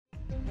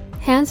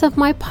Hands Off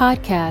My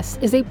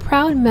Podcast is a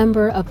proud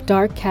member of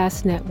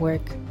Darkcast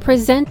Network,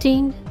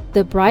 presenting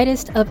the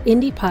brightest of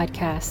indie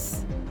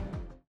podcasts.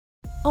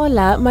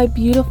 Hola, my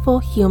beautiful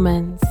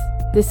humans.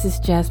 This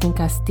is Jasmine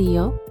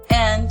Castillo.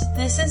 And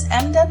this is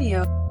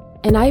MW.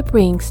 And I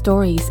bring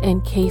stories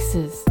and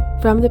cases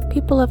from the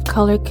people of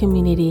color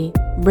community,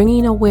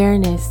 bringing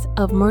awareness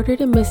of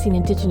murdered and missing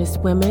Indigenous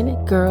women,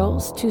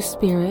 girls,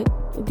 Two-Spirit,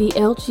 the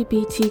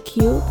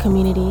LGBTQ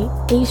community,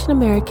 Asian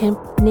American,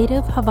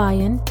 Native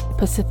Hawaiian,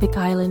 Pacific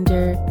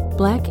Islander,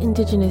 Black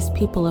Indigenous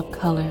people of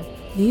color.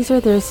 These are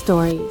their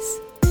stories.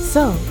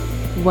 So,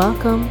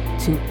 welcome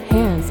to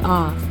Hands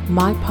Off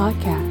My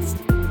Podcast.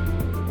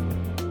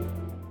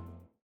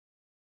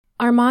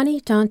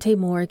 Armani Dante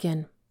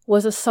Morgan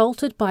was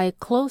assaulted by a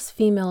close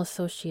female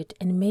associate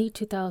in May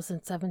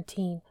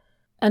 2017,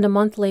 and a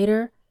month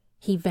later,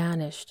 he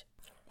vanished.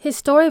 His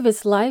story of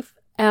his life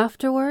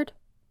afterward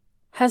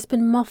has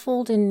been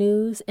muffled in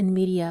news and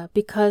media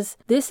because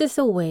this is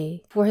a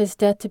way for his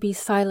death to be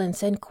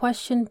silenced and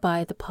questioned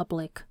by the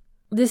public.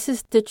 This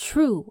is the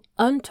true,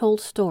 untold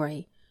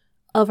story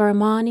of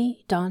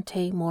Armani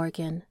Dante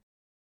Morgan.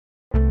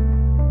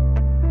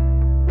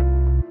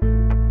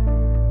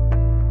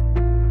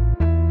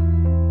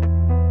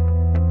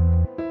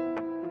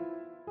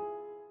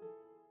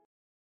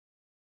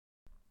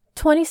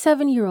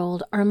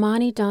 "27-year-old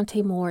Armani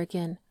Dante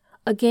Morgan,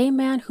 a gay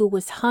man who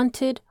was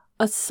hunted,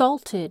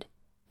 assaulted,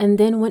 and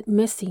then went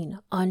missing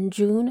on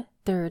June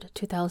 3rd,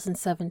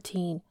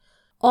 2017.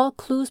 All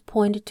clues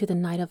pointed to the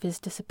night of his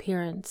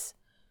disappearance.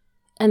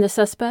 And the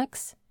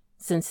suspects,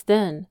 since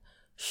then,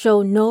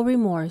 show no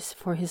remorse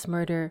for his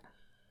murder.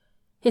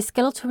 His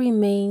skeletal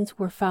remains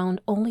were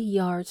found only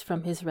yards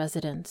from his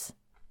residence.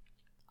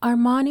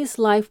 Armani's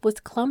life was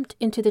clumped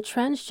into the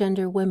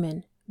transgender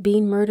women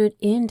being murdered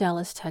in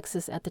Dallas,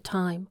 Texas at the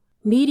time.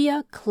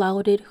 Media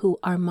clouded who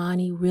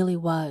Armani really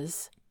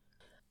was.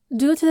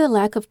 Due to the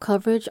lack of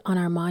coverage on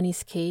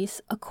Armani's case,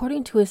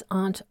 according to his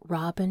aunt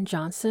Robin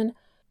Johnson,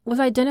 was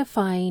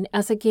identifying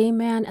as a gay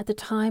man at the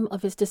time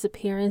of his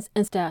disappearance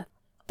and death,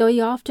 though he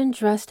often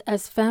dressed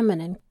as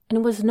feminine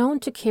and was known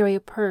to carry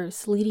a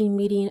purse, leading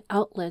media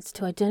outlets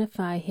to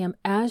identify him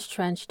as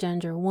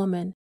transgender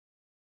woman.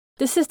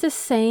 This is the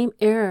same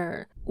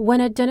error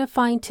when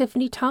identifying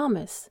Tiffany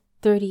Thomas,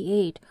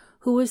 38,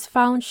 who was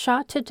found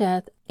shot to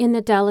death in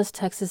the Dallas,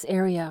 Texas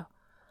area.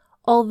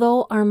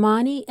 Although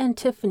Armani and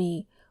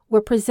Tiffany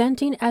were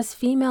presenting as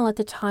female at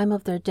the time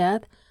of their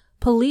death,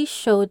 police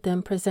showed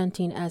them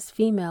presenting as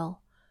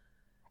female.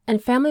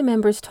 And family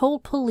members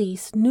told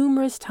police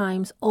numerous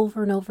times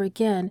over and over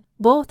again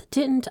both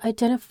didn't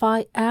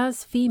identify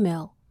as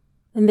female,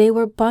 and they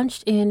were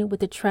bunched in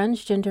with the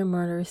transgender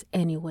murders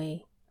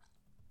anyway.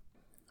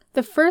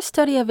 The first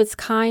study of its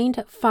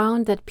kind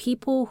found that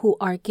people who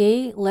are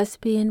gay,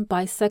 lesbian,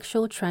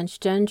 bisexual,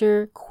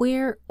 transgender,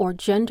 queer, or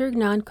gender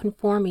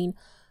non-conforming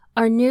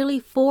are nearly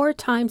 4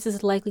 times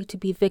as likely to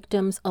be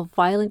victims of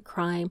violent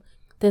crime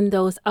than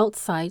those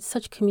outside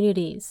such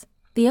communities.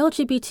 The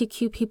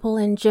LGBTQ people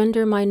and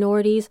gender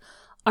minorities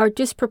are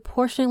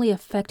disproportionately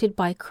affected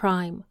by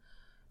crime.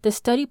 The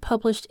study,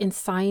 published in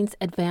Science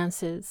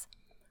Advances,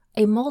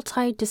 a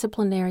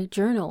multidisciplinary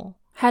journal,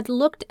 had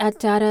looked at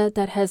data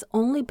that has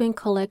only been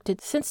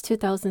collected since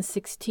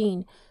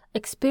 2016,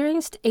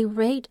 experienced a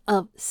rate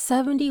of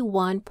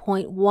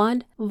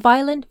 71.1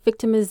 violent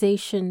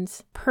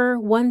victimizations per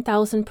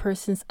 1,000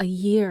 persons a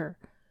year,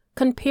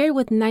 compared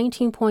with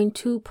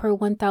 19.2 per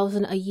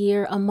 1,000 a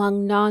year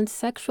among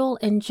non-sexual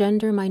and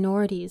gender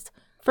minorities.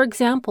 For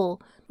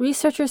example,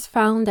 researchers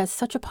found that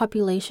such a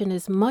population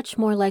is much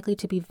more likely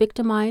to be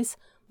victimized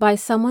by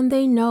someone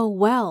they know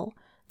well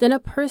than a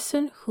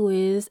person who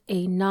is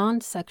a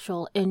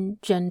non-sexual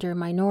and gender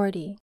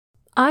minority.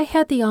 I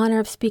had the honor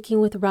of speaking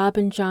with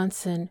Robin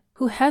Johnson,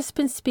 who has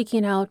been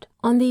speaking out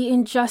on the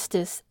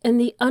injustice and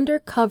the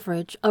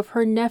undercoverage of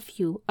her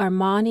nephew,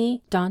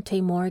 Armani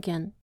Dante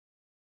Morgan.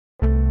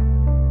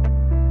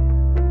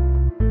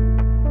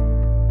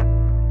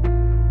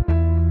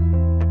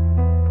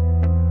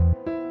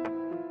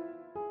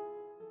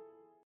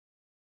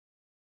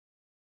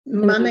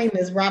 My name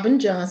is Robin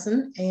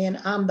Johnson, and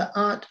I'm the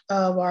aunt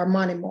of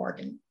Armani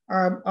Morgan.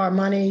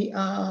 Armani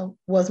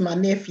was my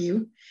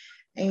nephew,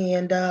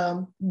 and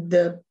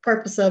the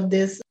purpose of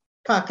this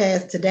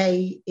podcast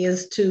today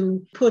is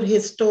to put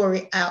his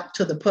story out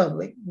to the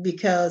public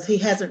because he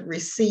hasn't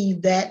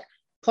received that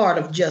part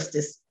of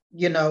justice,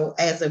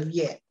 as of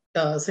yet,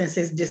 since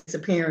his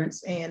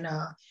disappearance and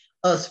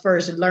us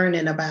first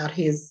learning about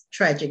his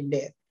tragic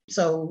death.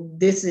 So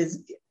this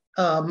is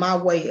my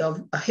way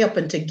of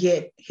helping to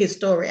get his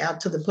story out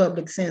to the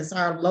public, since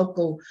our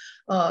local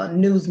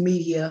news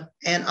media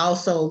and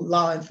also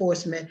law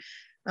enforcement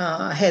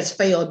has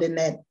failed in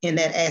that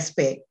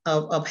aspect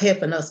of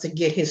helping us to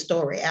get his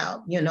story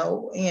out,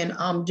 and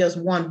I'm just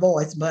one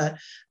voice, but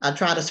I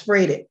try to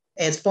spread it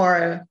as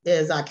far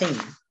as I can.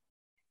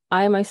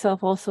 I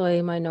myself also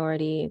a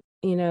minority,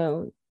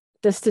 the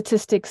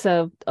statistics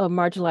of a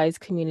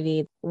marginalized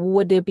community,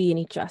 would there be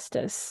any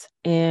justice?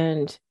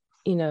 And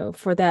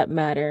for that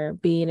matter,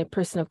 being a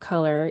person of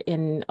color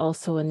and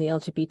also in the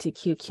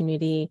LGBTQ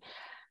community.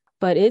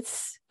 But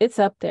it's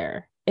up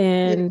there,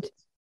 and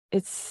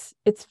it's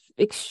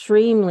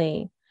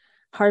extremely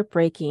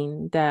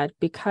heartbreaking that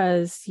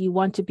because you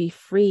want to be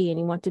free and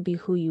you want to be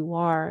who you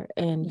are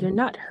and you're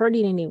not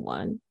hurting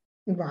anyone,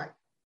 Right.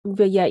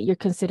 but yet you're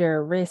considered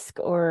a risk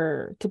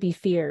or to be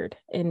feared.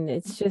 And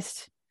it's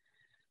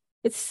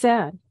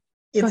sad.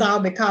 It's all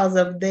because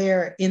of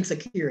their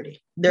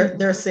insecurity,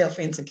 their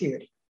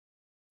self-insecurity.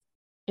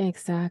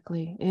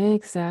 Exactly.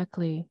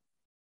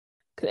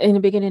 In the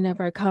beginning of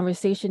our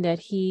conversation, that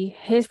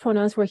his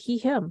pronouns were he,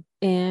 him,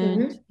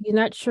 and you're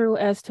not sure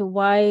as to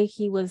why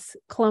he was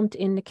clumped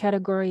in the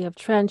category of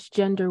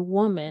transgender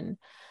woman.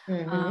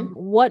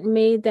 What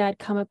made that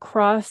come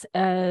across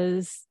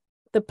as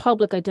the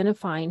public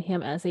identifying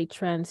him as a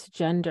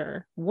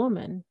transgender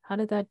woman? How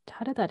did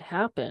that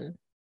happen?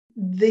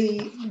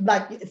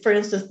 For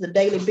instance, the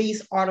Daily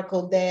Beast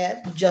article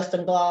that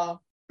Justin Glaw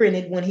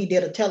printed when he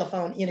did a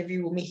telephone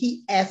interview with me,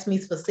 he asked me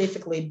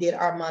specifically, did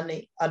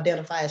Armani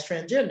identify as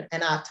transgender?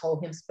 And I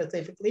told him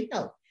specifically,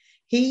 no.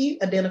 He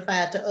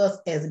identified to us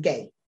as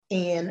gay.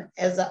 And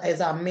as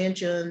I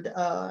mentioned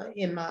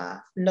in my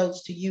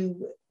notes to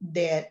you,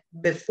 that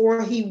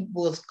before he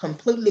was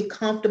completely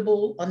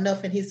comfortable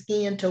enough in his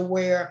skin to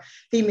wear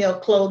female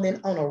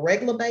clothing on a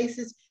regular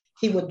basis,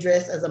 he would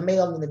dress as a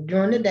male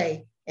during the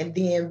day and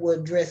then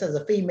would dress as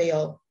a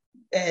female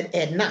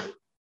at night.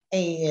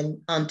 And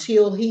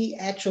until he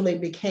actually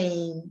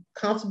became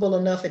comfortable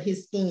enough in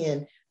his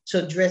skin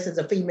to dress as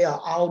a female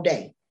all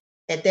day,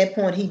 at that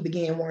point, he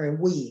began wearing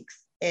wigs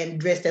and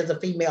dressed as a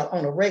female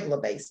on a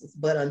regular basis.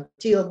 But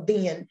until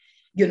then,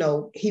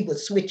 he would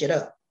switch it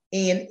up.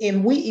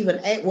 And we even,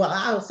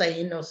 I'll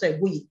say,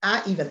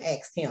 I even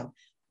asked him,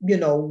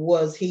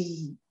 was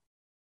he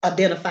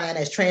identifying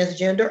as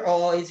transgender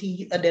or is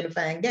he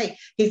identifying gay?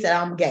 He said,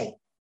 I'm gay,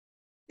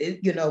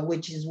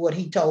 which is what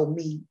he told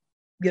me,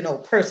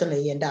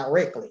 personally and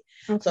directly.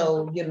 Okay.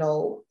 So,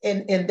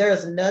 and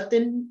there's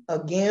nothing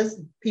against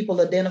people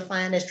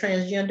identifying as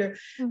transgender.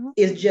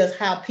 It's just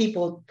how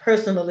people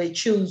personally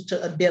choose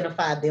to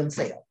identify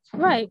themselves.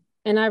 Right.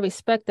 And I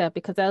respect that,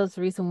 because that was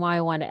the reason why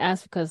I wanted to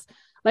ask, because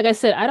like I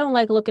said, I don't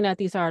like looking at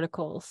these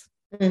articles.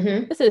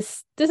 This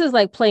is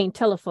like playing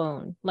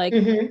telephone, like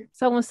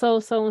so-and-so,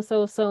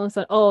 so-and-so,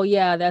 so-and-so. Oh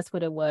yeah, that's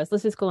what it was.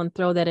 Let's just go and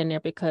throw that in there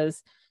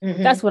because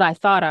that's what I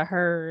thought I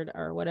heard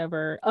or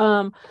whatever.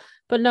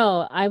 But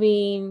no, I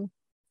mean,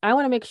 I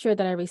want to make sure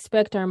that I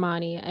respect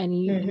Armani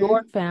and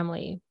your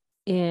family.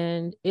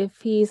 And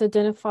if he's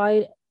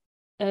identified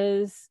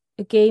as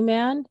a gay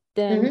man,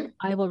 then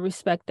I will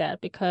respect that,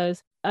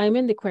 because I'm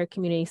in the queer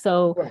community.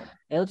 So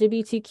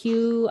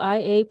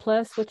LGBTQIA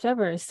plus,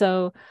 whichever.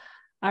 So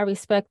I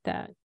respect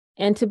that.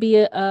 And to be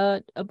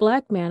a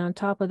Black man on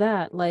top of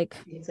that, like,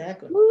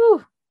 exactly.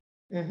 Woo.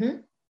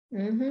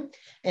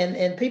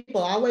 And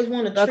people always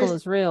want to struggle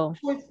is real.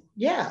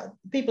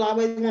 People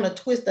always want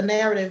to twist the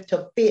narrative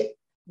to fit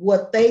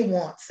what they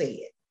want said.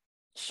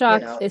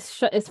 Shock,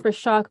 it's for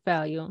shock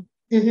value.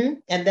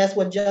 And that's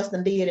what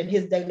Justin did in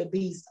his Daily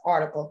Beast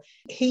article.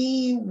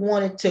 He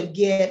wanted to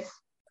get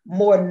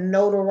more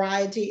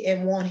notoriety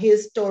and want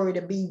his story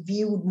to be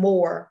viewed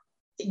more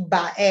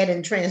by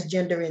adding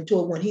transgender into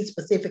it, when he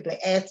specifically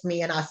asked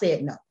me and I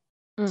said no.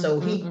 So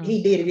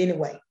he did it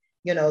anyway,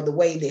 the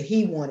way that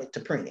he wanted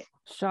to print it.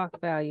 Shock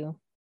value.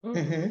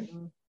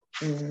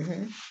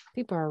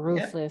 People are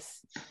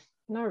ruthless.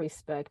 No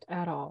respect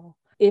at all.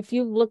 If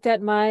you've looked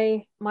at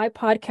my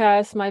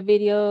podcast, my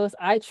videos,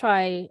 I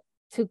try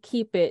to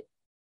keep it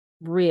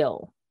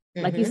real.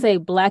 Like you say,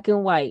 black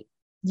and white.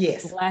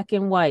 Yes. Black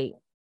and white.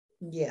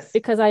 Yes.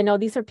 Because I know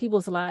these are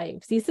people's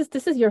lives. This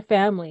is your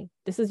family.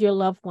 This is your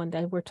loved one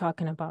that we're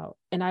talking about.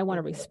 And I want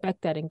to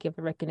respect that and give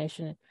the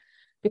recognition,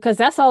 because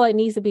that's all it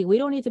needs to be. We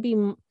don't need to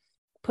be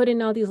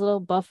putting all these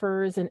little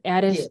buffers and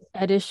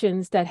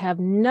additions that have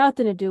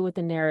nothing to do with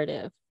the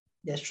narrative.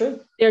 That's true.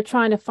 They're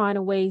trying to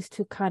find ways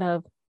to kind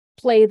of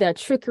play the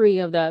trickery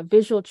of the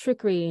visual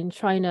trickery and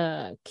trying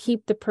to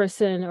keep the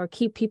person or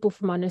keep people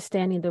from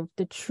understanding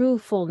the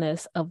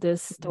truthfulness of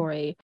this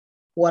story.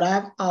 What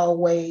I've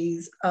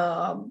always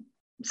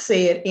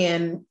said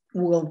and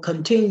will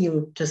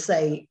continue to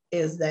say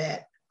is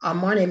that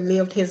Armani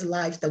lived his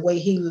life the way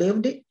he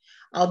lived it.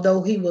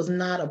 Although he was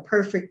not a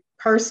perfect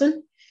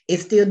person, it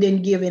still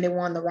didn't give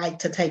anyone the right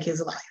to take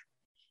his life.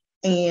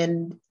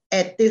 And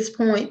at this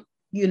point,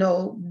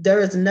 there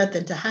is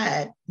nothing to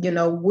hide.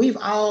 We've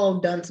all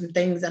done some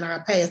things in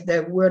our past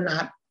that we're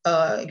not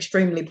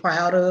extremely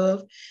proud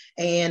of,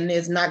 and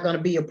it's not going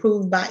to be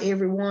approved by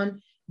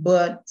everyone.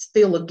 But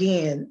still,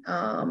 again,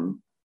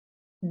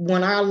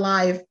 when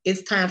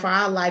it's time for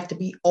our life to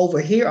be over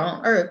here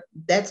on earth,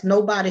 that's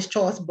nobody's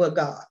choice but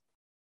God.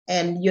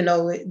 And,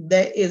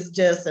 that is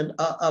just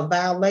a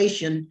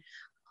violation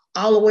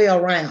all the way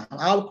around,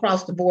 all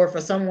across the board,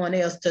 for someone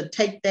else to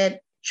take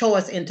that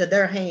choice into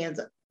their hands,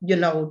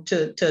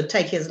 to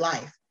take his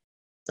life.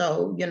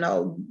 So,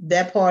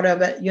 that part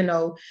of it,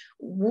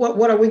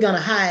 what are we going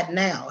to hide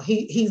now?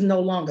 He's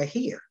no longer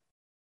here.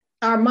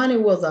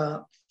 Armani was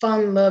a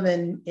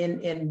fun-loving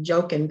and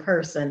joking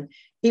person.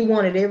 He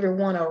wanted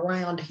everyone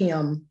around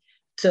him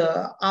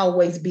to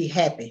always be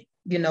happy,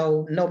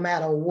 no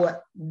matter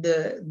what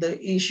the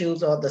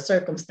issues or the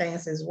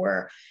circumstances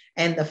were.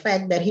 And the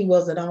fact that he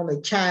was an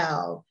only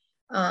child,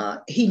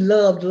 he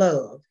loved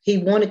love. He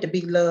wanted to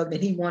be loved,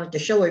 and he wanted to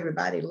show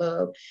everybody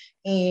love.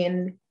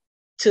 And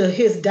to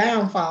his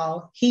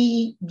downfall,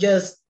 he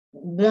just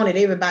wanted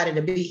everybody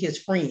to be his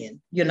friend,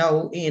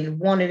 and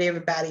wanted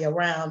everybody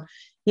around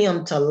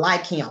him to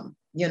like him,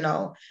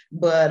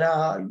 But,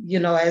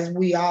 as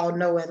we all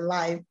know in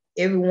life,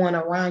 everyone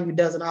around you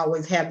doesn't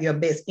always have your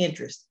best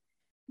interest,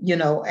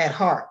 at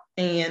heart.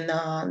 And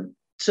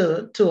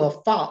to a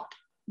fault,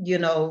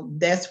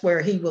 that's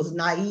where he was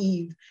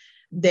naive,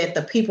 that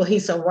the people he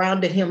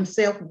surrounded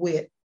himself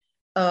with,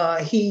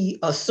 he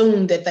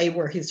assumed that they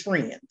were his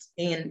friends.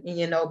 And,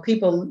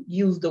 people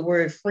use the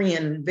word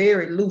friend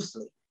very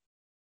loosely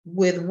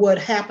with what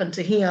happened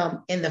to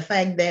him, and the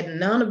fact that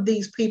none of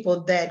these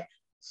people that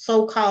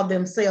so-called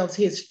themselves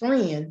his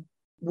friend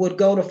would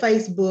go to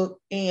Facebook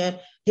and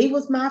he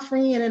was my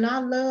friend and I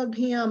loved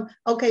him.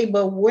 Okay,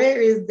 but where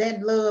is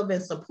that love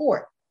and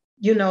support?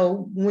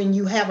 When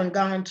you haven't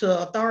gone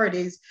to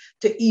authorities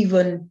to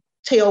even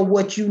tell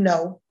what you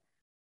know,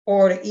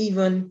 or to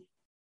even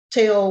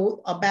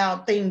tell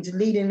about things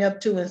leading up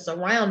to and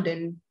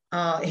surrounding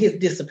his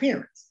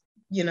disappearance,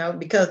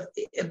 because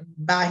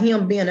by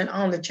him being an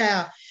only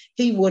child,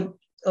 he would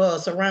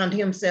surround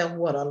himself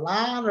with a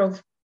lot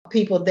of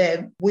people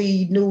that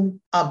we knew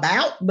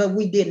about, but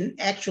we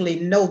didn't actually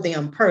know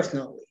them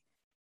personally.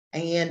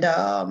 And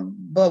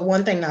but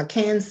one thing I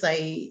can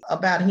say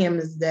about him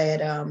is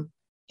that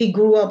he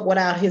grew up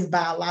without his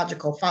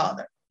biological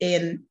father,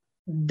 and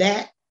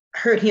that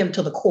hurt him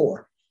to the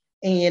core.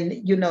 And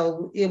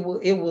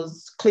it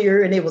was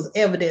clear and it was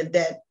evident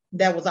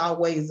that was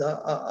always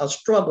a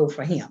struggle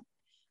for him.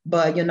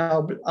 But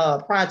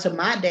prior to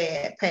my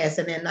dad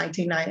passing in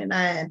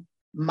 1999,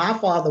 my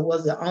father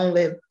was the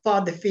only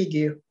father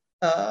figure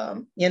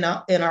in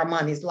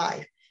Armani's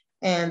life.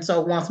 And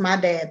so once my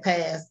dad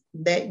passed,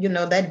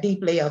 that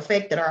deeply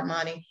affected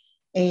Armani.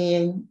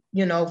 And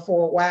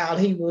for a while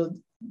he was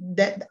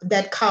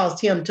that caused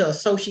him to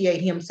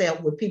associate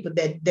himself with people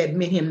that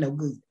meant him no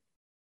good.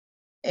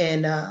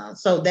 And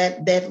so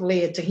that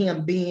led to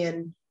him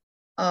being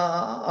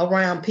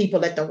around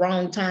people at the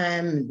wrong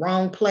time,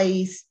 wrong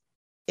place.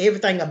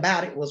 Everything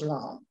about it was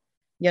wrong,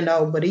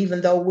 but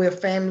even though we're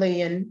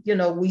family and,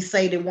 we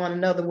say to one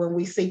another when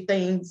we see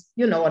things,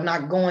 are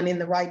not going in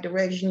the right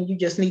direction, you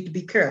just need to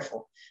be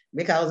careful,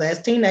 because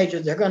as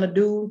teenagers, they're going to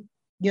do,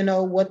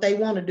 what they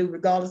want to do,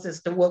 regardless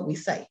as to what we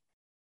say,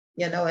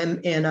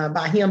 and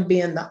by him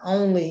being the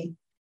only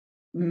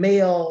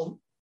male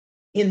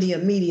in the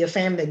immediate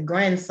family,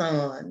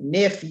 grandson,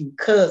 nephew,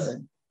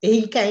 cousin,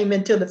 he came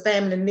into the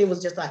family and it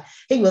was just like,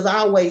 he was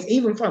always,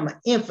 even from an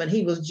infant,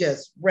 he was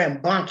just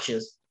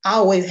rambunctious,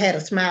 always had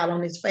a smile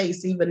on his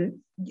face, even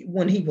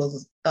when he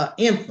was an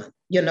infant,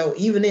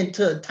 even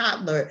into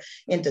toddler,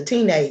 into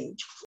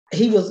teenage.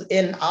 He was,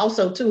 and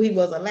also too, he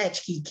was a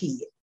latchkey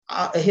kid.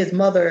 His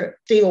mother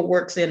still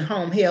works in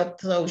home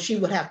health, so she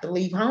would have to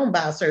leave home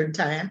by a certain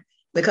time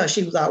because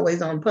she was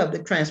always on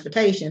public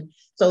transportation.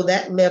 So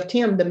that left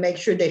him to make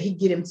sure that he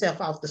get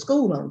himself off to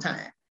school on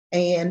time.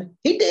 And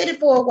he did it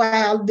for a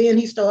while. Then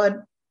he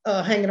started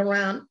hanging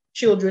around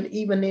children,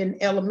 even in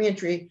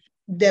elementary,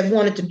 that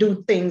wanted to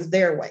do things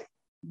their way.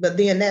 But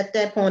then at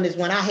that point is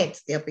when I had to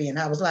step in.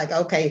 I was like,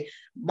 okay,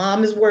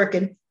 mom is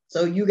working,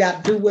 so you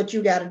got to do what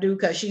you got to do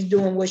because she's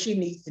doing what she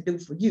needs to do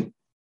for you.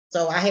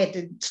 So I had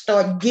to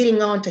start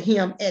getting on to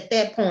him at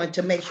that point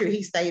to make sure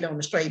he stayed on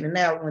the straight and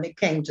narrow when it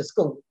came to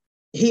school.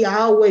 He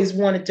always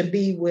wanted to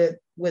be with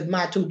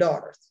my two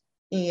daughters.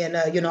 And,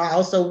 I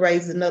also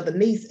raised another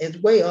niece as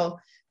well,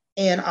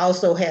 and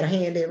also had a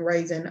hand in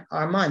raising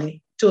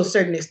Armani to a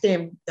certain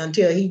extent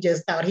until he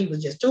just thought he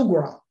was just too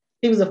grown.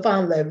 He was a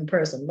fun-loving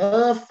person,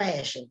 loved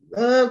fashion,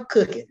 loved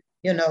cooking,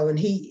 and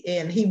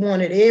he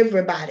wanted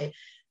everybody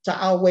to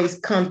always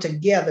come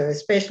together,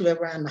 especially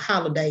around the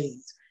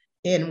holidays.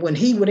 And when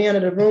he would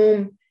enter the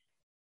room,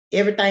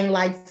 everything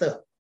lights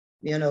up,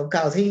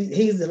 because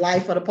he's the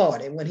life of the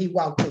party when he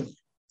walked in.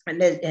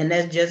 And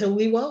that's just who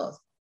he was.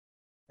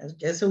 That's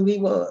just who he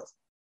was.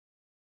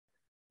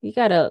 You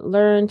got to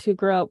learn to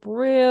grow up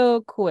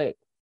real quick.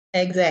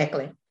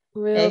 Exactly.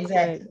 Real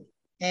quick.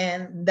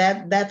 And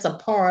that's a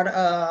part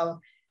of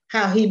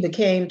how he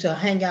became to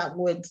hang out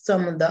with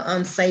some of the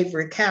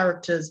unsavory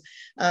characters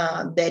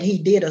that he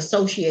did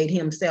associate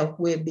himself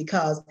with,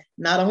 because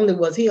not only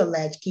was he a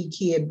latchkey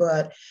kid,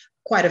 but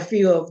quite a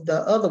few of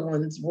the other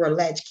ones were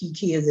latchkey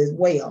kids as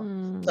well.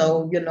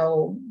 So,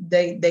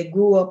 they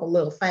grew up a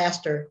little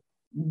faster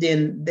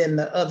than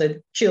the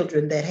other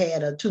children that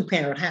had a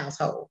two-parent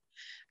household.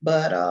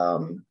 But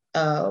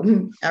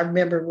I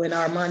remember when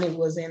Armani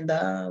was in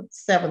the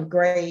 7th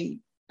grade,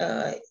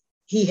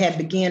 he had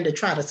begun to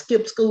try to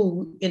skip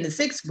school in the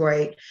 6th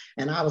grade.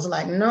 And I was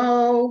like,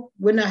 no,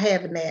 we're not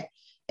having that.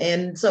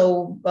 And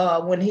so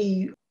when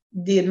he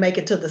did make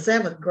it to the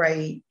 7th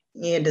grade,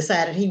 and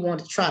decided he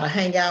wanted to try to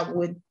hang out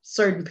with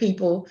certain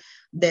people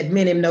that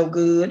meant him no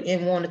good,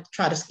 and wanted to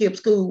try to skip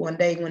school one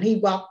day. When he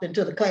walked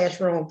into the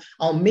classroom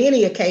on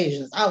many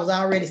occasions, I was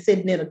already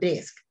sitting in a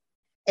desk.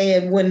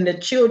 And when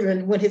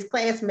his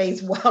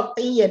classmates walked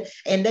in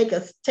and they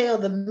could tell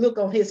the look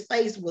on his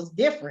face was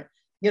different,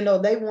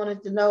 they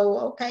wanted to know,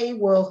 okay,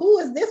 well, who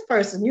is this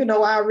person,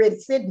 already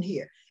sitting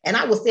here? And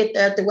I would sit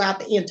there throughout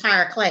the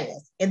entire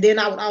class. And then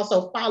I would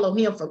also follow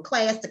him from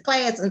class to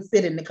class and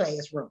sit in the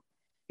classroom.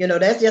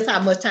 That's just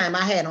how much time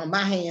I had on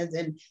my hands,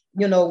 and,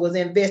 was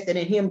invested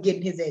in him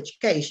getting his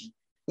education,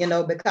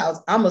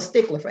 because I'm a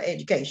stickler for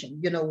education.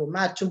 With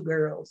my two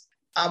girls,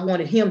 I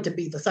wanted him to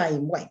be the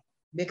same way,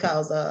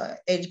 because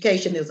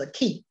education is a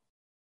key,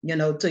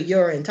 to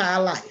your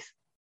entire life,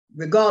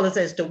 regardless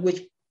as to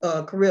which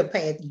career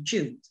path you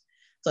choose.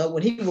 So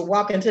when he would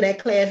walk into that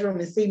classroom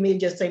and see me, it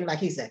just seemed like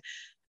he said,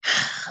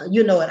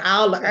 and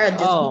all the air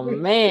just, oh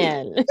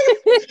man, all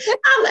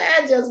the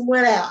air just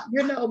went out,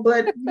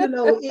 but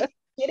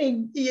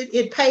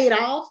it paid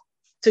off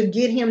to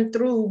get him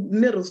through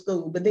middle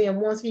school. But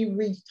then once he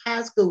reached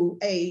high school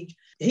age,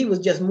 he was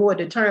just more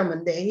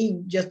determined that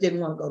he just didn't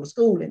want to go to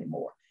school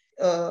anymore.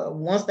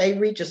 Once they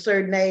reach a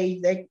certain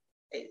age,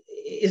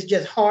 it's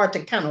just hard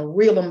to kind of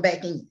reel them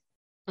back in.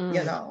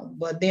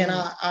 But then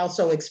I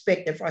also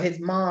expected for his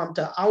mom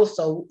to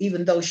also,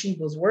 even though she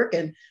was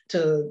working,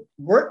 to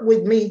work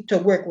with me to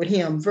work with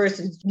him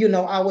versus,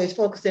 always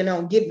focusing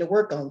on getting to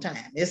work on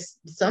time. It's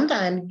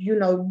sometimes,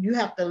 you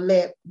have to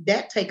let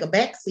that take a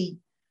back seat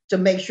to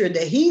make sure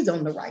that he's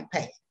on the right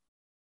path.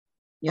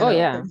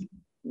 Yeah.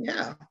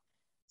 Yeah.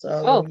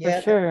 So,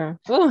 for sure.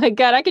 Oh my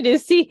God, I could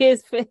just see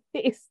his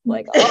face.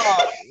 Like,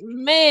 oh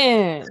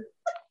man.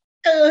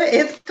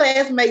 His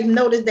classmates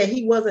noticed that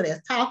he wasn't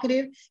as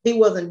talkative. He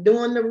wasn't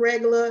doing the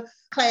regular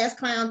class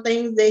clown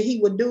things that he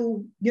would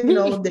do,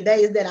 the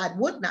days that I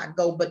would not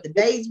go. But the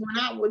days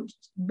when I would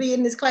be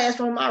in this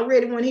classroom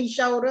already, when he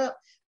showed up,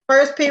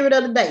 first period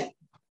of the day,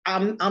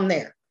 I'm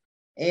there.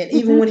 And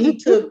even when he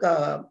took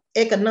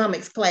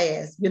economics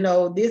class,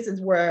 this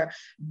is where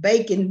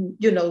baking,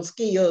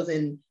 skills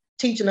and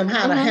teaching them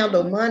how to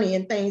handle money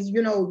and things,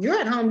 you're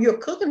at home, you're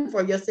cooking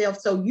for yourself.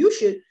 So you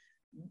should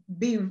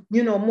be,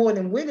 more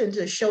than willing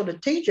to show the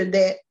teacher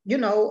that,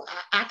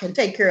 I can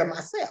take care of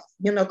myself,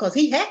 because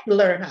he had to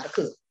learn how to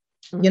cook,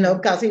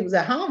 because he was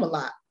at home a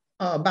lot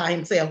by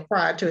himself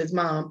prior to his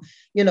mom,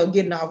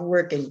 getting off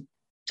work and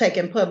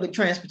taking public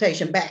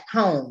transportation back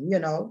home,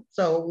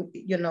 so,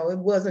 it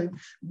wasn't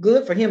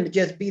good for him to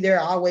just be there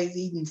always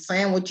eating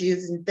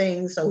sandwiches and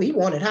things. So he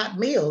wanted hot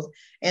meals.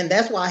 And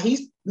that's why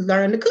he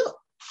learned to cook.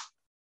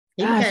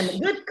 He became a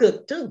good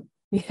cook too.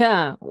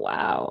 Yeah.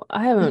 Wow.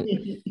 I haven't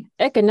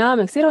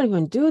economics. They don't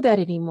even do that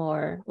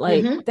anymore.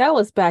 Like that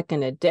was back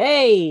in the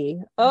day.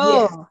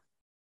 Oh,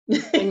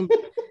 yes.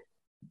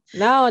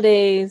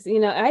 Nowadays,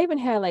 I even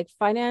had like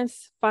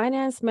finance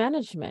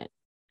management,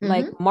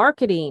 like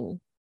marketing.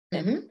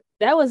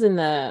 That was in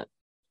the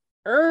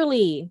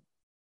early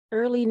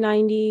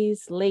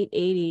 90s, late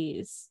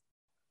 80s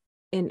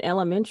in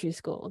elementary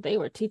school. They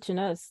were teaching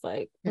us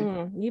like,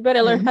 you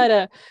better learn how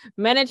to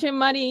manage your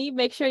money.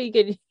 Make sure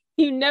you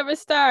never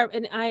starve.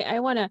 And I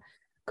want to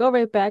go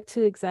right back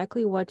to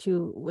exactly what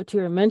you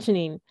were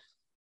mentioning,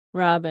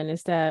 Robin,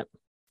 is that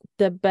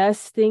the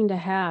best thing to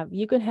have,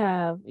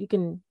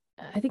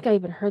 I think I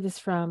even heard this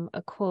from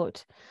a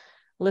quote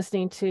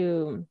listening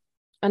to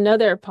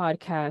another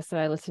podcast that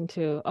I listened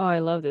to. Oh, I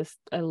love this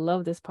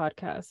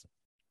podcast.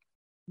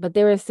 But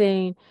they were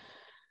saying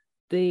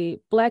the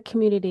Black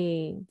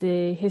community,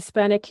 the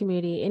Hispanic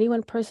community,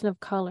 anyone person of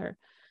color,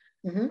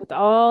 with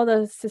all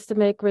the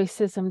systemic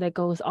racism that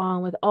goes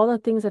on, with all the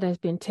things that has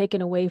been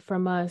taken away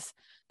from us,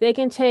 they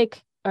can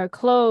take our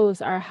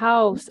clothes, our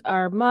house,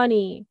 our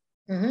money,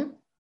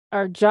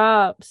 our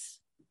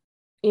jobs,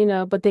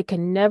 but they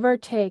can never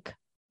take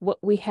what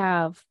we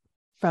have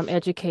from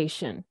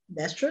education.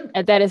 That's true.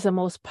 And that is the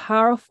most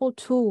powerful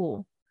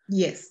tool.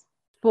 Yes.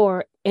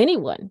 For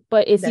anyone,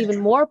 but it's even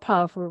more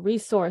powerful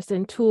resource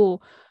and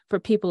tool for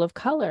people of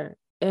color.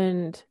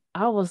 And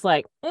I was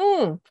like,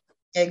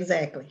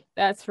 exactly.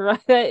 That's right.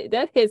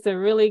 That hits a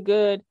really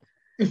good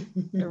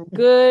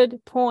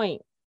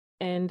point.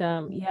 And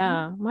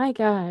my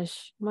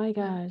gosh.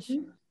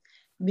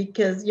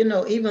 Because,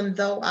 even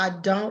though I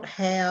don't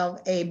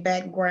have a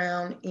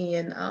background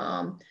in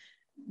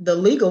the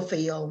legal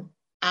field,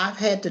 I've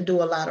had to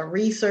do a lot of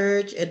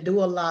research and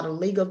do a lot of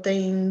legal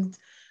things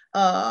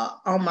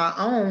on my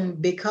own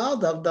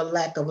because of the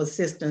lack of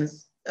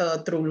assistance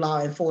through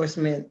law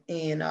enforcement.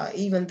 And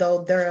even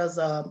though there's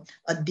a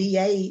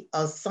DA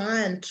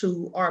assigned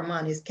to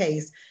Armani's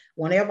case,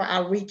 whenever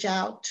I reach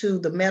out to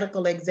the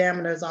medical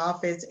examiner's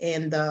office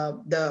and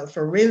the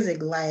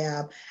forensic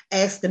lab,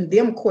 asking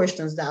them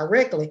questions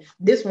directly,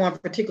 this one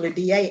particular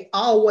DA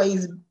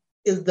always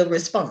is the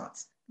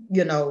response.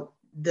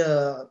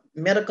 The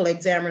medical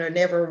examiner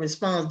never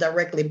responds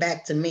directly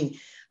back to me.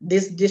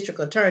 This district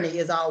attorney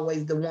is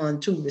always the one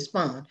to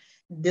respond.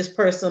 This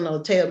person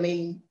will tell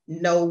me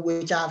no,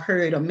 which I've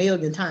heard a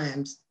million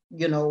times,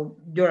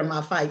 during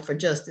my fight for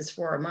justice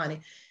for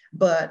Armani.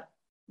 But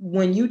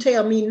when you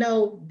tell me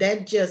no,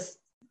 that just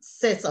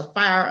sets a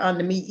fire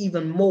under me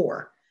even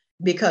more,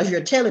 because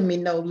you're telling me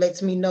no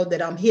lets me know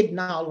that I'm hitting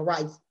all the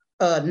right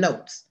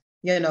notes,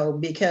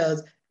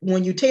 because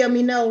when you tell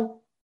me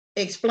no,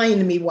 explain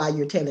to me why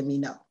you're telling me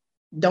no.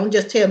 Don't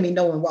just tell me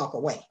no and walk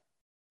away.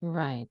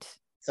 Right.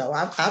 So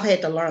I've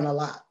had to learn a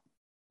lot.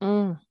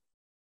 Mm.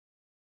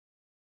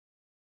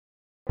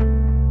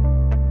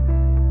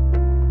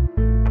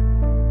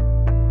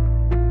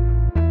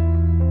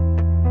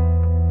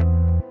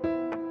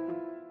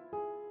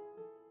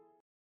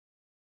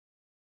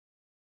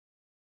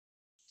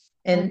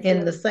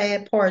 And the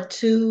sad part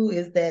too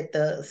is that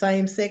the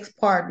same sex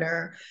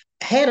partner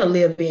had a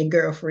live-in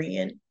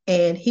girlfriend,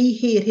 and he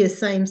hid his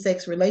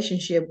same-sex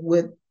relationship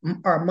with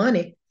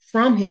Armani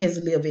from his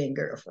live-in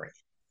girlfriend,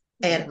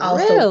 and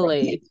also from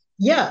Really?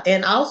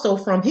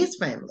 his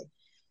family.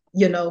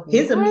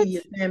 His What?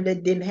 immediate family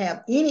didn't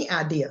have any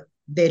idea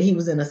that he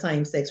was in a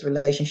same-sex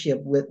relationship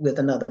with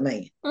another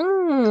man.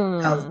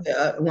 Because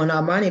Mm. when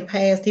Armani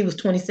passed, he was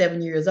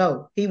 27 years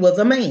old. He was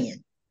a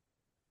man.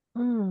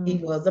 He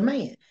Mm. was a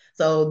man.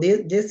 So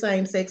this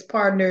same sex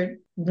partner,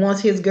 once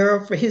his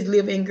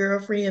live-in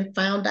girlfriend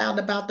found out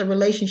about the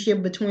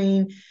relationship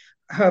between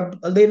her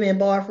live-in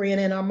boyfriend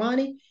and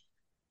Armani,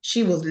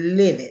 she was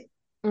livid.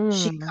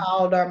 She Mm.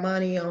 called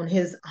Armani on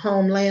his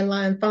home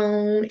landline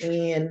phone,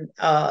 and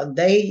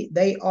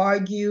they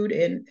argued,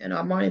 and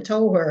Armani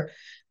told her,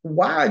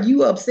 "Why are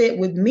you upset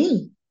with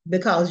me?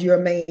 Because your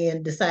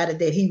man decided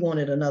that he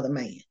wanted another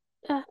man."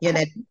 Uh, You I,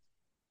 know,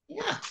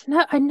 yeah.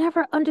 no, I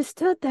never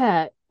understood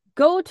that.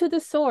 Go to the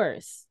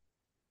source.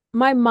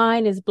 My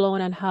mind is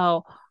blown on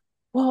how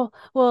well,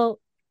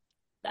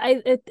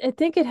 I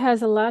think it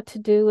has a lot to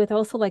do with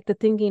also like the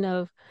thinking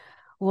of,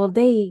 well,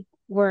 they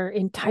were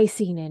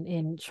enticing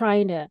and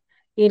trying to,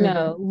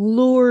 Mm-hmm.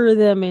 lure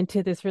them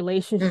into this Mm-hmm.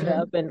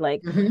 relationship and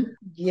like Mm-hmm.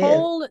 Yes.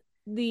 hold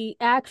the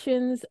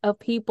actions of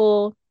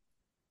people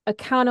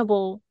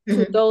accountable to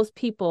Mm-hmm. those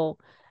people,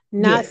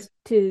 not Yes.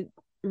 to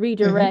Mm-hmm.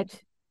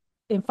 redirect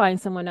and find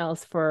someone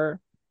else for,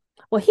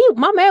 well,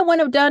 my man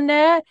wouldn't have done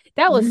that.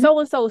 That was Mm-hmm. so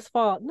and so's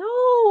fault. No.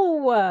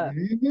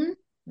 Mm-hmm.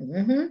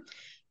 Mm-hmm.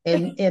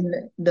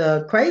 And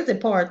the crazy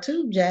part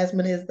too,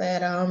 Jasmine, is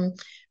that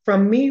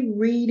from me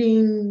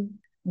reading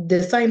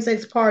the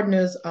same-sex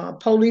partners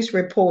police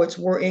reports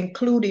were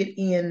included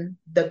in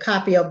the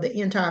copy of the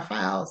entire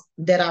files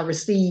that I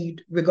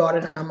received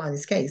regarding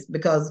Armani's case,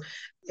 because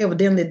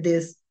evidently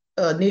this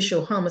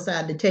initial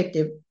homicide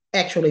detective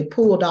actually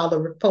pulled all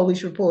the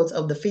police reports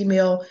of the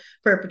female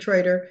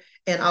perpetrator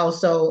and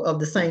also of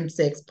the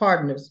same-sex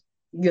partners,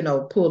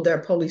 pulled their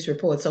police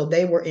reports, so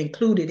they were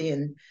included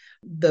in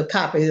the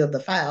copies of the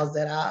files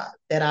that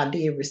I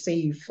did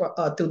receive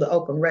through the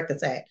Open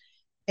Records Act.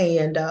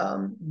 And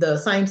the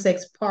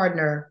same-sex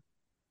partner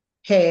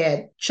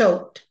had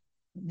choked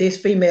this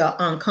female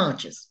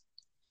unconscious,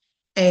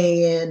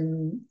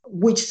 and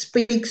which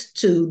speaks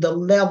to the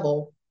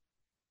level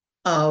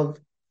of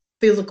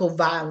physical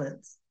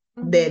violence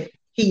Mhm. that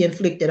he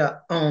inflicted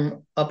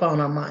upon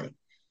Armani.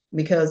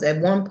 Because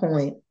at one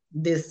point,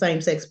 this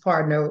same-sex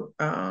partner,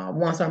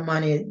 once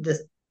Armani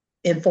just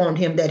informed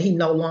him that he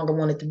no longer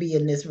wanted to be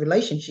in this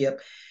relationship,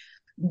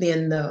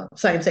 then the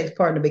same-sex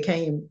partner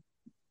became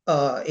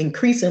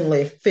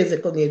increasingly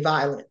physically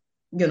violent,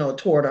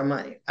 toward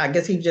Armani. I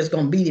guess he was just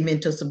gonna beat him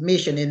into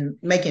submission and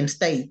make him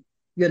stay,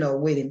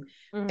 with him.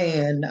 Mm.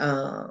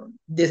 And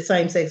this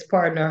same-sex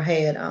partner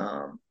had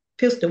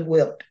pistol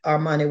whipped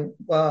Armani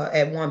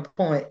at one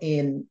point,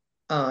 and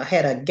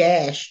had a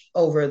gash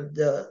over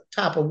the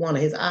top of one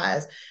of his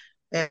eyes.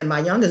 And my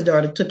youngest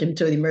daughter took him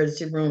to the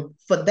emergency room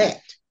for that.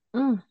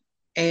 Mm.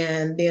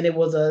 And then it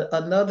was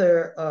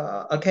another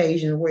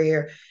occasion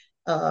where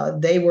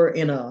they were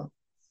in a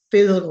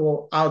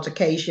physical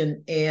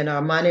altercation, and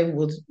Armani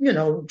was,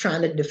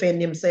 trying to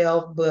defend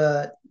himself,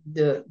 but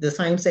the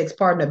same sex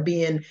partner,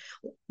 being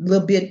a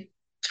little bit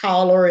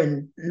taller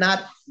and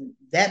not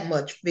that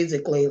much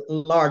physically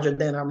larger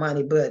than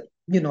Armani, but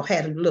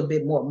had a little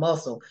bit more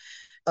muscle,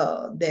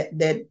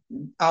 that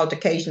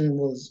altercation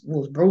was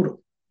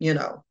brutal,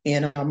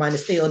 and Armani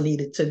still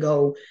needed to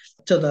go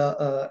to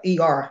the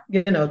ER,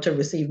 to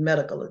receive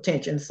medical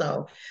attention.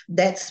 So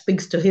that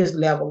speaks to his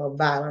level of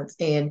violence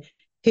and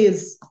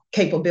his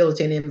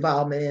capability and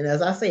involvement. And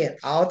as I said,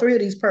 all three of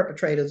these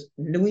perpetrators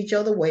knew each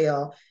other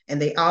well, and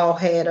they all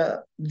had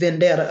a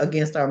vendetta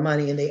against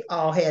Armani, and they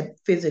all had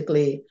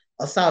physically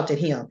assaulted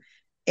him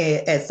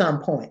at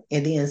some point,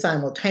 and then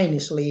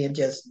simultaneously, and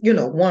just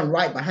one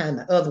right behind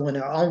the other one,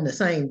 are on the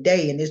same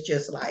day, and it's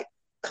just like,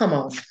 come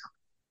on.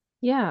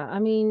 Yeah, I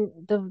mean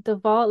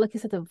like you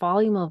said, the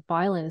volume of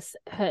violence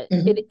it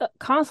Mm-hmm.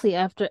 constantly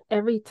after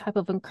every type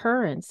of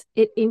occurrence,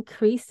 it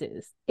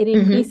increases. It Mm-hmm.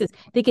 increases.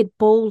 They get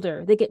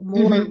bolder, they get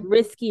more Mm-hmm.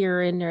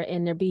 riskier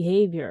in their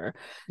behavior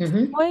to the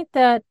Mm-hmm. point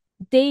that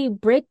they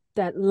break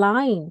that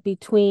line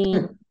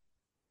between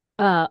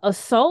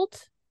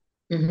assault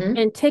Mm-hmm.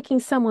 and taking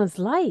someone's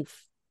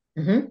life.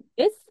 Mm-hmm.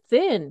 It's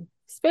thin,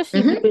 especially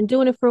if they've Mm-hmm. been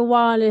doing it for a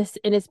while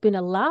and it's been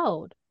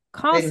allowed.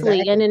 constantly.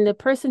 And Exactly. then the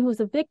person who's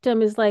a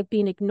victim is like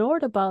being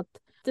ignored about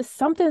this,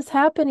 something's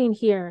happening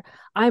here.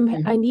 I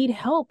Mm-hmm. need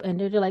help. And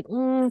they're like,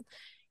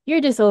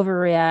 you're just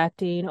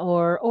overreacting,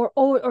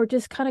 or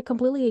just kind of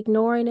completely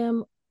ignoring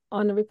him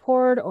on the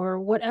report or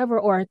whatever,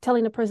 or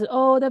telling the person,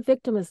 oh, the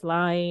victim is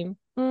lying.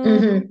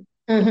 Mm-hmm.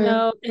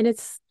 Mm-hmm. And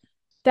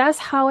that's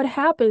how it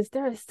happens.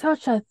 There is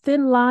such a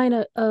thin line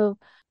of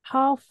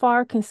how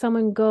far can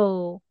someone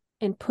go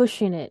in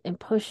pushing it and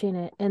pushing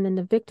it. And then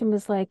the victim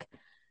is like,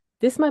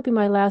 this might be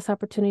my last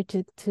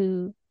opportunity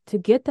to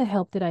get the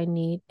help that I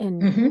need.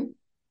 And Mm-hmm.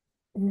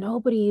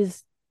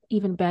 nobody's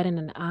even batting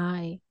an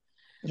eye.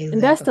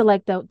 And that's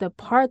Exactly. the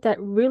part that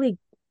really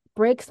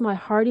breaks my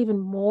heart even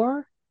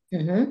more.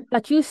 Mm-hmm.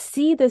 That you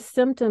see the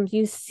symptoms,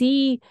 you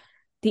see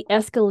the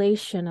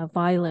escalation of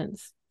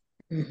violence.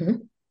 Mm-hmm.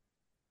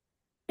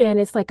 And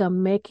it's like a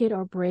make it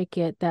or break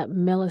it, that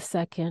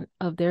millisecond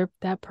of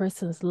that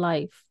person's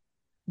life,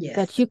 that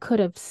Yes. you could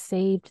have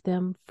saved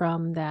them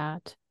from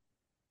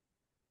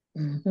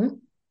Mm-hmm.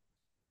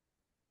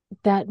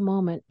 that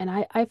moment. And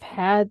I've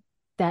had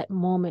that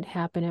moment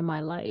happen in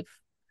my life.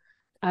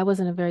 I was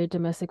in a very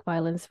domestic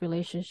violence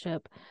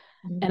relationship,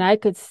 and Mm-hmm. I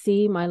could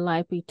see my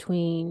life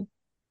between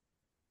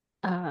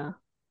uh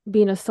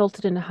being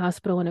assaulted in the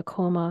hospital in a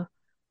coma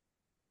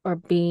or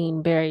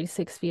being buried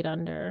 6 feet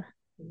under.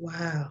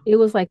 Wow. It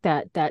was like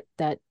that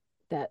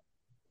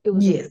it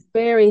was a Yes.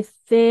 very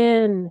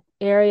thin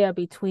area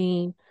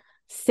between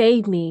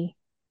save me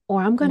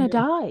or I'm gonna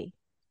Mm-hmm. die.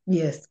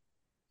 Yes.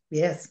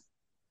 Yes.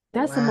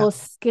 That's the Wow.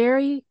 most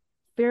scary,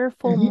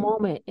 fearful Mm-hmm.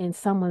 moment in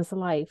someone's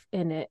life.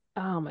 And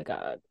oh my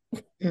God.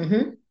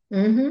 Mm-hmm.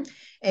 Mm-hmm.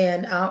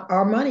 And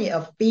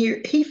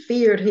Armani he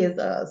feared his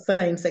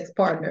same-sex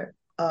partner.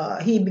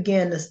 He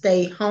began to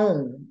stay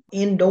home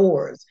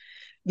indoors,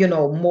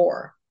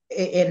 more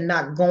and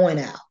not going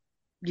out,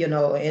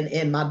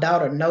 and my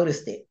daughter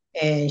noticed it.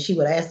 And she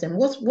would ask him,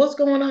 what's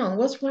going on?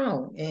 What's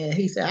wrong? And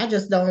he said, I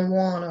just don't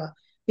wanna.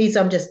 He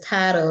said, I'm just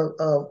tired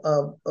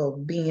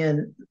of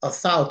being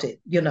assaulted,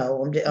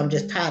 I'm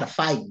just Mhm. tired of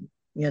fighting.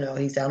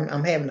 He said,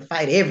 I'm having to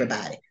fight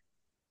everybody.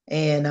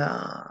 And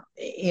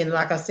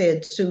like I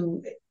said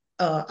too,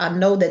 I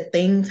know that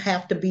things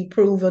have to be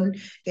proven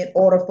in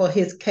order for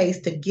his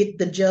case to get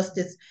the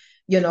justice,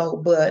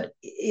 but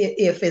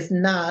if it's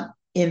not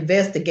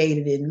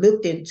investigated and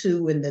looked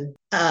into and the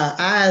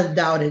I's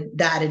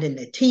dotted and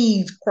the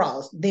T's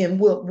crossed, then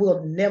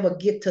we'll never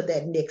get to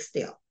that next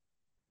step,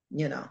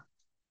 you know.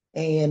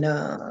 And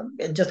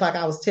just like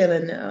I was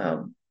telling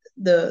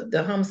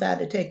the homicide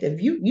detective,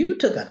 you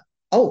took an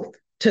oath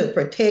to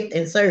protect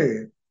and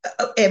serve.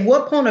 At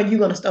what point are you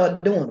going to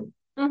start doing them?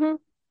 Mhm.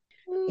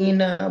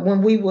 Mm. And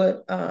when we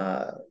would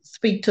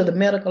speak to the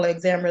medical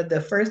examiner,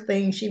 the first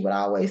thing she would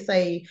always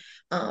say,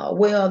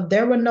 well,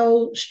 there were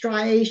no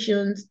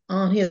striations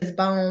on his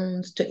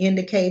bones to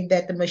indicate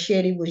that the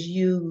machete was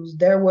used.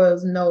 There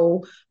was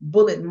no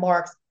bullet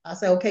marks. I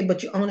say, okay,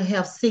 but you only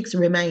have 6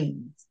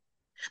 remains.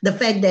 The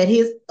fact that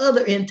his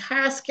other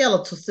entire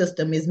skeletal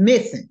system is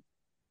missing,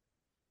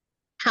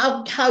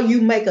 how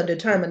you make a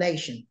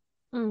determination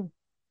Mm.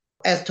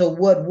 as to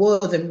what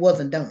was and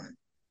wasn't done.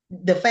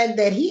 The fact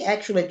that he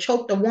actually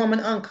choked a woman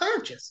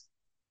unconscious.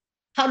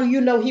 How do you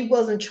know he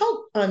wasn't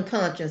choked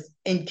unconscious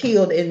and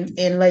killed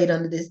and laid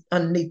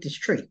underneath this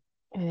tree?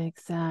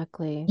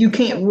 Exactly. You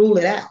can't rule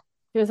it out.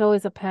 There's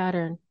always a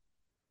pattern.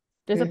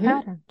 There's a Mm-hmm.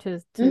 pattern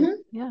to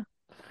Mm-hmm. yeah.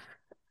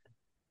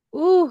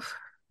 Ooh.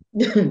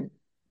 Telling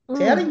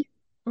Mm.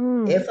 you,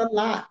 Mm. it's a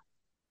lot.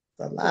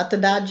 It's a lot to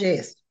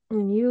digest.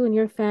 And you and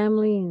your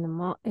family and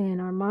and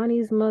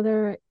Armani's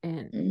mother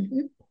and Mm-hmm.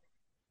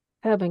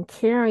 have been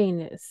carrying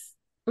this.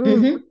 Mm.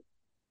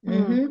 Mm-hmm.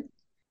 Mm. Mm-hmm.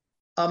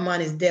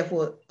 Armani's death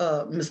was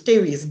a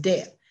mysterious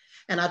death.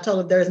 And I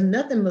told her there's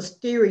nothing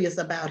mysterious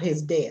about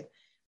his death.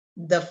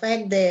 The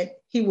fact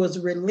that he was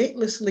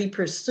relentlessly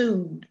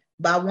pursued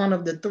by one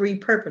of the 3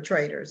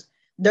 perpetrators,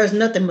 there's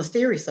nothing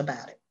mysterious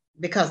about it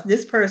because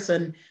this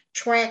person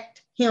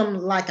tracked him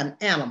like an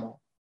animal,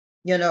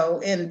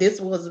 and this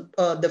was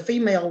the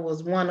female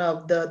was one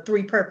of the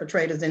 3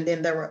 perpetrators, and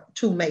then there were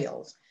 2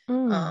 males.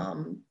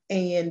 Mm.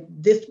 And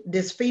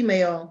this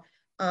female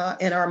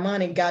and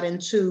Armani got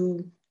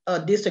into a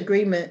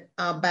disagreement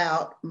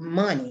about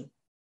money.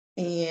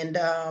 And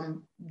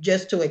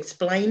just to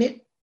explain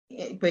it,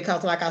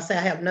 because like I said,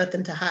 I have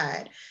nothing to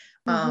hide.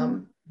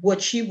 Mm-hmm.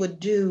 What she would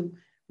do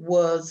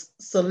was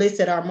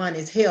solicit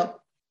Armani's help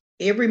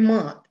every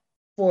month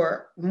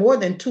for more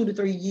than 2 to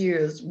 3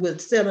 years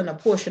with selling a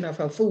portion of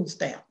her food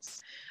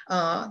stamps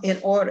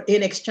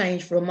in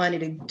exchange for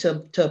money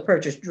to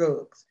purchase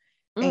drugs.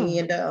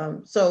 Mm.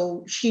 And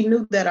so she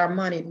knew that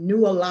Armani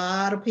knew a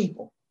lot of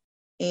people.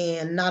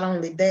 And not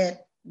only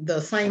that,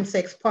 the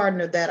same-sex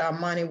partner that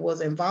Armani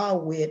was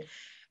involved with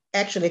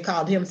actually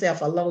called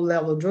himself a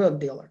low-level drug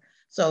dealer.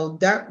 So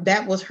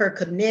that was her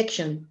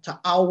connection to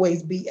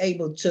always be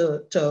able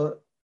to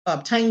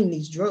obtain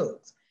these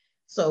drugs.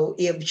 So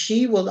if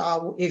she would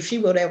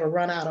ever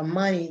run out of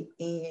money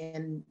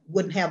and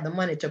wouldn't have the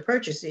money to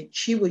purchase it,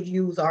 she would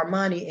use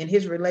Armani and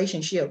his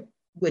relationship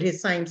with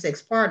his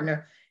same-sex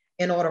partner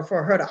in order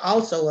for her to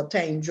also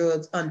obtain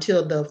drugs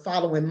until the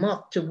following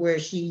month, to where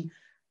she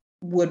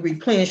would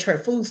replenish her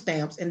food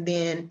stamps, and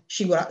then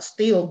she would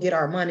still get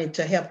our money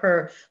to help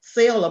her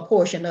sell a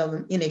portion of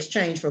them in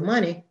exchange for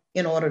money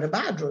in order to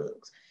buy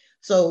drugs.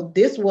 So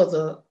this was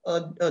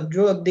a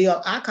drug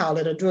deal. I call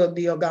it a drug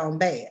deal gone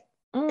bad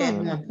at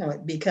one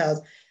point,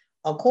 because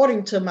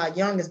according to my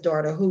youngest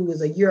daughter, who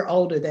is a year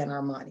older than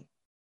Armani,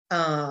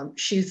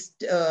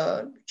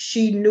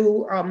 she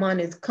knew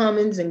Armani's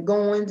comings and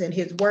goings and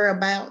his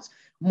whereabouts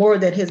more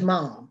than his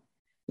mom,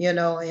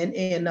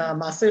 and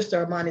my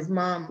sister Armani's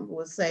mom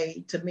would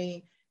say to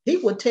me, he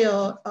would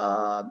tell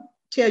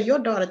your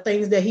daughter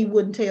things that he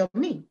wouldn't tell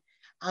me.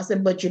 I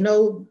said, but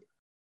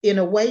in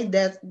a way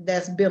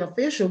that's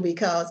beneficial,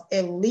 because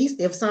at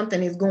least if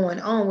something is going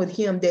on with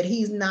him that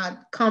he's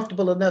not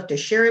comfortable enough to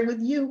share it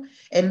with you,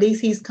 at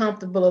least he's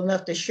comfortable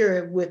enough to share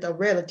it with a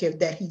relative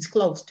that he's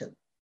close to.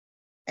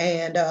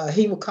 And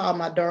he would call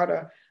my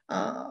daughter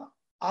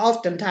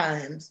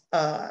oftentimes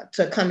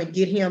to come and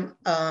get him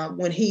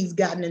when he's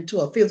gotten into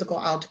a physical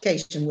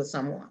altercation with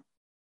someone.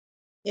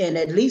 And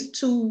at least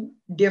 2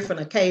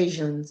 different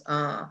occasions,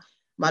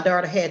 my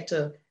daughter had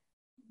to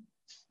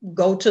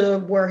go to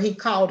where he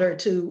called her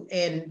to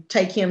and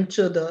take him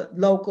to the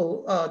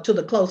local, to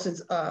the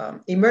closest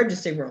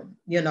emergency room,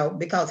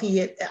 because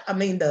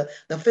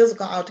the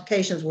physical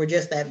altercations were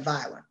just that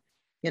violent,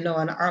 and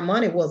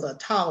Armani was a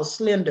tall,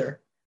 slender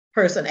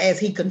person as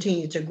he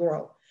continued to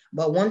grow.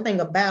 But one thing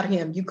about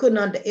him, you couldn't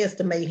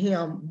underestimate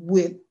him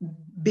with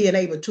being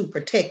able to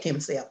protect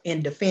himself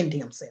and defend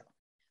himself.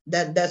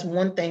 That's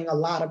one thing a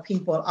lot of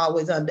people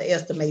always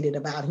underestimated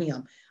about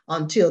him,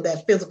 until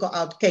that physical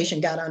altercation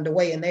got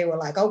underway and they were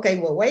like, okay,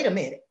 well, wait a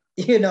minute.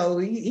 He's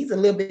a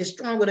little bit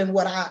stronger than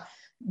what I,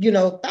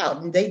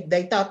 thought. And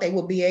they thought they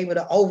would be able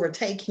to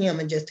overtake him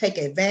and just take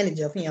advantage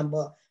of him.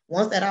 But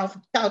once that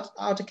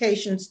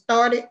altercation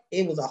started,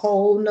 it was a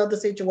whole nother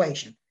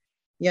situation,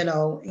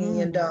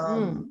 and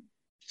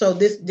so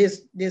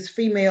this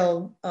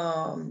female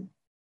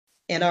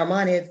and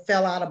Armani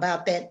fell out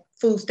about that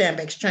food stamp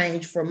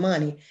exchange for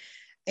money.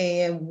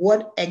 And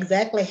what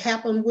exactly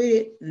happened with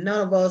it,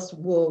 none of us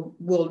will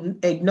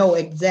know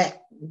exact,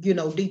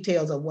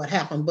 details of what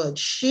happened. But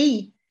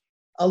she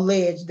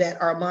alleged that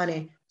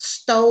Armani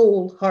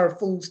stole her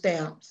food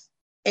stamps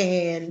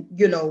and,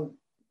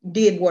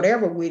 did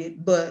whatever with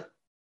it. But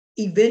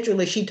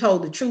eventually she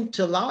told the truth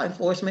to law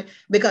enforcement,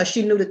 because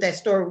she knew that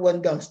story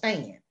wasn't going to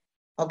stand.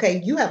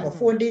 Okay, you have a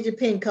 4-digit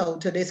PIN code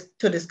to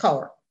this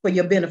card for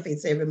your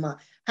benefits every month.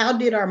 How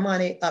did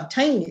Armani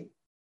obtain it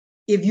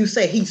if you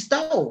say he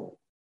stole?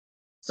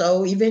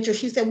 So eventually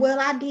she said, well,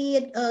 I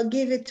did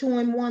give it to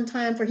him one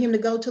time for him to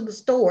go to the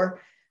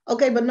store.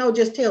 Okay, but no,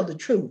 just tell the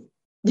truth.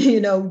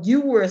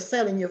 You were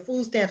selling your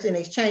food stamps in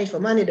exchange for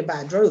money to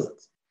buy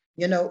drugs,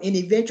 and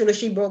eventually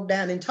she broke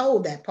down and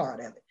told that part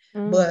of it.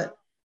 But,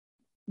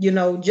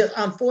 just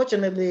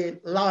unfortunately,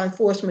 law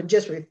enforcement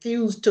just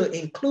refused to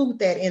include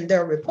that in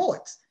their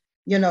reports,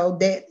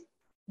 that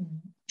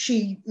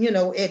she,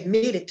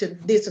 admitted to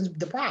this is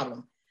the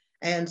problem.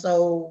 And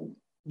so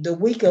the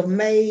week of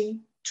May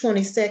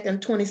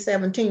 22nd,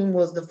 2017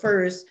 was the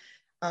first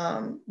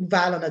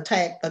violent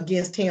attack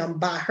against him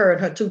by her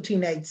and her 2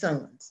 teenage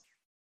sons.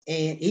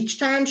 And each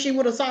time she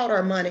would assault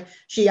Armani,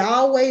 she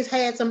always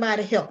had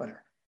somebody helping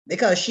her,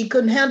 because she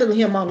couldn't handle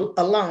him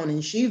alone.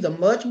 And she's a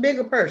much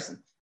bigger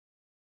person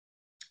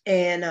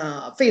and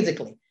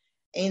physically.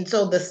 And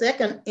so the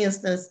second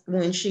instance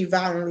when she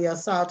violently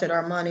assaulted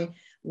Armani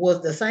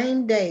was the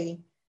same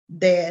day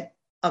that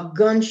a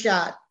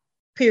gunshot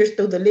pierced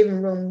through the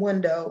living room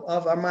window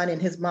of Armani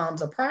and his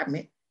mom's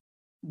apartment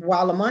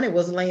while Armani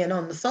was laying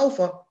on the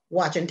sofa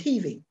watching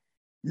TV.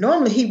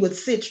 Normally he would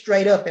sit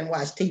straight up and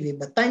watch TV,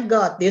 but thank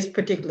God this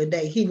particular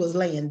day he was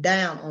laying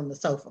down on the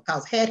sofa,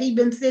 because had he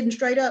been sitting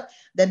straight up,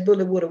 that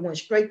bullet would have went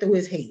straight through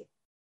his head.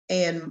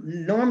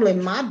 And normally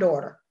my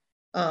daughter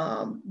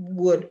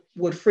would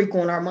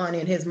frequent Armani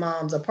and his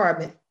mom's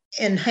apartment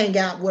and hang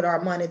out with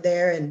Armani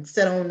there and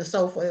sit on the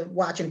sofa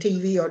watching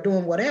TV or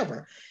doing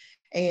whatever.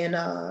 And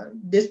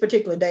this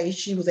particular day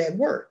she was at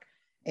work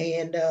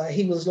and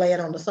he was laying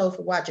on the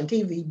sofa watching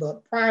TV.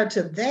 But prior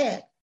to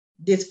that,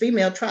 this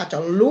female tried to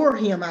lure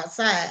him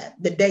outside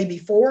the day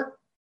before,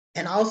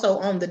 and also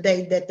on the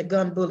day that the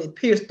gun bullet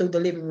pierced through the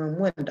living room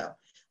window.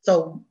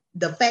 So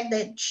the fact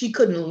that she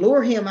couldn't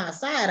lure him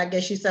outside, I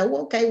guess she said,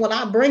 well, okay, well,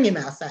 I'll bring him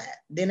outside.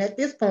 Then at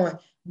this point,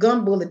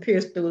 gun bullet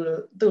pierced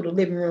through the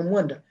living room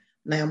window.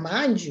 Now,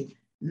 mind you,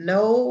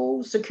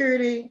 no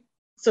security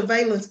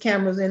surveillance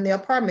cameras in the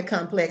apartment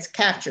complex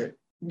captured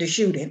the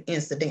shooting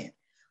incident,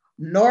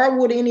 nor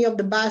would any of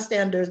the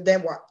bystanders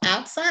that were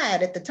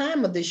outside at the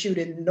time of the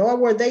shooting, nor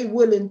were they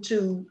willing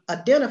to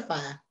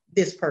identify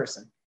this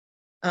person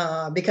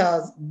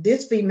because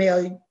this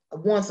female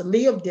once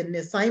lived in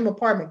this same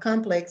apartment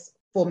complex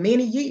for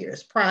many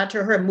years prior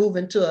to her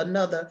moving to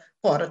another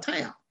part of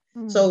town.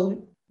 Mm-hmm.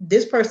 So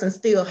this person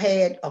still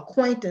had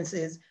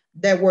acquaintances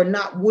that were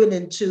not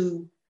willing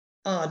to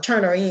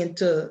turn her in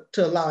to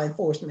law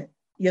enforcement,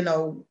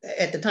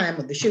 at the time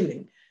of the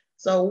shooting.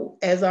 So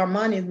as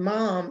Armani's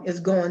mom is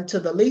going to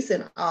the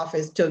leasing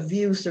office to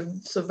view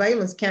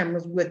surveillance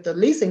cameras with the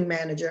leasing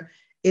manager,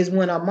 is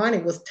when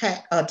Armani was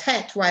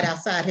attacked right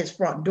outside his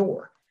front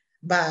door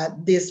by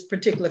this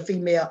particular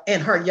female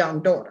and her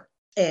young daughter.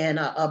 And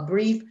a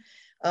brief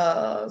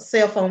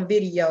cell phone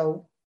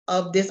video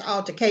of this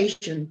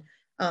altercation,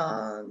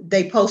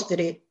 they posted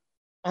it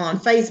on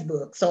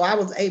Facebook. So I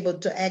was able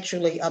to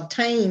actually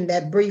obtain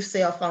that brief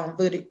cell phone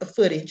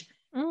footage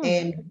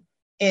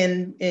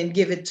and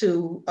give it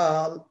to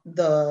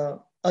the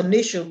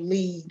initial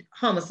lead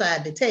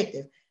homicide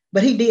detective,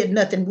 but he did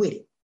nothing with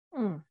it.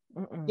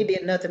 He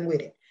did nothing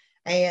with it.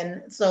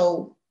 And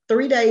so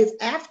 3 days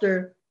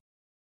after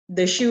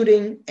the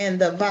shooting and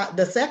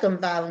the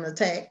second violent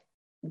attack,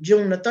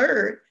 June the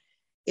 3rd,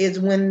 is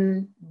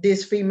when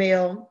this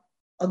female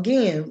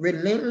again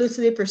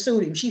relentlessly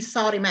pursued him. She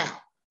sought him out.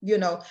 You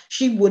know,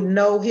 she would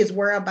know his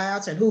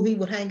whereabouts and who he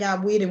would hang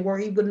out with and where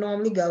he would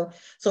normally go.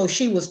 So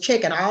she was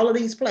checking all of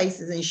these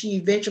places, and she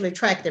eventually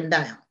tracked him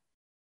down.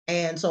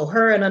 And so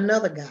her and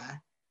another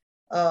guy,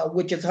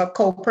 which is her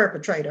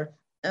co-perpetrator,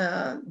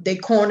 they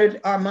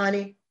cornered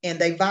Armani and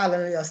they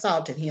violently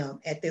assaulted him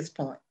at this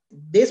point.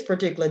 This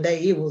particular day,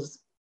 it was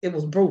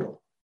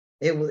brutal.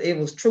 It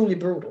was truly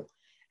brutal.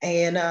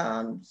 And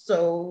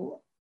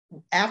so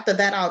after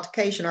that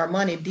altercation,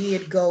 Armani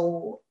did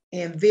go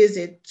and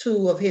visit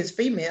 2 of his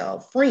female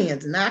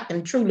friends. And I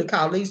can truly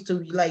call these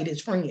 2 ladies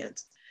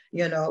friends,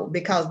 you know,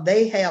 because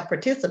they have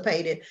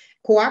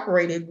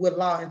cooperated with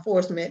law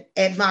enforcement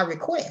at my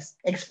request,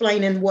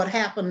 explaining what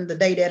happened the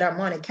day that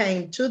Armani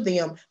came to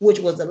them, which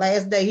was the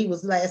last day he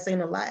was last seen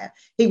alive.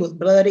 He was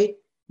bloody,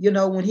 you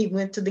know, when he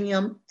went to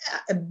them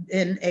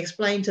and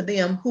explained to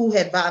them who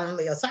had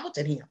violently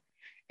assaulted him.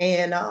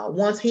 And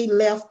once he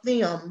left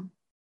them,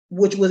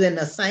 which was in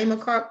the same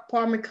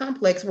apartment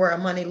complex where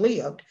Armani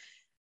lived,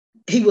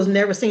 he was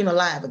never seen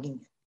alive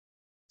again.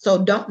 So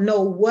don't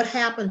know what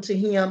happened to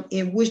him,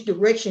 in which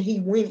direction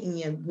he went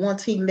in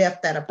once he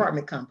left that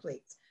apartment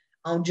complex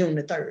on June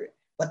the 3rd.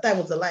 But that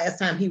was the last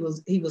time he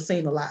was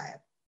seen alive,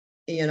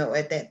 you know,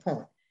 at that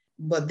point.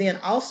 But then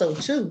also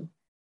too,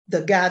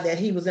 the guy that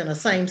he was in a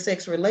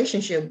same-sex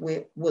relationship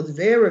with was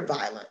very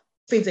violent,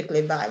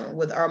 physically violent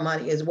with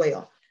Armani as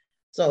well.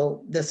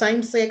 So the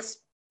same-sex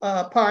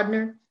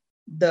partner,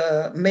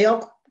 the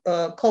male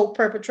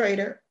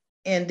co-perpetrator,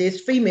 and this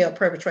female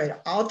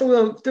perpetrator, all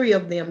 3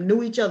 of them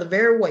knew each other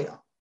very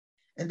well.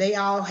 And they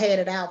all had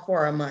it out for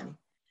Armani.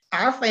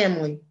 Our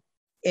family,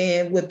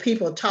 and with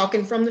people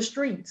talking from the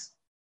streets,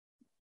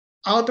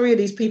 all 3 of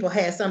these people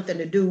had something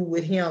to do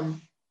with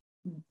him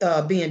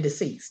being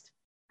deceased.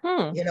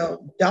 You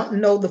know,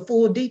 don't know the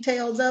full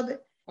details of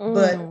it,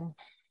 but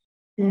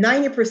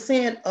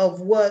 90%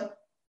 of what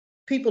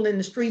people in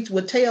the streets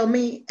would tell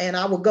me, and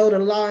I would go to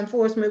law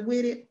enforcement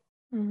with it,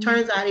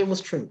 turns out it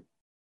was true.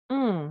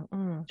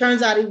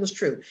 Turns out it was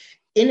true.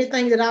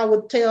 Anything that I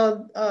would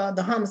tell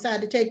the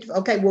homicide detective,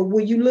 okay, well,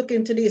 will you look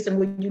into this and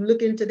will you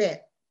look into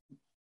that?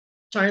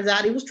 Turns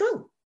out it was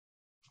true.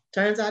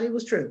 Turns out it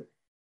was true.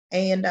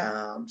 And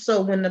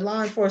so when the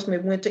law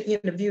enforcement went to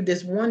interview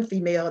this one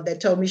female that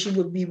told me she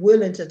would be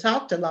willing to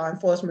talk to law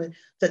enforcement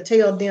to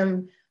tell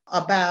them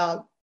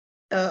about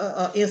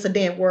an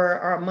incident where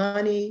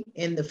Armani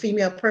and the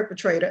female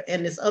perpetrator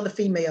and this other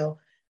female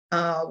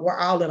were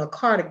all in a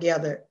car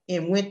together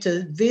and went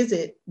to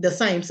visit the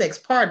same-sex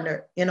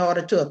partner in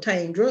order to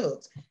obtain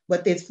drugs.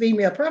 But this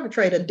female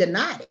perpetrator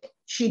denied it.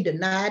 She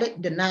denied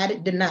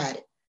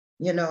it,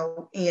 you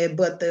know,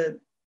 but the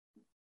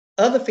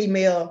other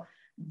female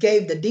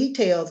gave the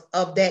details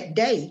of that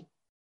day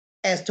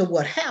as to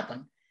what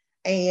happened.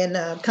 And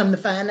come to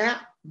find out,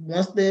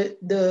 once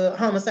the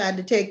homicide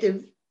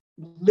detective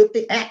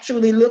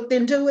actually looked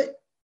into it,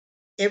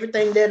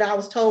 everything that I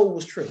was told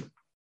was true.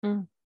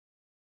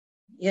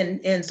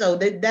 And so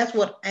that's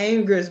what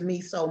angers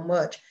me so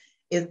much,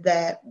 is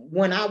that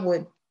when I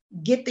would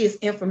get this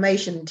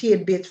information,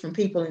 tidbits from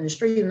people in the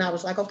street, and I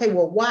was like, okay,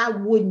 well, why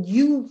wouldn't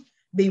you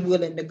be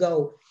willing to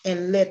go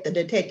and let the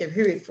detective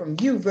hear it from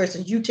you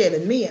versus you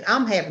telling me and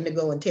I'm having to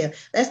go and tell?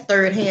 That's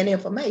third-hand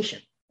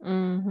information,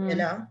 you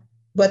know?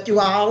 But you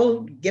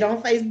all get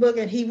on Facebook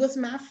and he was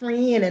my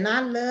friend and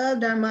I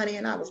loved Armani,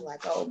 and I was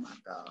like, oh my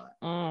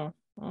God.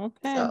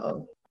 Okay.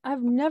 So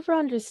I've never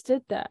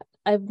understood that.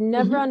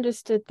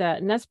 Understood that.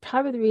 And that's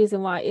probably the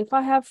reason why, if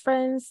I have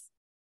friends,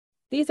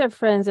 these are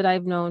friends that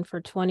I've known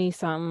for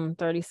 20-something,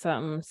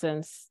 30-something,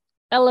 since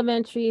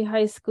elementary,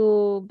 high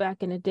school,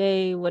 back in the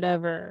day,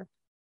 whatever.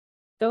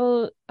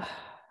 Those,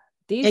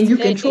 and you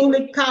can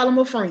truly call them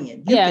a friend.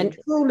 You can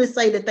truly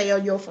say that they are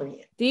your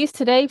friend. These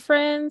today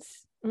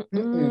friends,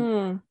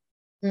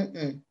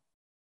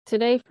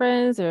 today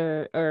friends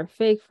or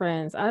fake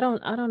friends. I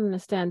don't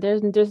understand.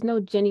 There's no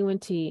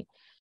genuinity,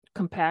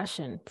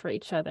 compassion for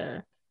each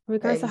other,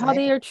 regardless of how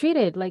they are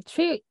treated. Like,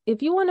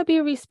 if you want to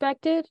be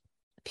respected,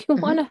 if you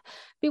want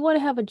to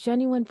have a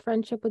genuine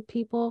friendship with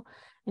people,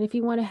 and if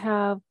you want to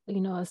have, you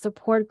know, a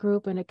support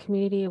group and a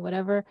community or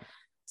whatever,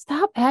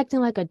 stop acting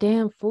like a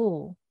damn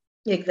fool.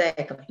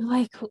 Exactly.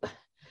 Like,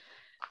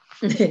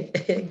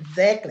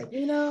 exactly.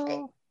 You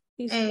know,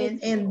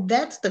 And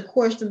that's the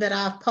question that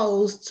I've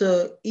posed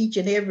to each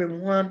and every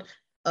one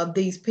of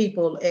these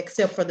people,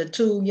 except for the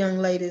two young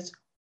ladies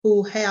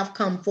who have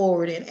come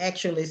forward and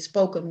actually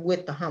spoken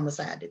with the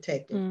homicide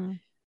detective. Mm.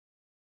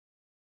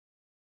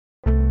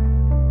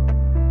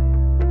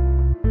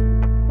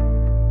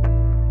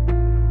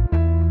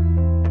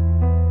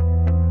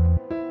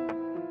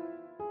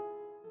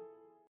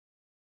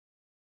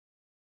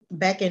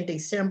 Back in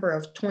December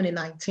of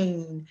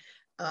 2019,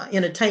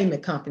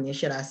 entertainment company,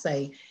 should I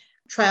say,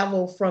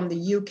 traveled from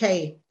the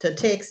UK to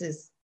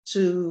Texas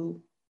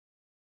to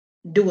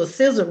do a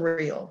scissor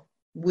reel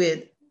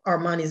with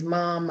Armani's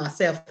mom,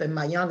 myself, and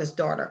my youngest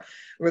daughter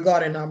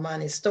regarding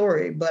Armani's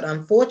story. But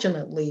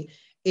unfortunately,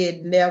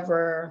 it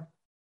never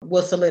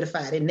was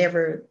solidified. It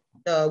never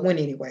went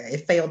anywhere.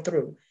 It fell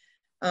through.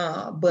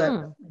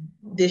 But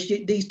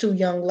these two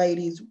young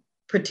ladies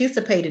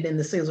participated in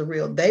the scissor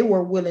reel. They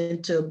were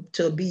willing to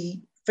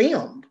be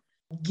filmed,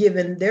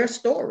 given their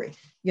story,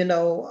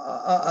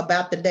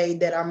 about the day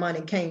that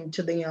Armani came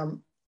to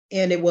them,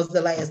 and it was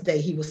the last day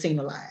he was seen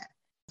alive.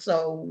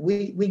 So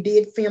we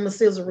did film a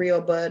scissor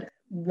reel, but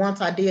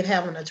once I did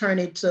have an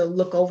attorney to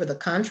look over the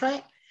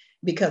contract,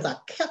 because I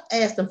kept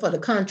asking for the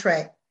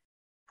contract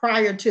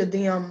prior to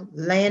them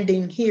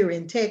landing here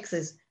in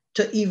Texas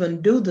to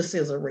even do the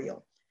scissor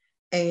reel.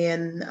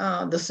 And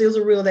the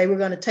scissor reel they were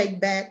going to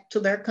take back to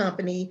their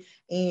company,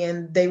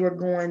 and they were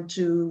going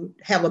to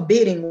have a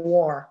bidding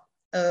war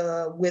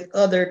with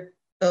other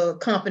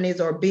companies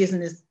or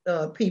business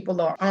people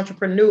or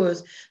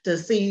entrepreneurs to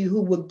see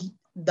who would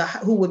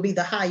be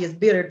the highest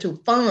bidder to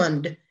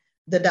fund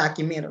the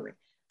documentary.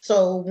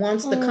 So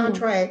once the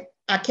contract,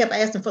 I kept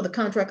asking for the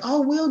contract.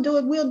 Oh, we'll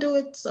do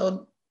it.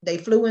 So they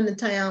flew into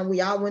town.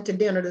 We all went to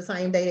dinner the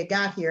same day they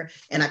got here.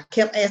 And I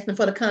kept asking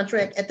for the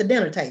contract at the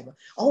dinner table.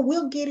 Oh,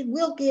 we'll get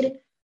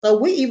it. So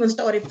we even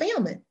started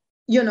filming,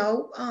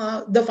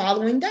 the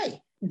following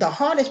day. The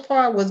hardest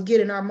part was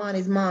getting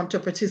Armani's mom to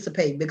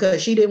participate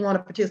because she didn't want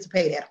to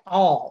participate at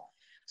all.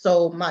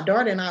 So my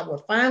daughter and I were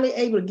finally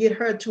able to get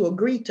her to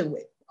agree to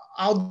it,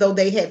 although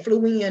they had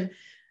flew in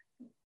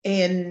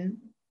and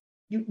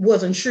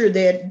wasn't sure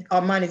that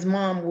Armani's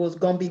mom was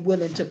going to be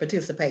willing to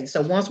participate.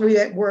 So once we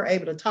were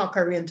able to talk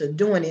her into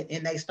doing it,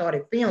 and they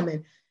started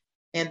filming,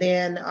 and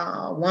then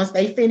once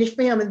they finished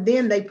filming,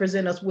 then they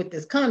present us with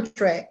this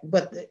contract.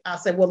 But I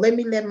said, well,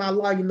 let my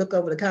lawyer look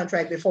over the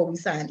contract before we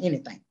sign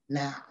anything.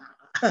 Now,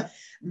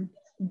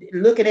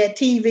 looking at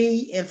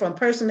TV and from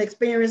personal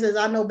experiences,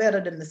 I know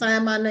better than to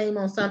sign my name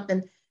on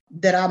something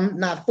that I'm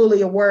not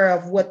fully aware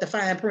of what the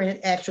fine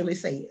print actually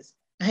says.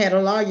 I had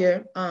a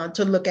lawyer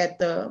to look at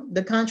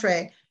the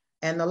contract,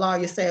 and the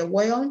lawyer said,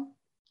 well,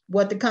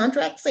 what the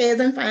contract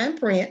says in fine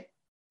print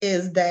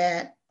is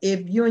that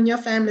if you and your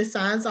family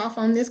signs off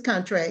on this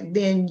contract,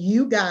 then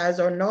you guys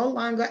are no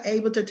longer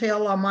able to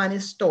tell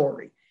Armani's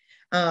story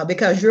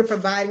because you're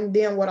providing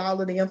them with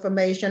all of the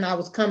information. I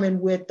was coming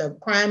with the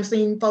crime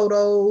scene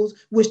photos,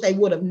 which they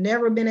would have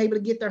never been able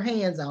to get their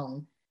hands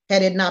on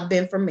had it not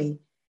been for me.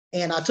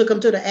 And I took them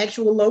to the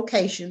actual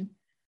location,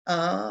 where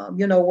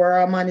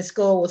Armani's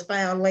skull was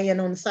found laying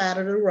on the side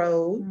of the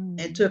road,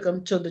 and took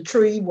him to the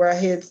tree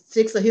where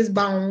 6 of his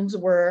bones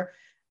were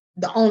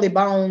the only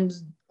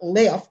bones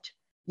left,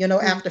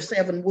 after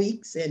 7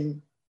 weeks.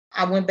 And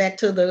I went back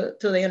to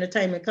the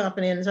entertainment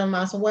company and told them,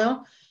 I said,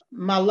 well,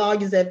 my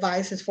lawyer's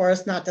advice is for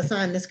us not to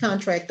sign this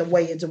contract the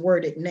way it's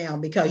worded now,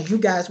 because you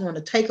guys want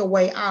to take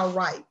away our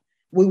right.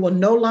 We will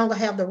no longer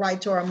have the right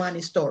to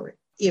Armani's story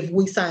if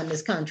we sign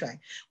this contract.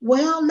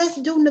 Well,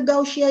 let's do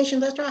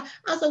negotiations. Let's try.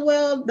 I said,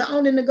 well, the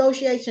only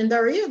negotiation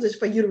there is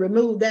for you to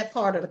remove that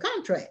part of the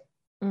contract,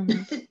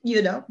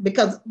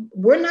 because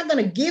we're not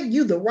going to give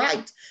you the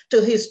right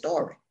to his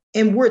story,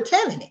 and we're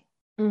telling it.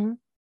 Mm-hmm.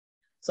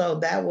 So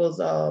that was,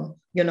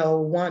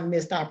 one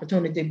missed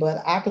opportunity.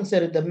 But I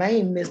consider the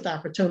main missed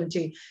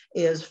opportunity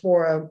is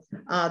for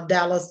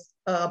Dallas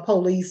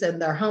police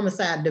and their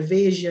homicide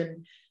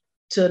division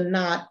to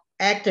not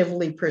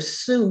actively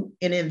pursue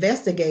and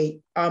investigate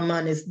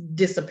Armani's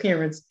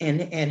disappearance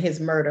and his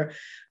murder,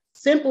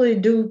 simply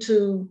due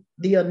to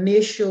the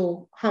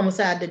initial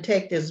homicide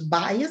detective's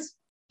bias,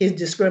 his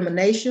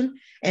discrimination,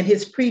 and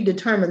his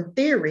predetermined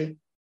theory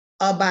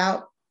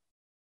about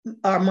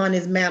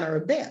Armani's manner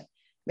of death.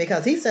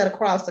 Because he sat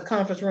across the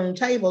conference room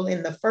table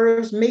in the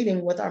first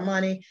meeting with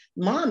Armani's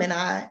mom and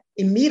I,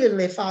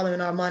 immediately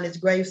following Armani's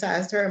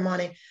graveside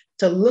ceremony,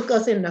 to look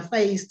us in the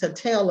face to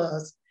tell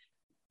us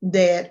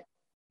that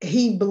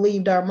he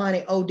believed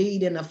Armani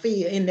OD'd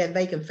in that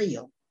vacant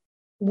field,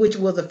 which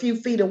was a few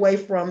feet away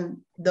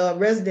from the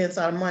residence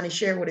Armani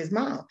shared with his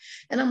mom.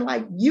 And I'm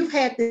like, you've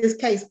had this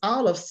case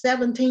all of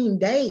 17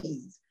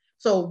 days.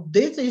 So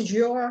this is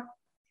your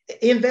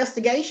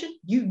investigation?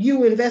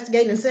 You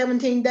investigate in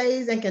 17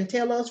 days and can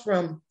tell us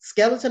from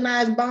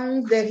skeletonized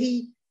bones that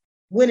he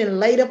went and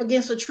laid up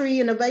against a tree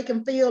in a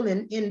vacant field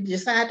and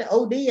decided to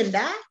OD and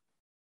die?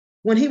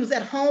 When he was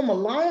at home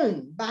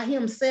alone by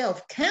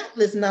himself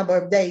countless number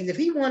of days. If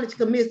he wanted to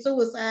commit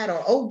suicide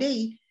or OD,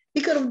 he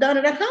could have done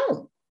it at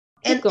home.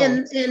 And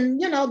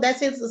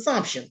that's his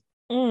assumption.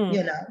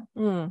 you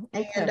know.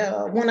 Okay.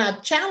 And when I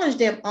challenged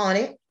them on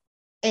it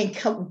and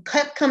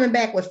kept coming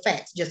back with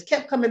facts, just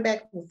kept coming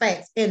back with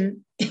facts.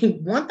 And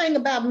one thing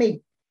about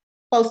me,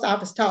 post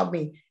office taught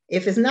me,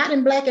 if it's not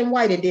in black and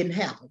white, it didn't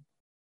happen.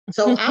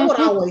 So I would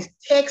always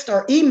text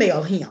or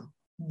email him.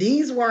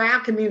 These were our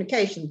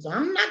communications.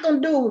 I'm not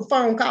going to do a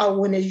phone call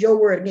when it's your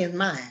word against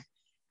mine.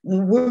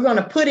 We're going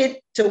to put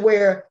it to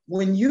where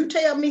when you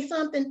tell me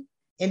something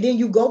and then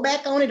you go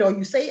back on it or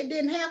you say it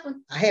didn't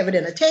happen, I have it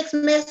in a text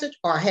message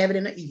or I have it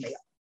in an email.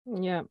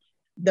 Yeah.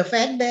 The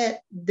fact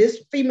that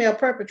this female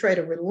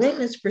perpetrator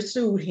relentlessly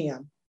pursued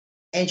him,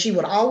 and she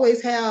would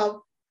always have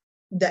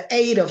the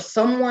aid of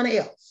someone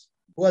else,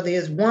 whether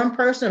it's one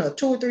person or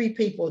 2 or 3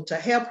 people, to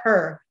help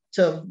her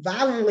to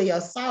violently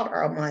assault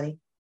Armani.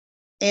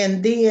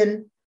 And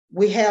then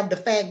we have the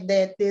fact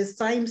that this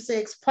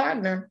same-sex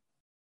partner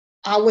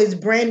always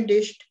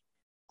brandished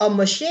a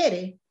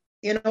machete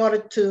in order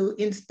to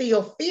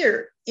instill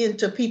fear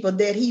into people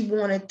that he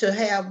wanted to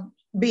have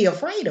be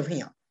afraid of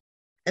him.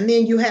 And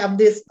then you have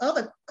this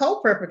other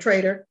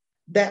co-perpetrator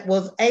that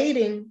was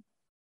aiding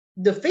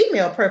the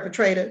female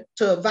perpetrator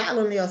to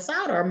violently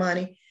assault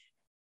Armani.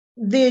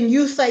 Then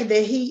you say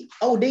that he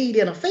OD'd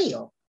in a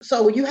field.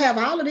 So you have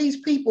all of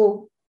these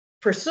people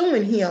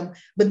pursuing him,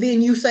 but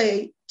then you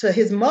say to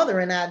his mother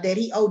and I that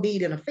he OD'd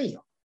in a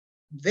field.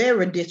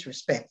 Very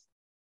disrespectful.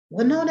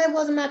 Well, no, that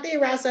wasn't my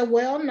theory. I said,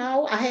 well,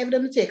 no, I have it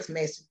in the text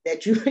message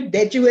that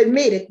you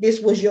admitted this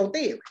was your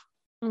theory.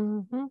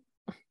 Mm-hmm.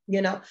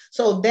 You know,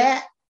 so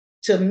that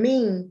to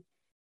me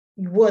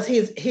was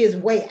his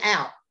way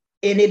out,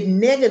 and it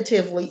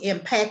negatively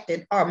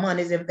impacted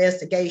Armani's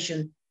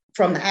investigation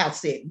from the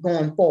outset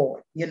going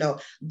forward. You know,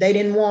 they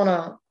didn't want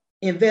to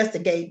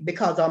investigate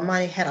because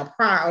Armani had a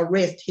prior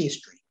arrest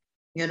history,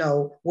 you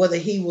know, whether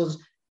he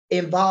was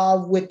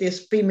involved with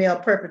this female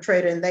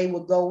perpetrator and they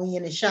would go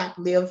in and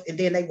shoplift and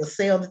then they would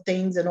sell the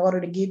things in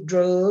order to get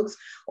drugs,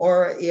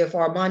 or if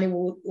Armani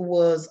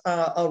was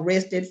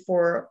arrested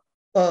for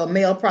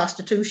male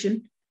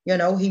prostitution, you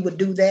know, he would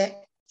do that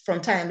from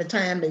time to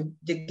time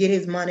to get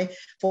his money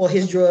for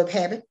his drug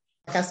habit.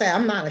 Like I said,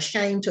 I'm not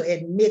ashamed to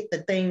admit the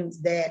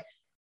things that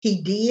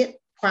he did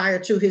prior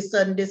to his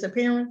sudden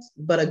disappearance,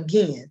 but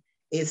again,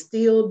 it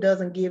still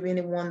doesn't give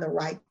anyone the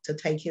right to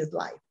take his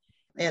life.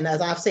 And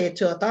as I've said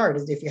to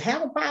authorities, if you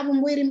have a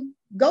problem with him,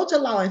 go to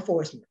law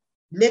enforcement.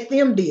 Let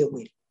them deal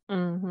with it.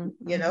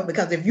 Mm-hmm. You know,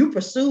 because if you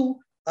pursue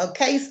a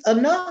case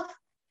enough,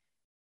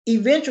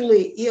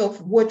 eventually, if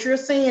what you're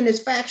saying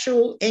is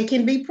factual and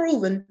can be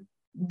proven,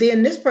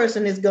 then this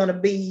person is going to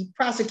be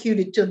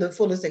prosecuted to the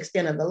fullest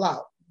extent of the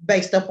law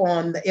based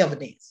upon the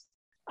evidence.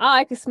 All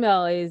I can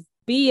smell is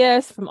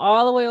BS from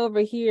all the way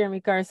over here in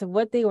regards to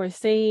what they were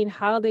saying,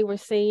 how they were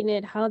saying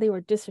it, how they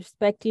were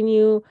disrespecting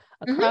you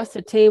across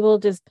the table,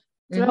 just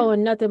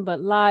throwing nothing but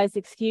lies,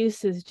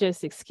 excuses,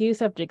 just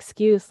excuse after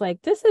excuse.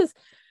 Like, this is,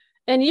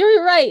 and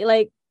you're right,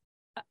 like,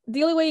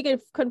 the only way you can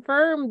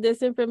confirm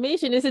this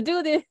information is to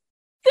do this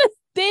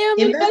damn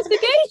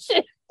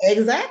investigation.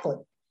 Exactly.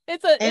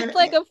 It's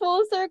like a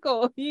full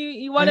circle.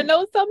 You want to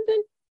know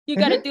something? You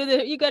got to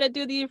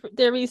do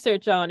the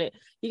research on it.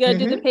 You got to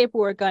do the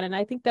paperwork on it. And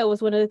I think that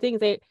was one of the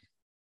things they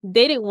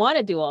didn't want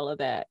to do all of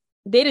that.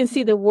 They didn't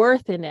see the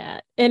worth in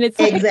that. And it's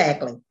like,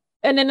 exactly.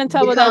 And then on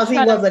top of because that,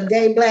 he was a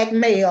gay Black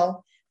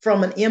male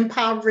from an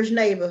impoverished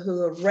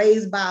neighborhood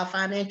raised by a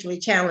financially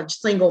challenged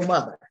single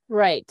mother.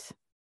 Right.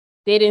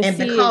 They didn't and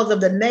see because it.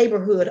 of the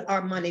neighborhood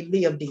Armani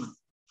lived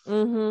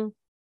in.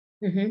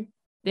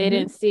 They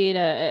didn't see it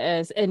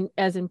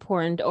as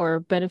important or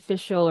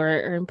beneficial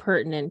or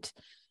impertinent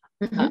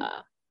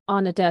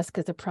on the desk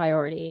as a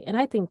priority. And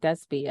I think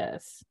that's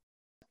BS.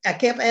 I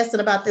kept asking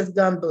about this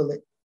gun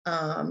bullet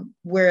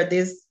where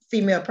this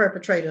female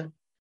perpetrator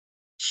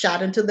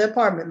shot into the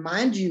apartment.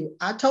 Mind you,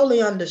 I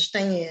totally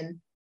understand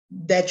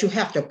that you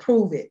have to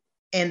prove it.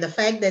 And the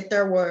fact that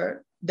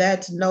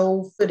that's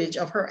no footage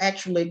of her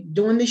actually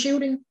doing the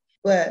shooting,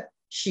 but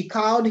she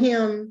called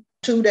him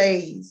 2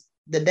 days,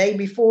 the day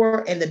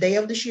before and the day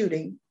of the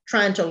shooting,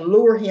 trying to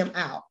lure him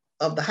out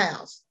of the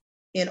house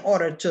in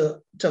order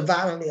to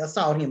violently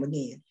assault him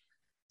again.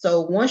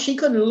 So once she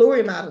couldn't lure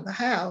him out of the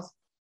house,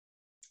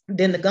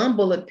 then the gun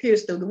bullet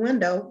pierced through the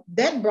window.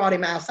 That brought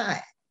him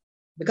outside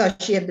because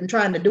she had been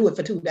trying to do it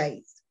for 2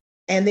 days.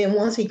 And then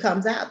once he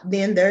comes out,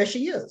 then there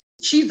she is.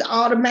 She's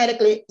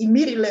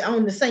immediately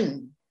on the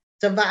scene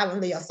to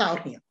violently assault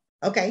him.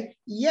 Okay,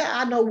 yeah,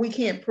 I know we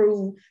can't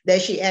prove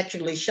that she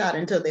actually shot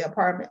into the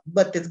apartment,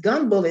 but this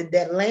gun bullet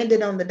that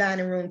landed on the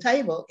dining room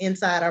table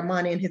inside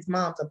Armani and his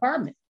mom's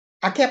apartment,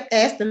 I kept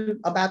asking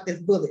about this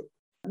bullet.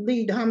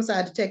 The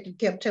homicide detective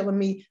kept telling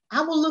me,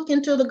 I will look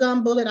into the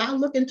gun bullet. I'll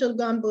look into the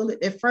gun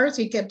bullet. At first,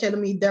 he kept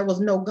telling me there was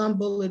no gun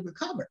bullet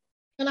recovered.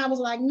 And I was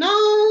like,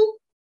 no.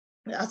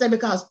 I said,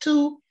 because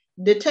 2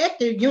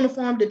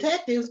 uniformed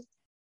detectives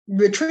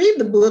retrieved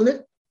the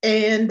bullet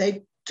and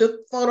they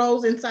took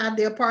photos inside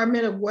the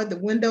apartment of where the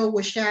window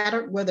was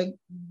shattered, where the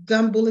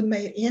gun bullet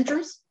made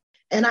entrance.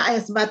 And I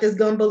asked about this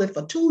gun bullet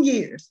for 2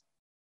 years.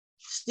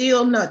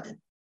 Still nothing.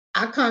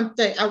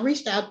 I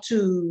reached out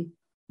to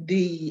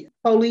the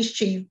police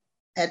chief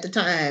at the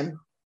time,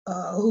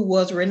 who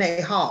was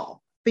Renee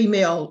Hall,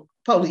 female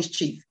police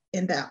chief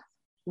in Dallas,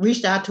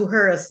 reached out to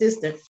her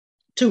assistant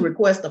to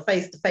request a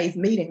face-to-face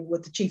meeting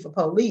with the chief of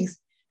police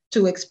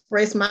to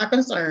express my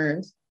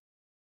concerns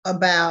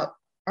about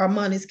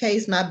Armani's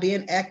case not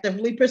being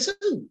actively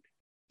pursued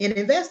and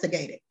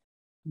investigated.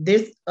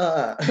 This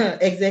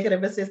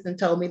executive assistant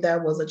told me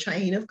there was a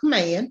chain of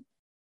command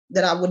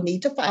that I would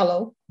need to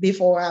follow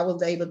before I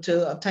was able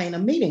to obtain a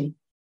meeting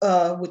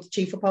with the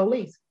chief of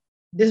police.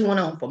 This went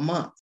on for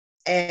months,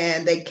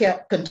 and they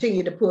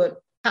continued to put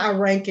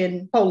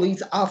high-ranking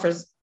police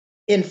officers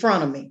in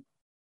front of me.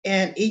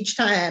 And each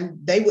time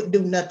they would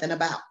do nothing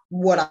about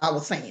what I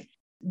was saying.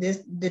 This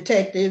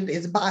detective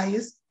is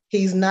biased.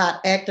 He's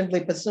not actively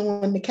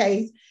pursuing the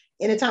case.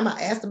 Anytime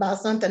I asked about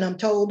something, I'm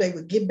told they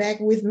would get back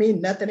with me.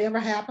 Nothing ever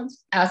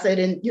happens. I said,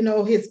 and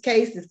his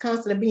case is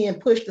constantly being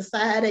pushed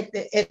aside at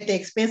the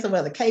expense of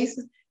other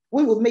cases.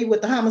 We would meet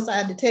with the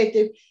homicide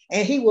detective,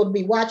 and he would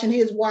be watching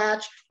his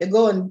watch to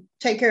go and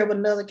take care of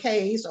another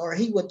case, or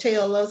he would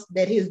tell us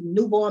that his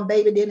newborn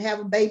baby didn't have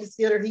a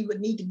babysitter. He would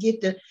need to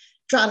get to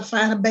try to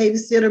find a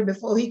babysitter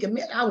before he could.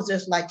 I was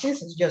just like,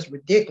 this is just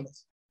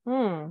ridiculous.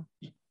 And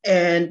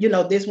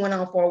this went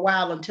on for a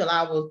while until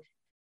I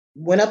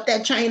went up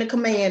that chain of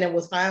command and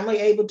was finally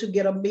able to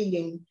get a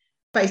meeting,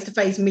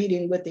 face-to-face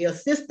meeting with the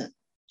assistant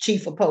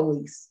chief of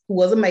police, who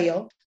was a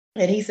male.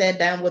 And he sat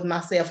down with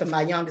myself and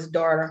my youngest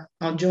daughter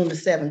on June the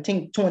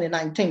 17th,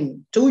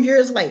 2019, 2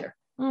 years later.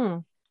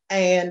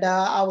 And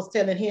I was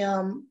telling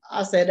him,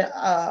 I said,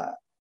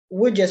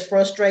 we're just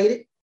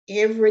frustrated.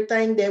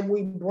 Everything that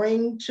we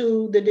bring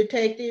to the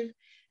detective,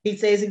 he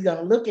says he's going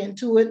to look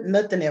into it.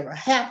 Nothing ever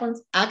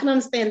happens. I can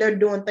understand they're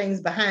doing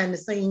things behind the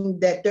scenes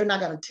that they're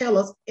not going to tell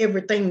us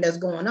everything that's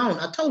going on.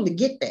 I totally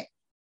get that.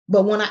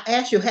 But when I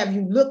ask you, have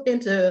you looked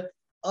into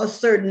a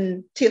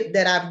certain tip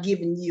that I've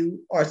given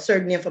you or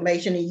certain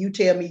information, and you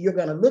tell me you're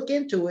going to look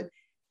into it,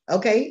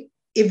 okay?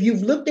 If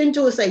you've looked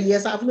into it, say,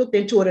 yes, I've looked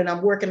into it and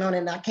I'm working on it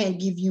and I can't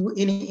give you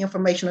any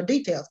information or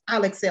details.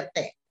 I'll accept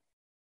that.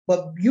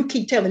 But you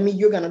keep telling me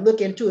you're going to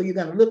look into it,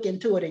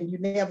 and you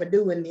never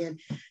do. And then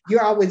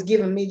you're always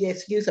giving me the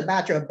excuse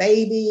about your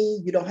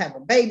baby. You don't have a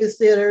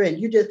babysitter, and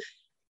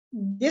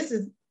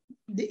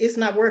it's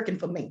not working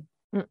for me.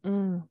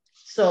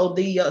 So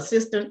the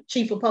assistant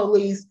chief of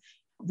police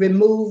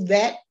removed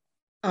that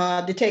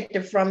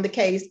detective from the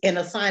case and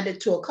assigned it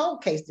to a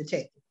cold case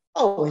detective.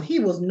 Oh, and he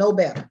was no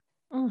better.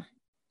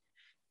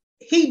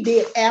 He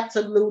did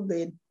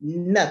absolutely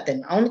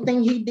nothing. Only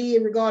thing he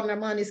did regarding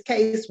Armani's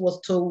case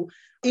was to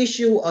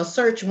issue a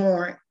search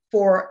warrant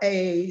for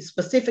a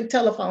specific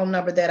telephone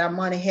number that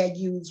Armani had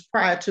used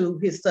prior to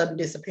his sudden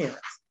disappearance.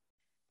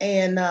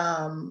 And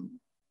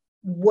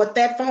what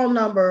that phone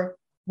number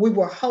we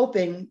were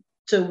hoping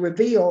to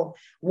reveal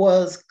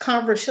was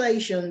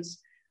conversations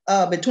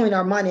between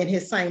Armani and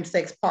his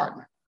same-sex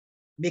partner,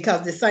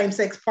 because the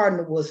same-sex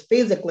partner was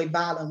physically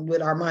violent with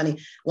Armani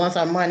once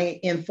Armani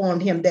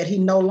informed him that he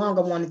no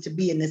longer wanted to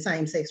be in the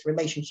same-sex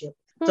relationship.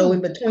 So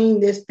in between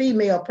this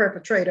female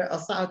perpetrator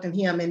assaulting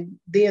him and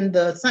then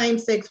the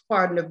same-sex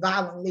partner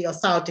violently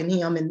assaulting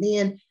him, and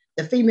then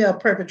the female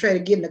perpetrator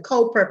getting a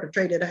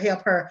co-perpetrator to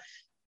help her,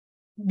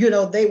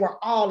 they were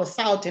all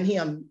assaulting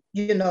him,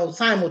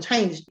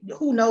 simultaneously.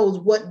 Who knows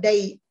what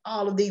day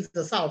all of these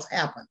assaults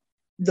happened,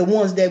 the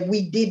ones that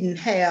we didn't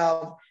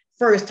have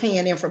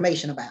firsthand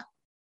information about.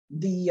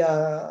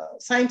 The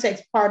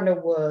same-sex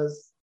partner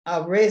was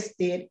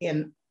arrested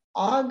in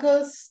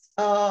August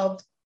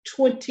of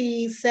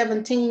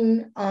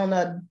 2017 on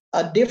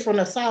a different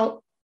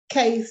assault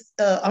case,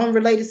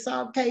 unrelated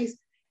assault case.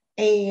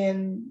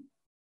 And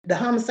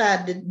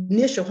the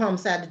initial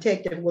homicide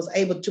detective was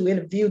able to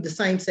interview the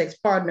same-sex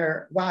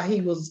partner while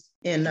he was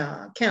in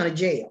county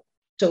jail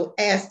to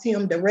ask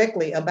him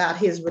directly about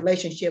his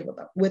relationship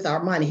with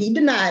Armani. He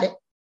denied it,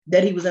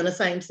 that he was in a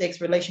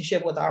same-sex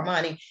relationship with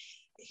Armani.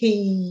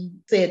 He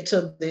said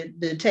to the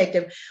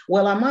detective,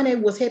 well,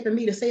 Armani was helping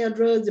me to sell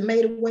drugs and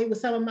made away with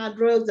some of my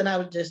drugs. And I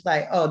was just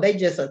like, oh, they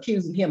just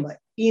accusing him of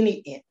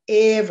any and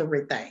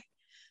everything.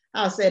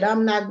 I said,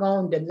 I'm not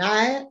going to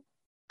deny it.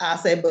 I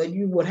said, but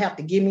you would have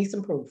to give me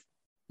some proof,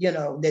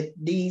 that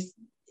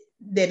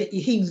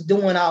he's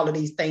doing all of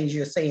these things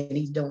you're saying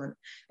he's doing.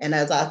 And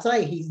as I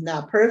say, he's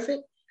not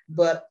perfect,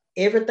 but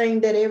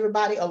everything that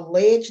everybody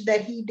alleged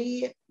that he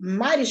did,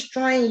 mighty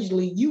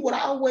strangely, you would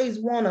always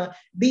want to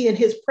be in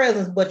his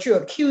presence, but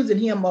you're accusing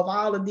him of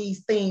all of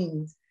these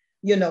things,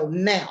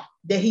 now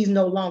that he's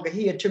no longer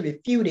here to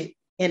refute it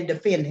and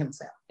defend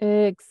himself.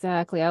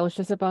 Exactly. I was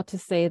just about to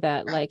say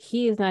that, like,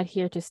 he is not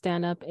here to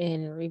stand up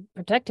and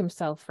protect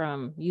himself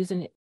from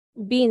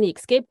being the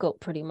scapegoat,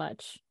 pretty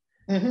much,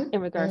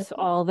 in regards to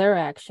all their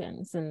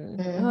actions.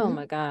 And oh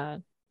my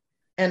God.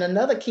 And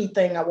another key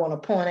thing I want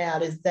to point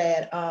out is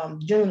that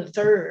June the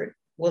 3rd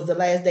was the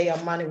last day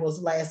Armani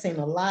was last seen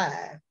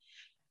alive.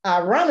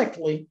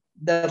 Ironically,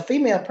 the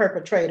female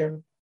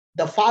perpetrator,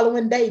 the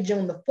following day,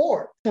 June the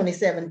 4th,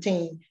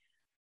 2017,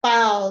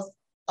 files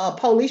a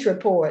police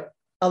report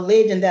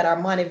alleging that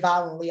Armani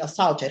violently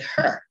assaulted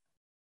her.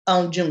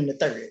 on June the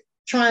 3rd,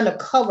 trying to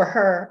cover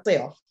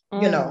herself.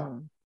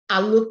 I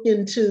looked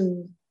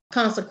into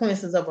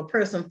consequences of a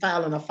person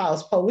filing a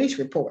false police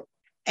report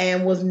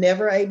and was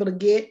never able to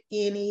get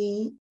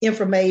any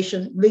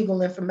information,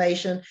 legal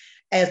information,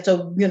 as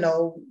to,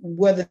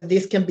 whether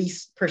this can be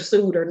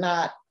pursued or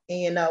not.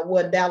 And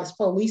what Dallas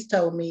police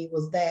told me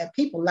was that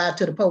people lie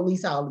to the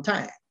police all the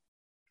time,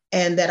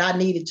 and that I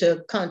needed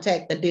to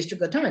contact the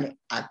district attorney.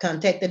 I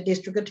contacted the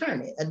district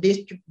attorney. A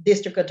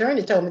district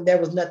attorney told me there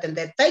was nothing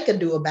that they could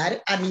do about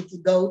it. I need to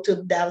go to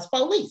the Dallas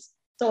police.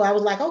 So I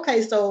was like,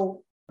 okay,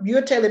 so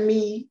you're telling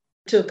me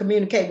to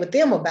communicate with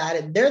them about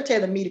it. They're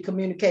telling me to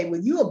communicate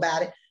with you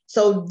about it.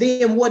 So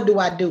then what do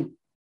I do?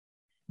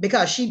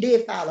 Because she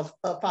did file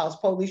a false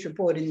police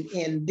report,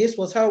 and this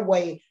was her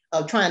way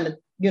of trying to,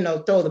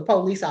 throw the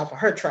police off of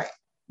her track,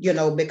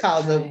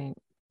 because of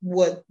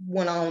what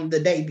went on the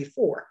day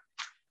before.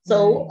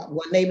 So I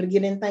wasn't able to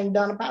get anything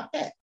done about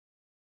that.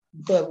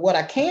 But what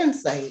I can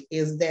say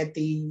is that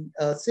the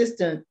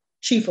assistant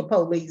chief of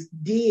police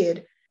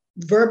did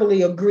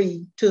verbally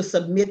agree to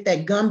submit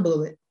that gun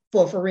bullet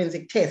for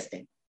forensic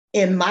testing.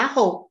 And my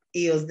hope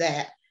is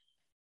that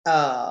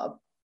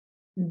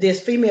this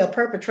female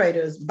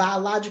perpetrator's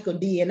biological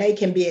DNA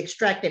can be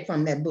extracted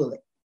from that bullet,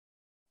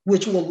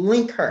 which will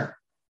link her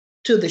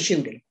to the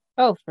shooting.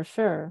 Oh, for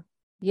sure.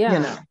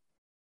 Yeah.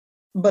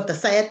 But the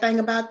sad thing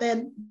about that,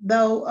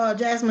 though,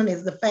 Jasmine,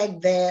 is the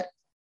fact that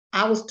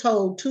I was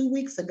told 2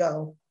 weeks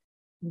ago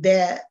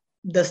that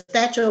the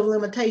statute of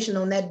limitation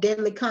on that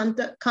deadly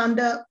conduct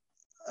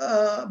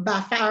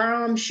by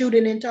firearm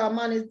shooting into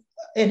Armani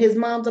in his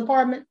mom's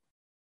apartment,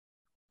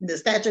 the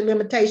statute of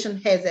limitation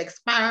has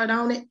expired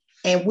on it,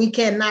 and we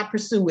cannot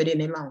pursue it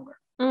any longer.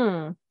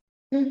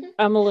 Mm-hmm.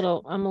 I'm a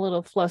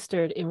little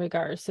flustered in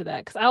regards to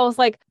that, because I was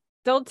like,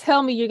 don't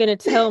tell me you're going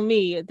to tell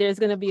me there's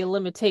going to be a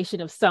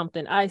limitation of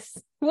something. I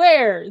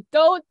swear,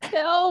 don't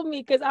tell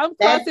me, because I'm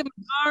crossing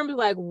my arms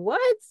like,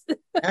 what?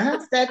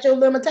 Statute of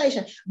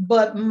limitation.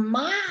 But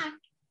my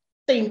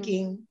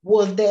thinking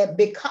was that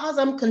because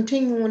I'm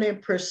continuing to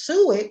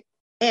pursue it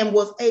and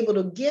was able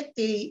to get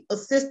the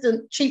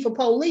assistant chief of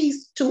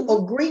police to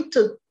agree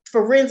to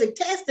forensic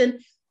testing,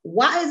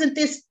 why isn't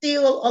this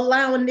still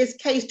allowing this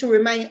case to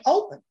remain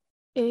open?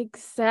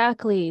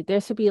 Exactly. There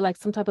should be like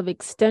some type of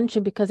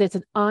extension, because it's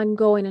an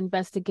ongoing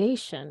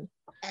investigation.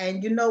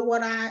 And you know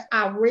what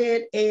I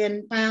read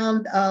and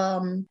found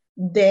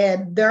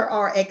that there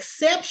are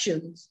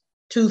exceptions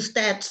to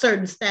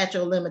certain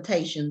statute of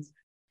limitations,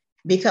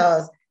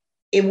 because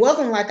it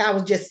wasn't like I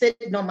was just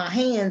sitting on my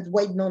hands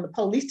waiting on the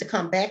police to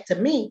come back to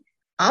me.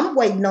 I'm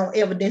waiting on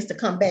evidence to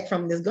come back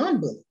from this gun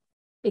bullet.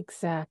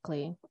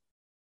 Exactly.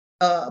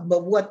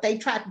 But what they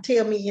tried to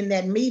tell me in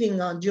that meeting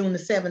on June the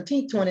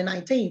 17th,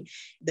 2019,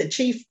 the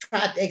chief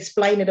tried to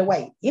explain it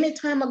away.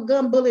 Anytime a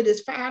gun bullet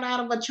is fired out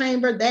of a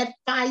chamber, that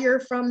fire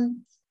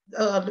from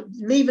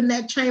leaving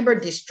that chamber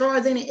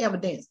destroys any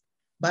evidence.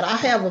 But I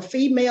have a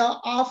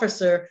female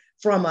officer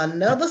from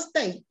another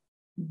state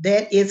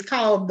that is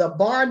called the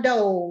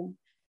Bordeaux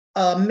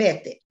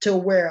method, to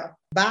where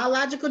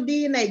biological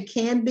DNA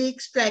can be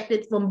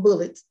extracted from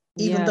bullets,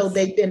 even though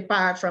they've been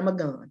fired from a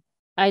gun.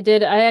 I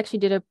actually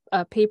did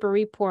a paper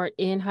report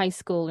in high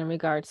school in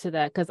regards to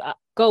that, because my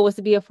goal was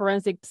to be a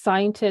forensic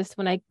scientist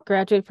when I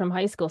graduated from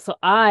high school. So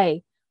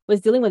I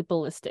was dealing with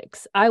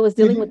ballistics. I was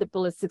dealing with the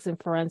ballistics and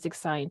forensic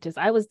scientists.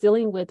 I was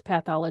dealing with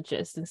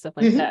pathologists and stuff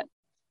like that.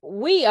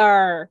 We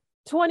are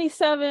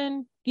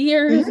 27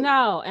 years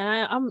now,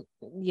 and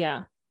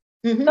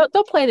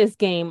Don't play this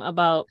game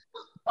about,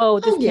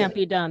 this can't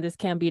be done. This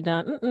can't be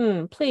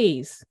done.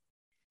 Please.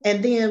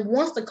 And then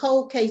once the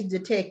cold case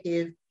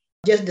detective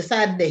just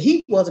decided that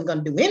he wasn't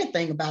going to do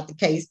anything about the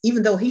case,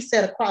 even though he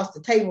sat across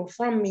the table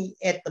from me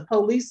at the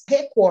police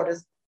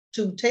headquarters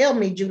to tell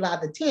me July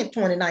the 10th,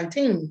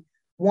 2019,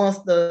 once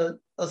the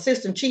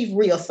assistant chief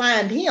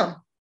reassigned him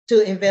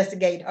to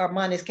investigate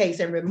Armani's case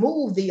and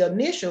remove the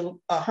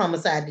initial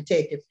homicide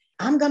detective.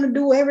 I'm going to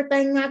do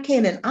everything I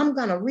can, and I'm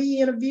going to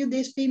re-interview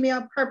this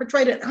female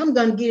perpetrator. I'm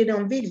going to get it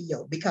on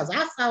video, because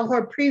I saw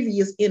her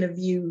previous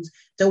interviews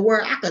to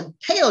where I could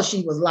tell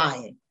she was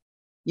lying.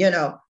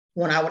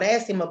 When I would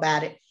ask him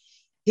about it,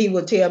 he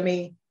would tell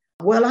me,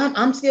 well,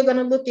 I'm still going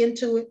to look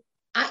into it.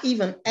 I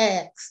even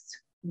asked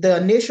the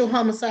initial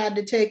homicide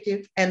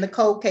detective and the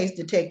cold case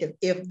detective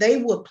if they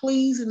would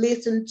please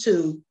listen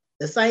to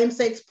the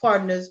same-sex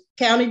partner's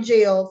county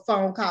jail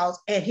phone calls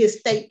and his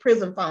state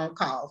prison phone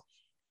calls,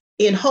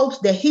 in hopes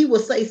that he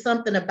would say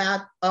something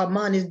about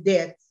Armani's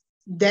death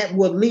that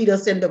would lead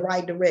us in the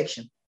right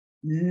direction.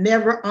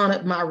 Never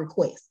honored my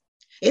request.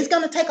 It's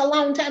going to take a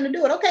long time to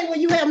do it. Okay, well,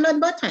 you have nothing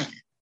but time.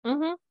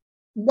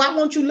 Why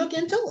won't you look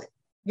into it?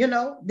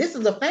 This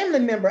is a family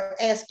member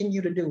asking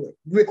you to do it,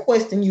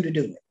 requesting you to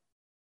do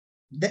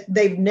it.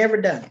 They've never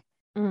done it.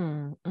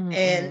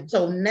 And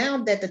so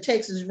now that the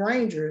Texas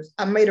Rangers,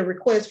 I made a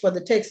request for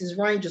the Texas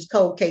Rangers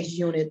cold case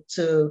unit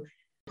to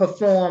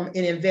perform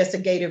an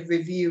investigative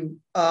review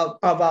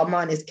of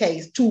Armani's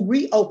case, to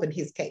reopen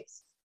his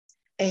case.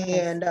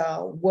 And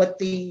what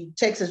the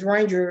Texas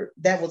Ranger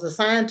that was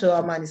assigned to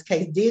Armani's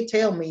case did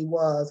tell me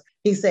was,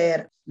 he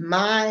said,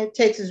 my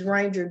Texas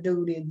Ranger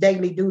duty,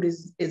 daily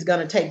duties, is going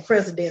to take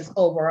precedence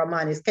over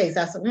Armani's case.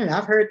 I said,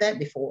 I've heard that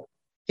before.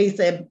 He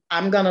said,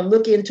 I'm going to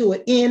look into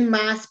it in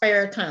my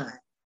spare time.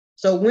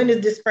 So when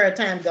is this spare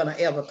time going to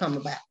ever come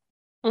about?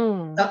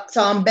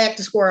 So I'm back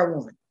to square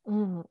one.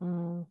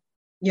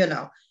 You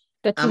know,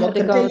 that you have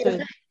to go through.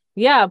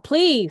 Yeah,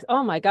 please.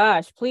 Oh my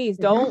gosh, please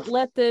don't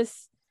let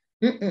this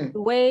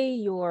weigh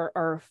your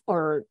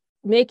or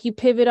make you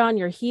pivot on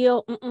your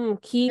heel.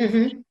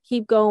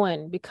 Keep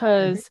going,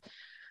 because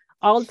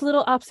all these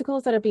little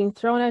obstacles that are being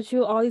thrown at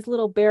you, all these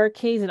little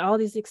barricades and all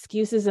these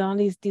excuses and all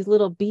these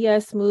little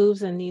BS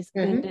moves and these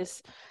and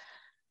this.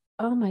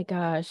 Oh my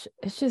gosh,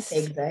 it's just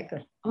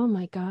exactly. Oh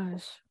my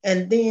gosh.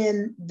 And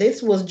then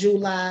this was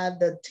July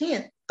the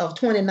 10th of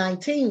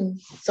 2019.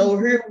 So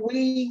here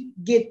we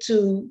get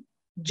to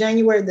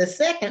January the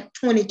 2nd,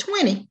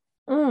 2020.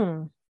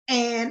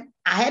 And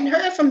I hadn't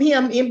heard from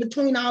him in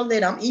between all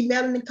that. I'm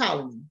emailing and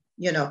calling him,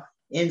 you know,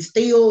 and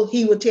still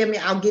he would tell me,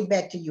 I'll get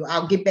back to you.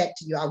 I'll get back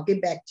to you. I'll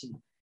get back to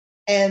you.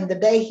 And the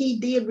day he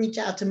did reach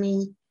out to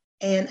me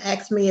and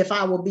asked me if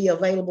I would be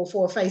available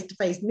for a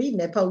face-to-face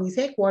meeting at police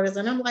headquarters.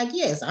 And I'm like,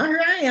 yes,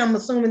 here I am,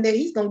 assuming that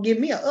he's going to give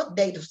me an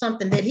update of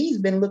something that he's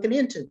been looking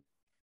into.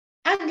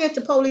 I get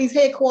to police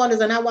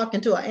headquarters and I walk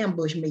into an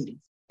ambush meeting.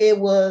 It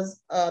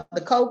was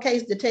the cold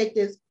case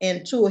detectives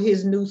and two of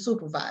his new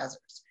supervisors.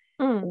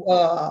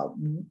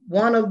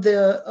 One of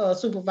the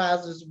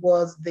supervisors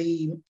was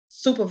the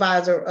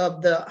supervisor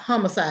of the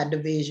homicide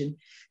division.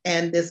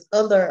 And this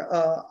other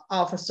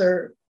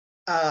officer,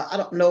 I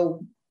don't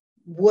know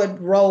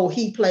what role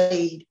he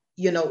played,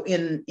 you know,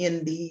 in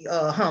the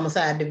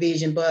homicide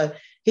division, but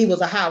he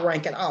was a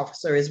high-ranking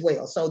officer as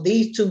well. So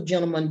these two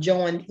gentlemen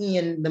joined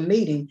in the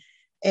meeting.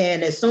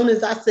 And as soon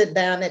as I sit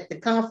down at the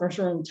conference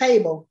room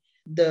table,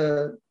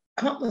 the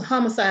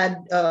homicide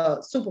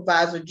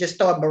supervisor just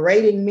started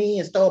berating me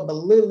and started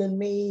belittling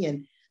me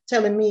and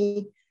telling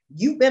me,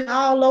 you've been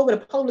all over the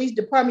police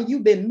department.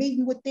 You've been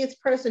meeting with this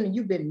person and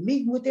you've been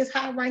meeting with this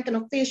high-ranking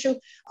official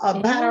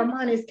about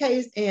Armani's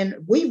case. And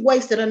we've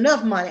wasted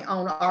enough money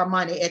on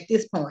Armani at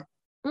this point.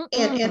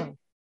 And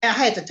I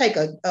had to take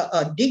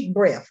a deep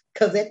breath,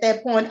 because at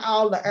that point,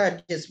 all the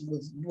air just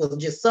was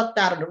just sucked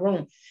out of the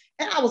room.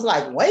 And I was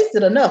like,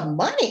 wasted enough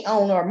money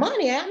on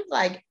Armani? I'm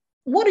like,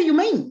 what do you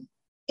mean?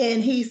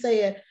 And he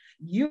said,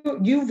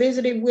 you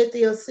visited with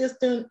the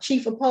assistant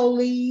chief of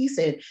police,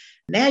 and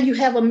now you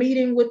have a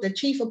meeting with the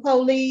chief of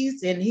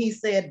police. And he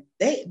said,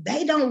 they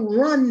don't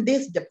run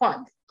this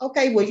department.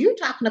 Okay, well, you're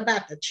talking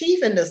about the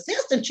chief and the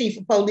assistant chief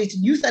of police.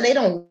 You said they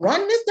don't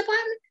run this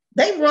department?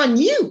 They run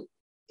you,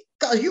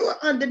 because you are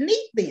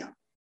underneath them,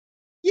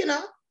 you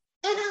know?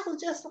 And I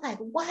was just like,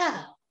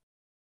 wow.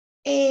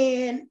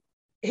 And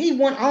he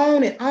went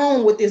on and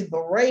on with this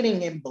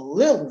berating and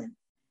belittling.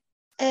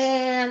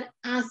 And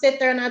I sat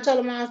there and I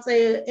told him, I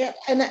said,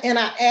 and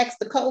I asked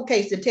the cold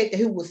case detective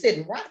who was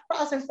sitting right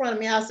across in front of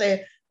me, I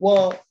said,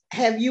 well,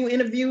 have you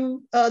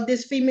interviewed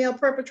this female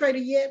perpetrator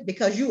yet?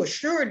 Because you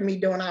assured me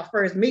during our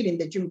first meeting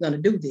that you were going to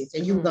do this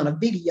and you were going to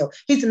video.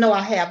 He said, no,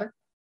 I haven't.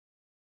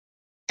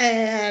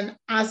 And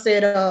I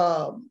said,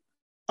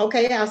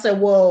 okay. I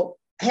said, well,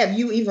 have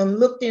you even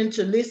looked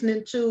into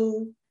listening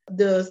to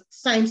the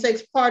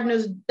same-sex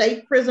partners'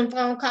 state prison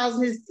phone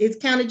calls, his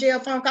county jail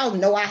phone calls?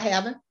 No, I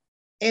haven't.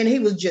 And he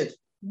was just,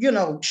 you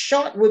know,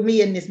 short with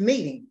me in this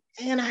meeting.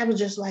 And I was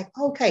just like,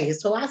 okay,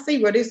 so I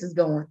see where this is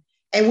going.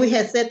 And we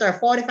had sat there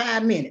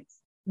 45 minutes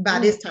by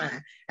this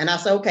time. And I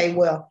said, okay,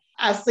 well,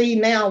 I see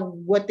now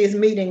what this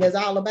meeting is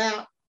all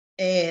about.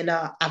 And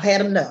I've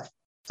had enough.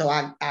 So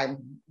I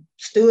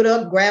stood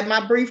up, grabbed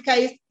my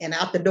briefcase, and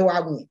out the door I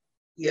went.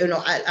 You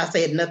know, I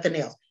said nothing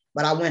else.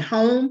 But I went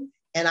home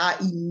and I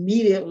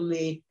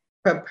immediately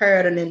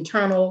prepared an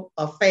internal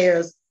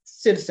affairs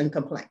citizen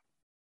complaint.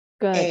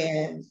 Good.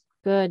 And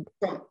good.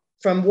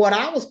 From what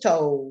I was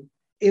told,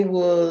 it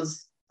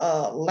was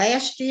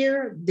last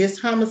year, this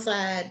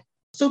homicide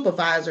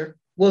supervisor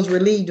was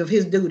relieved of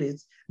his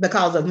duties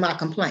because of my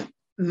complaint.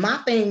 My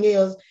thing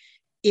is,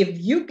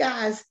 if you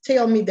guys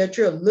tell me that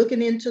you're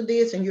looking into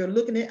this and you're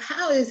looking at,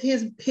 how is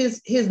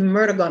his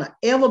murder going to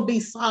ever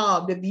be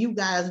solved if you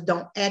guys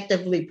don't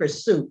actively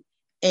pursue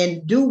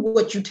and do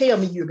what you tell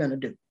me you're going to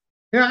do?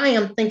 Here I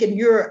am thinking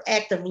you're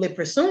actively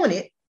pursuing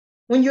it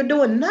when you're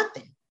doing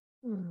nothing.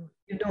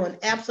 You're doing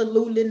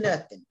absolutely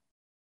nothing.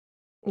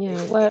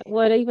 Yeah,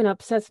 what even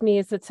upsets me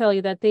is to tell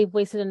you that they've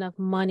wasted enough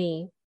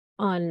money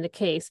on the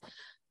case.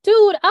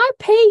 Dude, I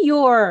pay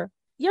your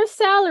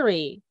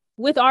salary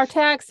with our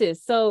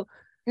taxes. So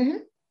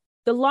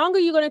the longer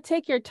you're going to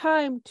take your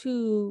time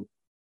to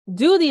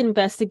do the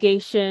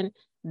investigation,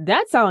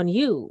 that's on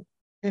you.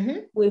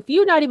 If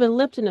you're not even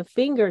lifting a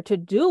finger to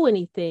do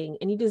anything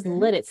and you just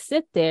let it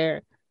sit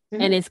there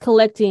and it's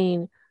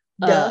collecting,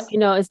 you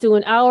know, it's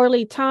doing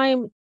hourly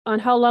time on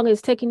how long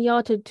it's taking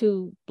y'all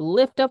to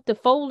lift up the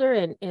folder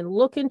and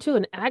look into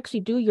and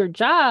actually do your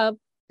job,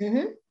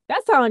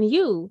 that's on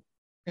you.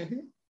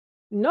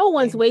 No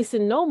one's And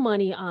wasting no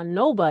money on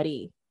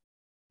nobody.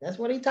 that's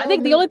what he I told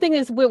think the me. only thing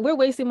is we're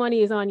wasting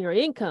money is on your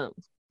income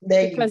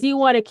There because you you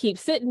want to keep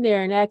sitting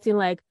there and acting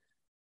like,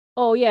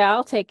 oh yeah,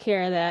 I'll take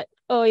care of that.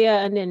 Oh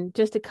yeah, and then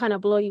just to kind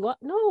of blow you up.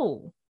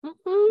 No. go.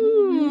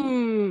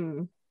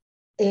 Mm-mm.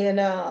 And,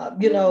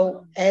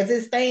 as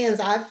it stands,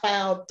 I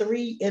filed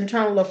 3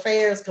 internal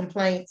affairs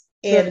complaints,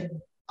 Good. and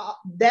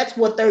that's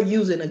what they're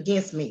using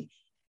against me.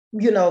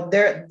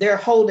 They're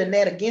holding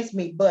that against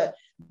me, but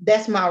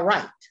that's my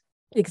right.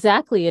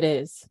 Exactly, it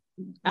is.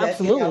 That,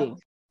 Absolutely.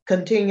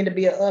 continue to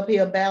be an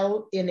uphill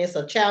battle, and it's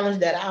a challenge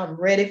that I'm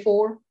ready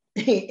for.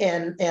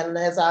 And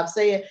as I've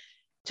said,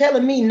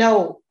 telling me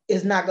no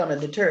is not going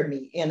to deter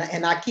me.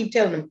 And I keep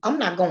telling them I'm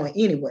not going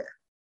anywhere.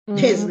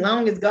 As Mm-hmm.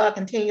 long as God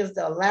continues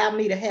to allow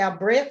me to have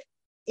breath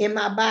in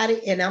my body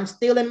and I'm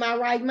still in my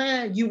right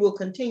mind, you will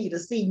continue to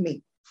see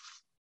me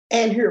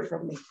and hear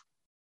from me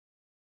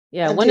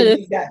Yeah, until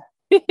you die.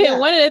 Yeah.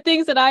 one of the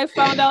things that I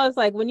found out is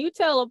like when you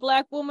tell a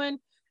Black woman,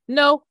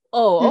 no,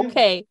 oh, Mm-hmm.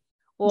 okay.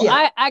 Well,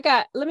 Yeah. I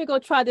got let me go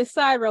try this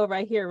side road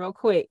right here real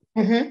quick.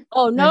 Mm-hmm.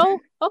 Oh Mm-hmm. no,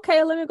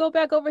 okay, let me go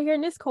back over here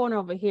in this corner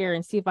over here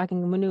and see if I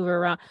can maneuver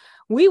around.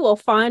 We will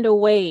find a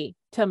way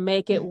to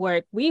make it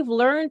work. We've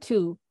learned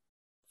to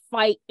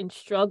fight and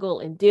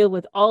struggle and deal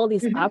with all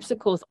these Mm-hmm.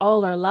 obstacles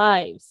all our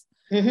lives.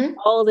 Mm-hmm.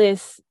 All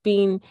this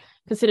being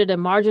considered a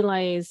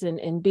marginalized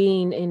and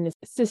being in a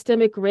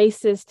systemic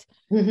racist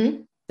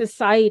Mm-hmm.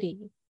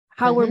 society,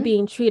 how we're Mm-hmm.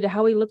 being treated,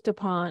 how we looked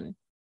upon.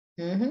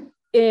 Mm-hmm.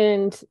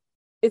 And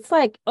it's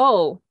like,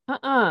 oh, my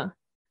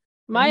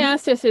Mm-hmm.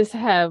 ancestors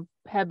have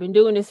been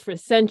doing this for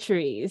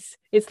centuries.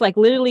 It's like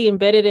literally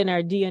embedded in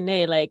our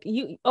DNA. Like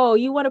you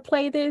want to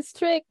play this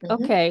trick?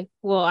 Mm-hmm. Okay,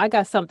 well, I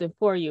got something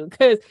for you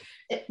because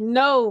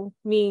no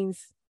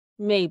means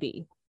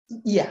maybe.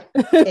 Yeah,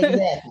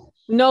 exactly.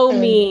 No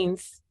And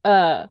means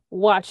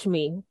watch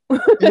me.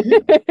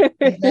 mm-hmm.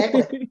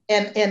 Exactly.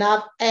 And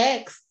I've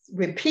asked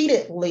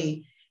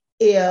repeatedly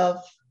if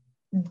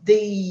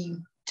the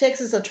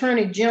Texas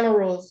Attorney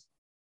General's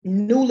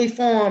newly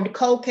formed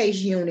cold case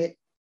unit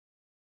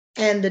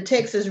and the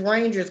Texas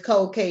Rangers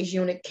cold case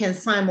unit can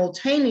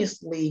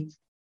simultaneously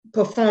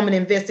perform an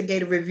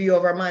investigative review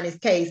of Armani's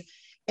case.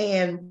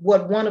 And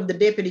what one of the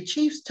deputy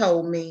chiefs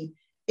told me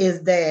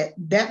is that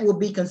that will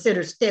be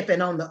considered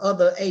stepping on the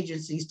other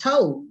agency's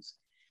toes.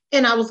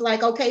 And I was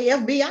like, okay,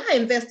 FBI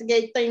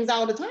investigate things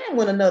all the time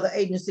when another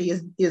agency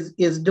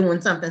is doing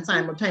something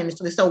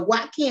simultaneously. So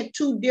why can't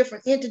 2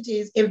 different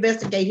entities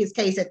investigate his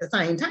case at the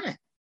same time?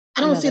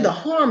 I don't see the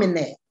harm in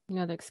that.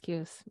 Another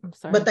excuse. I'm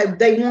sorry. But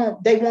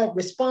they won't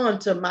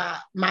respond to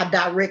my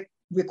direct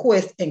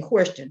request and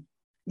question,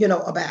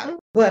 about it.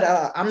 But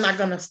I'm not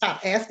gonna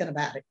stop asking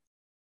about it.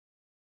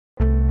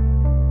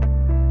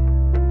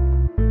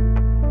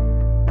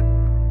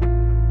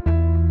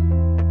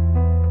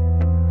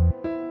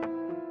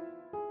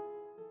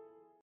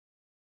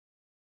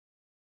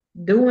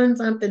 Doing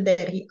something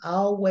that he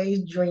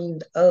always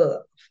dreamed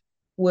of,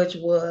 which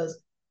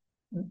was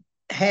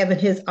having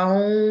his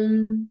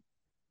own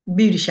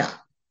beauty shop.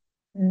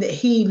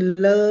 He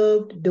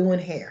loved doing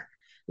hair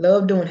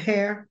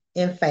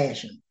and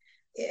fashion.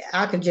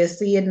 I could just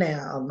see it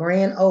now, a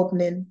grand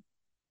opening,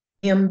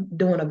 him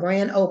doing a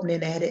grand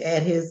opening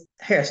at his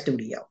hair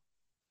studio.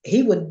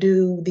 He would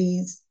do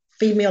these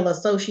female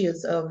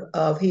associates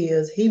of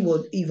his, he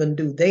would even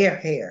do their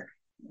hair.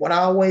 Would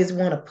always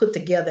want to put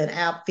together an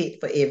outfit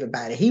for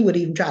everybody. He would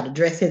even try to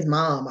dress his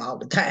mom all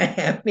the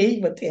time. He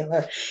would tell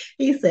her,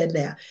 he said,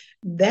 now,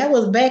 that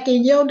was back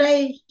in your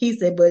day. He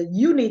said, but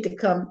you need to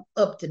come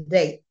up to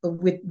date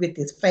with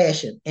this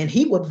fashion. And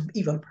he would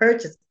even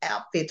purchase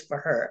outfits for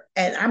her.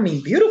 And I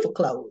mean, beautiful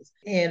clothes.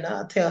 And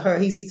tell her,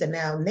 he said,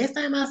 now, next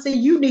time I see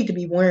you, need to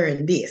be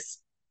wearing this,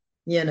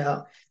 you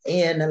know.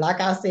 And like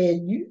I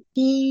said,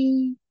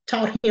 he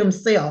taught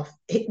himself,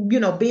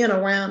 being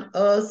around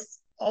us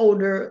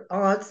older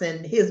aunts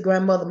and his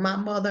grandmother, my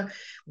mother,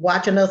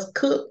 watching us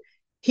cook.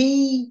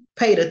 He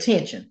paid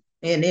attention,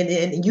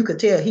 and you could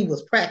tell he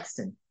was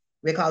practicing,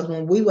 because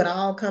when we would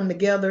all come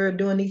together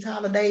during these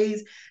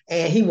holidays,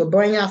 and he would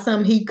bring out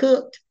something he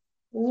cooked,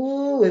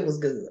 ooh, it was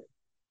good,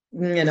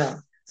 you know.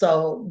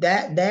 So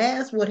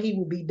that's what he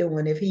would be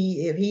doing if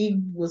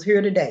he was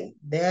here today.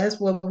 That's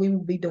what we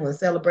would be doing,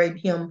 celebrating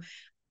him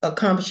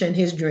accomplishing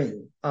his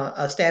dream,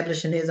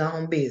 establishing his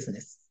own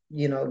business,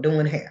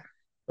 doing hair.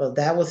 Well,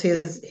 that was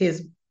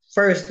his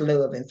first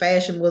love, and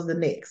fashion was the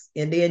next,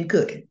 and then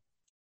cooking.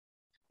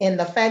 And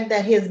the fact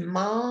that his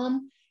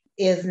mom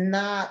is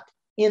not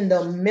in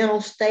the mental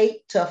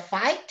state to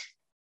fight,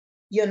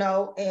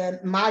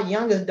 and my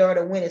youngest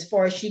daughter went as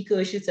far as she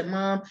could. She said,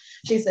 Mom,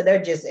 she said,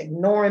 they're just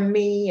ignoring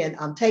me, and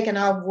I'm taking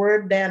off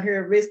work down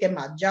here, risking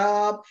my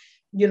job,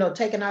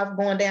 taking off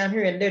going down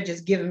here, and they're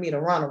just giving me the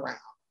runaround.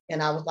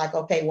 And I was like,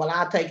 okay, well,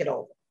 I'll take it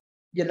over,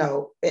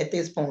 at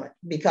this point,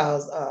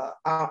 because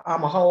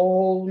I'm a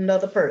whole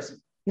nother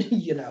person.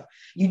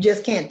 You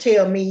just can't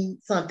tell me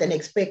something,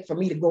 expect for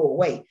me to go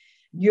away.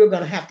 You're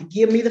going to have to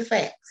give me the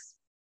facts.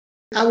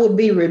 I would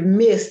be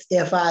remiss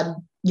if I,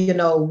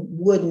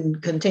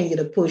 wouldn't continue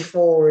to push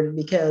forward,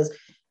 because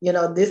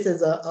This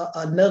is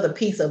another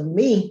piece of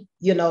me,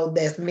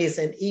 that's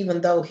missing,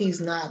 even though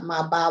he's not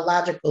my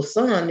biological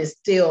son, is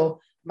still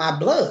my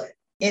blood.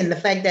 And the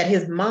fact that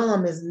his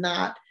mom is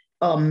not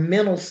a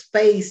mental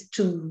space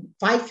to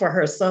fight for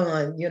her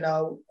son,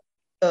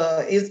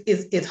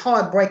 it's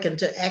heartbreaking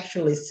to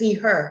actually see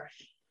her,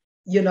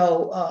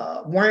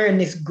 wearing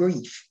this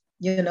grief.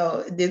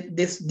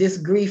 This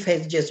grief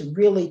has just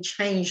really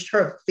changed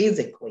her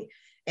physically,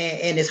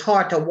 and it's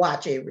hard to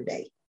watch every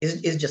day.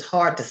 It's just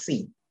hard to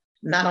see.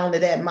 Not only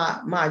that,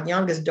 my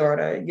youngest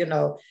daughter,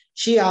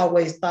 she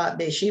always thought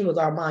that she was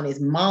Armani's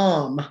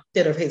mom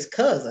instead of his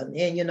cousin,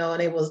 and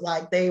it was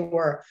like they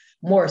were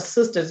more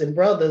sisters and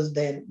brothers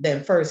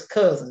than first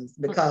cousins,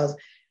 because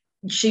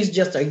she's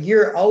just a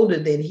year older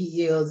than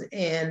he is.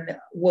 And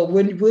well,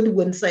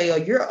 wouldn't say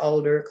a year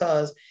older,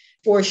 because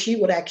before she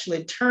would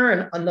actually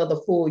turn another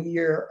full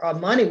year,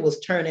 Armani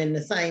was turning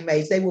the same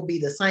age. They would be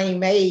the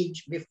same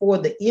age before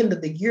the end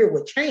of the year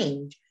would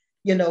change,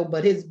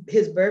 but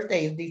his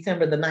birthday is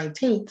December the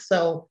 19th.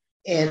 So,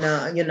 and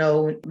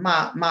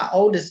my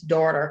oldest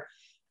daughter,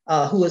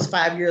 who is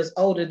 5 years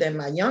older than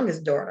my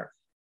youngest daughter,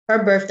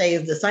 her birthday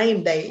is the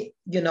same day,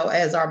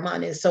 as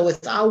Armani. So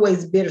it's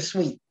always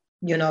bittersweet,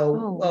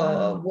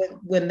 Wow.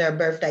 when their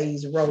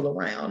birthdays roll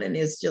around, and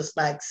it's just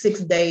like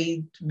 6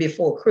 days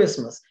before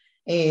Christmas.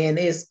 And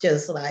it's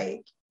just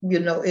like,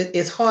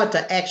 it's hard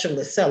to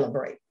actually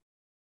celebrate,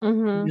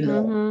 Mm-hmm,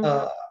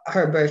 mm-hmm.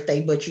 her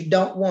birthday, but you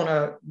don't want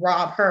to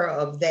rob her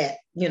of that,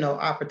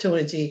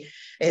 opportunity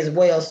as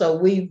well. So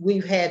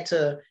we've had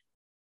to,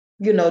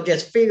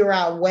 just figure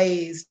out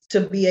ways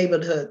to be able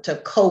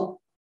to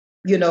cope,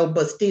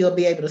 but still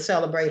be able to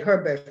celebrate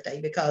her birthday,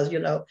 because,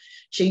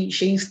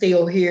 she's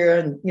still here,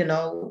 and,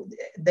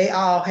 they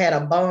all had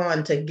a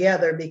bond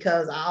together,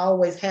 because I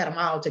always had them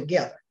all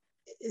together.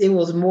 It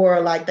was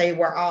more like they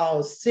were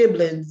all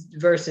siblings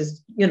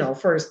versus,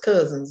 first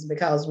cousins,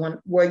 because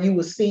where you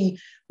would see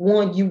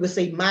one, you would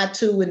see my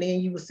two, and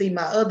then you would see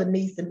my other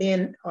niece, and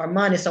then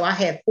Armani. So I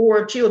had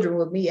 4 children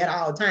with me at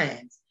all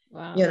times.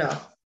 Wow.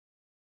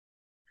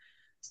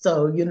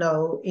 So,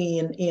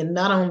 and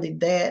not only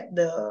that,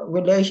 the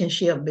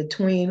relationship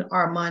between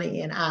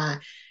Armani and I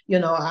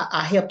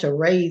helped to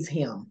raise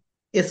him.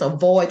 It's a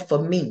void for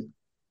me,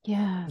 you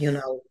Yes.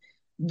 know,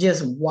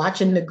 just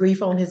watching the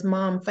grief on his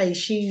mom's face.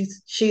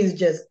 She's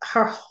just,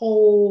 her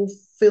whole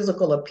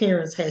physical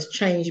appearance has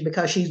changed,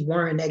 because she's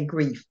wearing that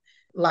grief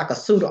like a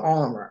suit of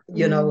armor, and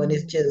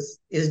Mm.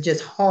 it's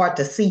just hard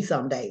to see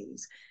some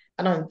days.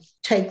 I don't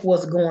take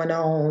what's going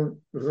on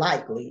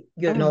lightly,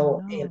 Oh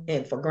no.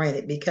 and for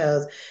granted,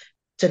 because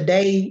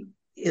today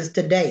is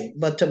today,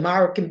 but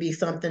tomorrow can be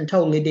something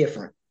totally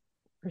different,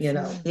 For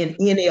sure. in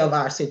any of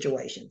our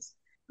situations.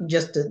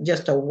 Just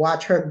to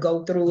watch her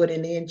go through it,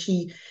 and then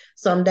she,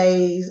 some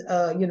days,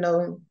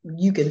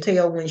 you can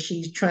tell when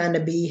she's trying to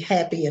be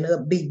happy and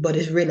upbeat, but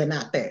it's really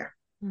not there.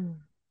 Mm.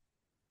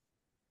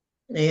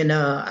 And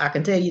I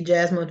can tell you,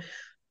 Jasmine,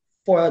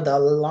 for the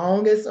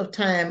longest of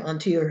time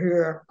until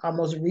here,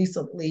 almost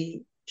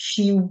recently,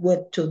 she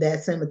went to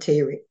that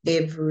cemetery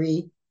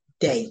every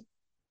day,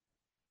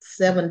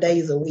 7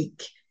 days a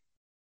week.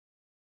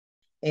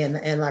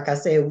 And like I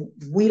said,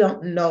 we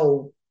don't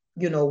know,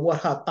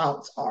 what her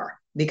thoughts are,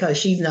 because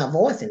she's not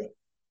voicing it,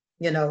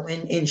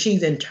 and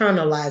she's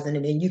internalizing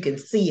it, and you can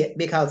see it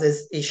because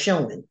it's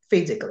showing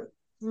physically,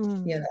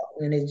 Mm.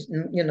 and it's,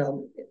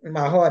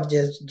 my heart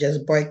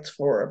just breaks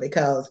for her,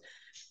 because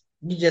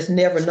you just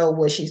never know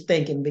what she's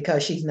thinking,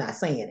 because she's not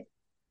saying it.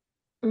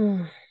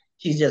 Mm.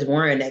 She's just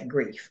wearing that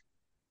grief.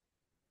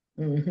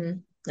 Mm-hmm.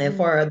 And Mm.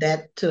 for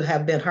that to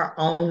have been her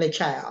only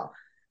child,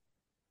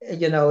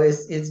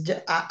 it's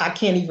just, I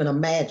can't even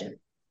imagine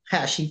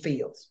how she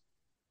feels.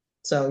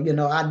 So,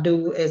 I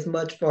do as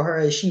much for her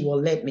as she will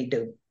let me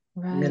do.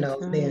 Right,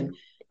 right.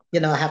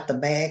 Then, I have to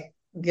back,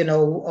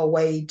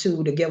 away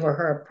too, to give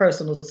her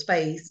personal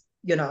space,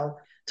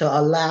 to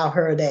allow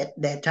her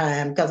that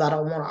time, because I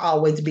don't want to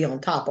always be on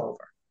top of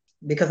her,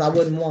 because I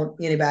wouldn't want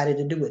anybody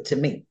to do it to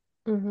me.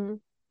 Mm-hmm.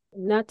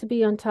 Not to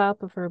be on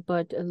top of her,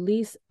 but at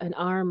least an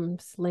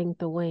arm's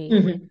length away.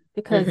 Mm-hmm.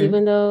 Because Mm-hmm.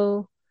 even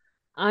though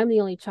I'm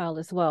the only child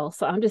as well,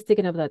 so I'm just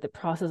thinking of like the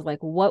process, like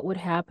what would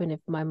happen if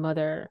my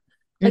mother,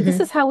 like this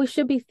Mm-hmm. is how we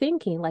should be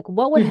thinking. Like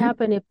what would Mm-hmm.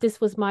 happen if this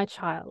was my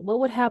child? What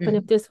would happen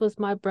if Mm-hmm. this was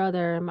my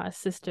brother, my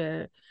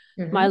sister,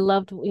 my Mm-hmm.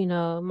 loved,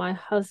 my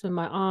husband,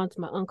 my aunt,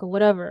 my uncle,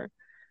 whatever.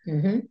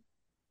 Mm-hmm.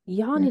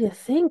 Y'all need to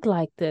think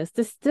like this.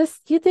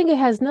 You think it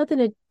has nothing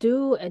to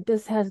do,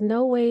 this has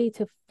no way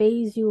to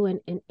phase you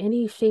in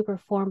any shape or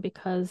form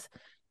because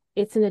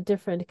it's in a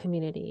different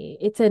community.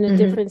 It's in a Mm-hmm.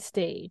 different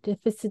state. If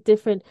it's a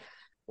different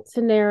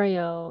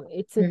scenario,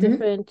 it's a Mm-hmm.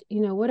 different,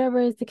 whatever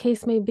is the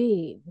case may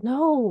be.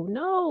 No,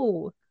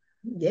 no.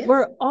 Yes.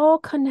 We're all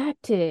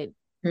connected.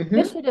 This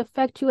Mm-hmm. should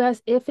affect you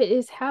as if it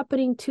is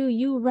happening to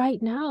you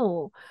right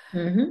now.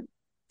 Mm-hmm.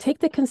 Take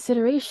the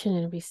consideration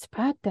and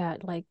respect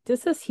that. Like,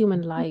 this is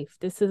human life.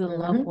 This is a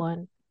loved Mm-hmm.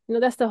 one.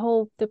 that's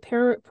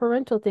the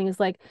parental thing. Is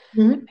like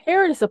the Mm-hmm.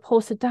 parent is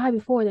supposed to die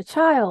before the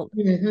child,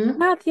 Mm-hmm.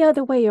 not the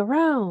other way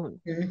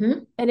around.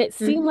 Mm-hmm. And it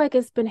seemed Mm-hmm. like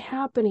it's been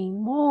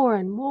happening more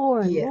and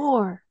more and Yes.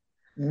 more.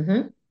 Mm-hmm.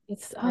 Mm-hmm.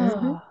 It's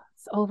And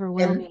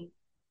overwhelming.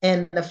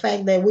 and the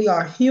fact that we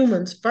are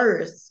humans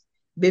first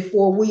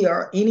before we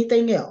are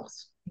anything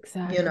else,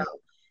 you know,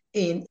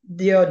 Exactly. and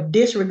their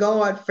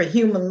disregard for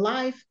human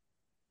life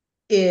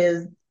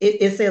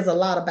it says a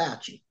lot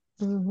about you.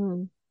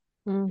 Mm-hmm.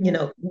 You Mm-hmm.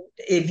 know,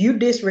 if you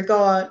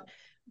disregard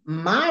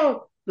my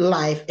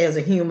life as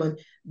a human,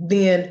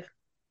 then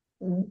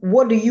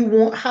what do you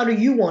want? How do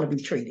you want to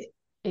be treated?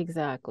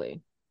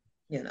 Exactly.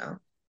 You know,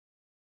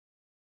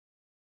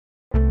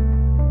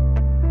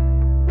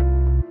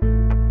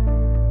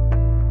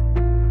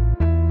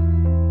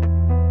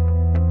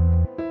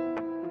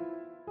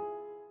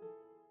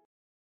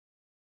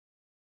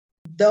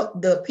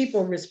 the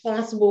people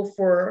responsible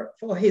for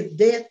his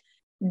death,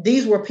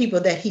 these were people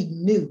that he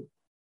knew,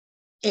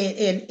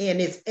 and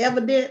it's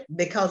evident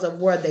because of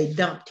where they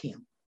dumped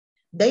him.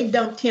 They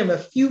dumped him a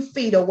few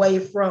feet away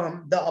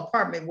from the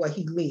apartment where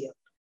he lived.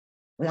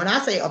 When I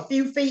say a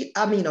few feet,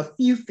 I mean a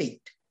few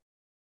feet.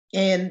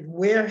 And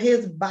where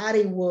his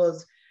body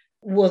was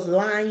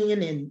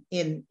lying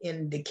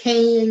and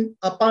decaying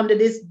up under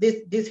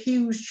this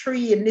huge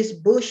tree and this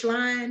bush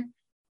line,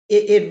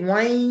 it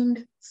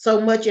rained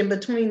so much in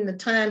between the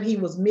time he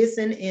was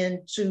missing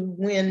and to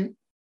when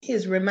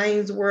his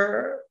remains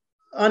were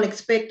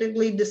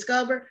unexpectedly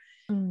discovered.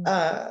 Mm.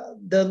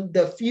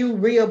 The few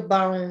rib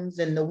bones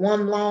and the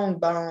one long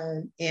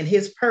bone and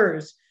his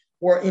purse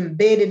were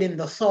embedded in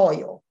the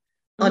soil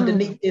Mm.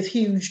 underneath this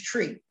huge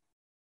tree.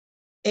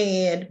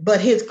 But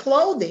his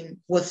clothing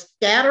was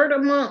scattered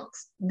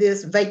amongst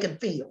this vacant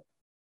field,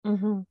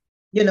 Mm-hmm.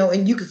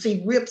 and you could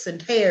see rips and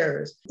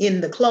tears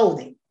in the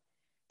clothing.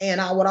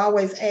 And I would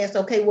always ask,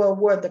 okay, well,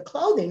 were the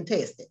clothing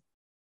tested?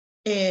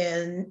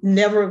 And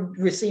never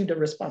received a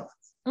response.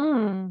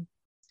 Mm.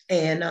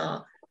 And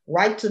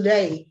right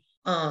today,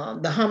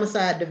 the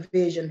homicide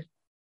division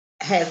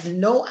has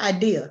no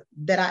idea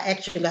that I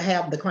actually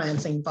have the crime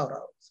scene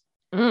photos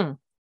Mm.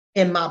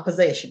 in my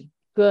possession.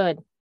 Good.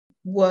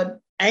 What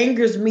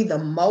angers me the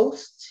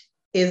most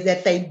is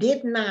that they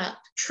did not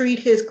treat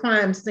his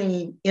crime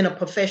scene in a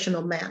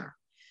professional manner.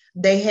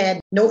 They had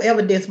no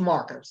evidence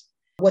markers.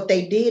 What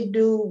they did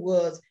do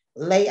was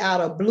lay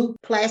out a blue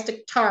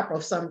plastic tarp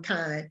of some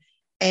kind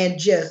and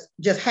just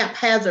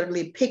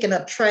haphazardly picking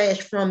up trash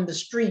from the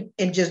street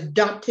and just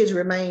dumped his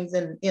remains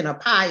in a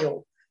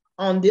pile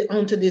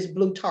onto this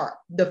blue tarp.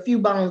 The few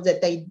bones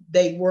that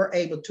they were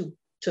able to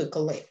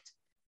collect.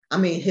 I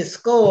mean, his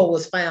skull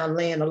was found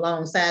laying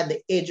alongside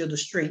the edge of the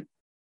street,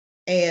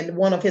 and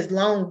one of his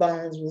long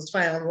bones was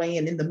found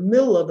laying in the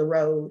middle of the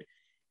road,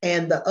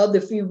 and the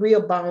other few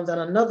real bones and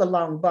another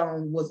long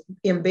bone was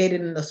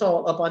embedded in the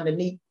soil up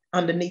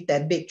underneath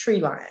that big tree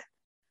line.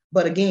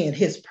 But again,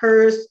 his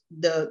purse,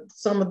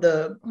 some of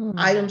the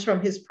items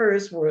from his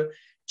purse were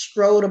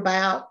strode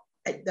about.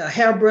 The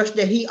hairbrush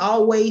that he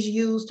always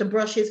used to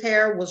brush his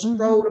hair was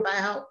strode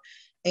about.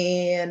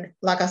 And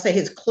like I said,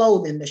 his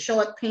clothing, the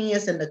short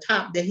pants and the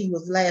top that he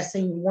was last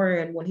seen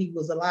wearing when he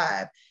was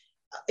alive,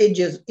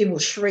 it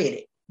was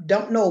shredded.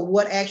 Don't know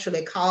what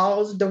actually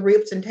caused the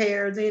rips and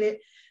tears in it,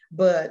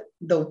 but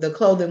the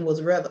clothing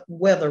was rather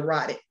weather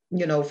rotted,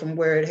 from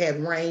where it had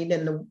rained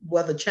and the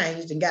weather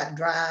changed and got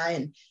dry,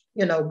 and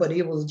but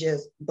it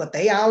was but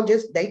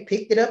they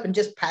picked it up and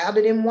just piled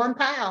it in one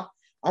pile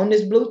on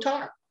this blue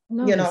tarp.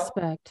 No you know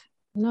respect.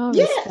 No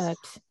yes,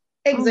 respect.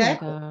 Oh my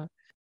exactly. God.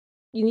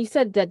 You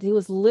said that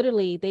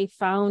they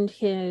found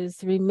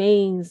his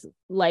remains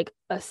like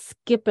a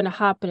skip and a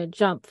hop and a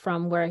jump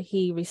from where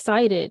he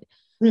resided.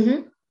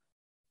 Mm-hmm.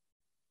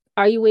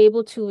 Are you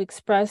able to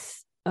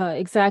express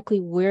exactly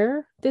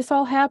where this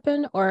all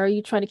happened, or are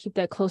you trying to keep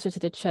that closer to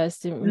the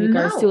chest in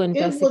regards to No,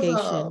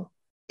 investigation?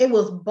 it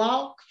was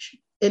Balch,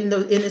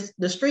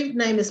 the street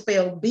name is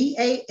spelled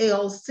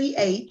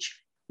Balch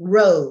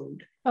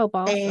Road. Oh,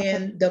 boss. Okay.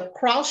 And the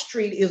cross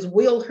street is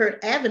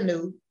Wilhurt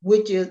Avenue,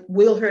 which is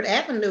Wilhurt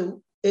Avenue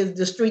is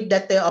the street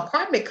that the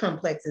apartment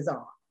complex is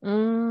on.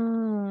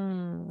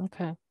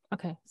 Okay.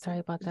 Okay. Sorry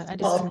about that. I A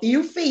just.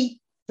 few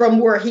feet from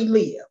where he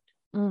lived,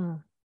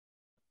 Mm,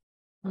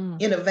 mm,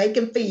 in a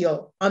vacant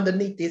field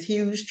underneath this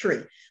huge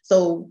tree.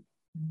 So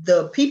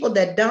the people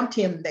that dumped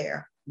him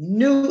there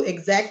knew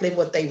exactly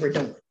what they were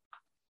doing.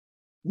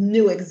 And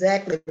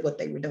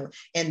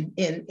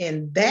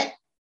that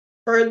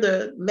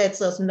further lets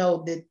us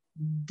know that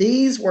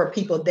these were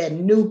people that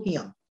knew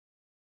him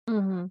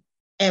mm-hmm.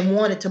 and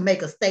wanted to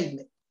make a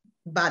statement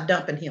by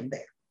dumping him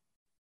there.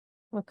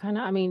 What kind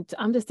of, I mean,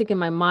 I'm just thinking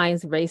my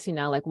mind's racing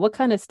now. Like, what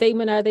kind of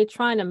statement are they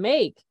trying to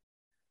make?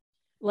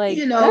 Like,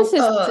 that's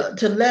just.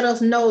 To let us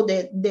know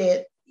that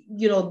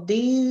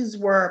these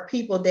were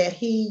people that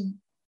he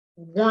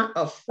weren't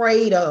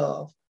afraid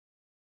of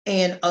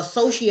and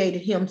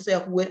associated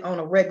himself with on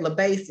a regular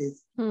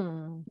basis.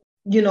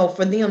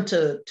 For them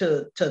to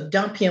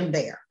dump him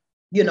there,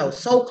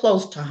 so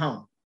close to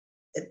home.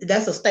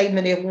 That's a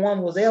statement if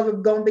one was ever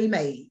going to be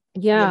made.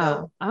 you Yeah.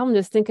 know. I'm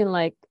just thinking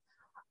like,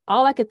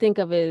 all I could think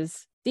of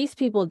is these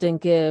people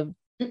didn't give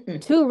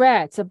Mm-mm. two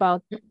rats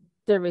about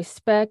the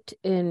respect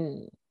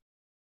in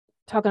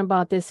talking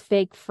about this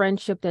fake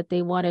friendship that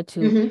they wanted to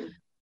Mm-hmm.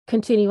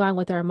 continue on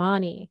with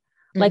Armani.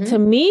 Like to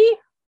Mm-hmm. me,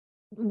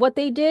 what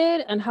they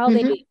did and how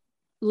they Mm-hmm.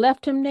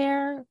 left him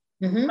there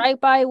Mm-hmm. right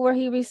by where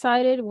he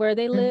resided, where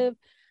they live,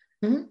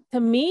 Mm-hmm. to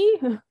me,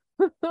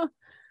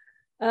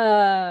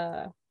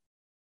 uh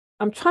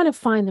I'm trying to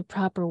find the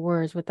proper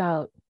words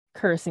without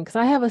cursing because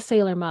I have a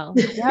sailor mouth.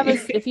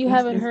 If you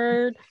haven't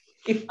heard,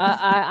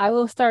 I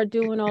will start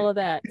doing all of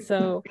that.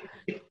 So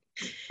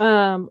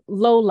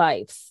low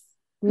lives,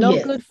 no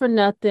Yes. good for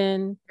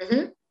nothing,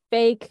 Mm-hmm.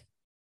 fake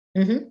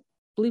Mm-hmm.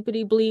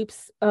 bleepity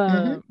bleeps,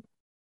 Mm-hmm.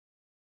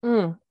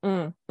 mm,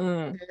 mm,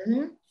 mm.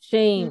 Mm-hmm.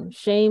 Shame,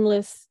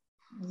 shameless,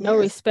 no Yes.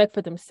 respect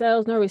for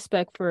themselves, no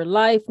respect for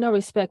life, no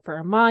respect for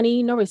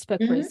Armani, no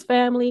respect for his Mm-hmm.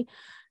 family,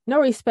 no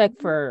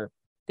respect for,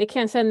 they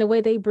can't stand the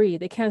way they breathe.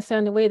 They can't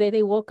stand the way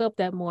they woke up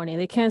that morning.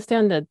 They can't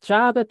stand the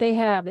job that they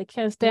have. They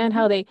can't stand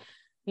how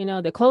Mm-hmm.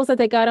 they, the clothes that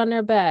they got on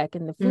their back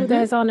and the food Mm-hmm.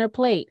 that's on their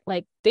plate.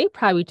 Like they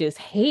probably just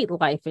hate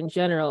life in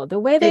general. The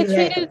way they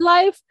Exactly. treated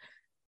life,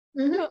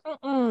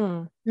 Mm-hmm.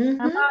 mm-mm.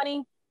 Mm-hmm.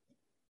 Armani,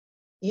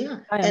 Yeah.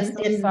 I am And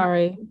so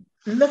sorry.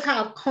 look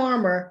how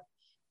karma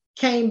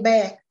came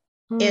back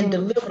and Mm,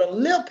 delivered a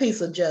little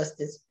piece of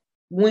justice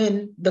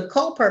when the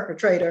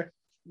co-perpetrator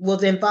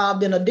was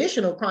involved in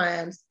additional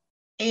crimes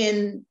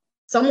and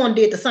someone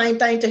did the same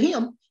thing to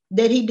him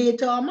that he did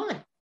to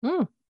Armani.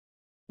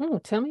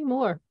 mm, tell me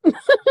more.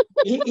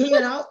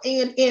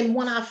 And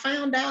when I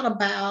found out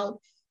about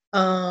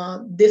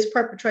this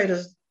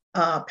perpetrator's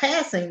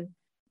passing,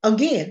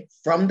 again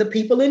from the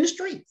people in the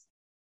streets,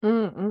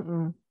 Mm,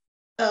 mm,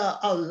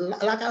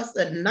 mm. like I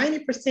said,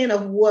 90%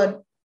 of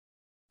what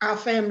our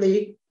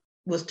family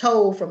was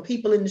told from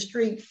people in the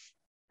street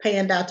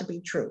panned out to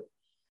be true.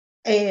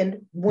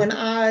 And when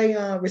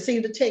I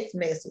received a text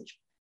message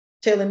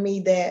telling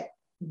me that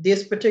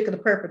this particular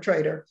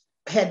perpetrator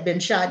had been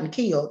shot and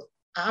killed,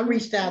 I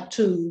reached out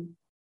to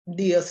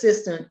the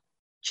assistant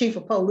chief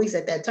of police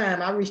at that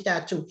time. I reached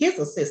out to his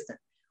assistant,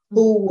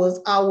 who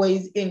was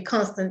always in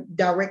constant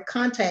direct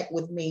contact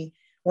with me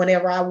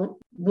whenever I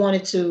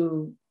wanted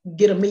to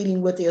get a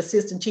meeting with the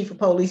assistant chief of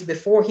police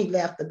before he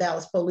left the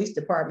Dallas Police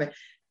Department.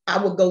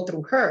 I would go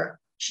through her.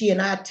 She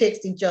and I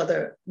text each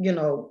other,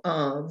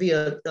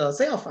 via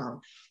cell phone.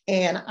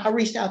 And I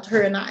reached out to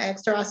her and I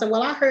asked her, I said,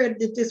 well, I heard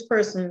that this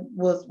person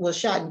was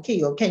shot and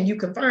killed. Can you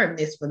confirm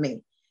this for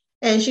me?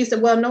 And she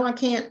said, well, no, I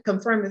can't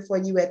confirm it for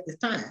you at this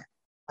time.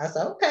 I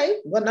said, okay,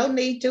 well, no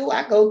need to.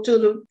 I go to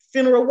the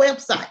funeral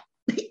website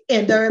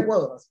and there it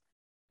was.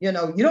 You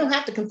don't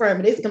have to confirm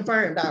it. It's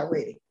confirmed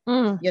already,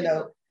 Mm.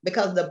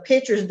 because the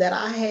pictures that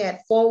I had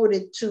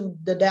forwarded to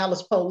the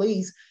Dallas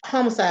Police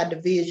Homicide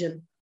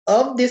Division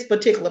of this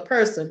particular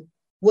person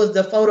was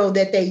the photo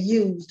that they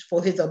used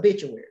for his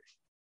obituary.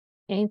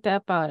 Ain't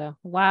that butter?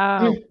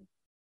 Wow.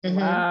 Mm-hmm.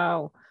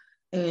 Wow.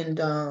 And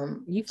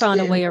You found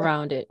a way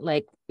around it.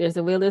 Like there's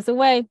a will, there's a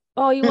way.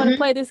 Oh, you want to mm-hmm.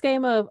 play this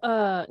game of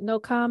no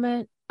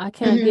comment? I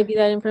can't give Mm-hmm. you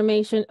that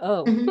information.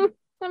 Oh, Mm-hmm.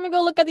 let me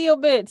go look at the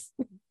obits.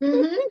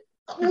 Mm-hmm.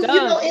 Well,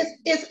 Done.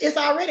 it's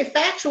already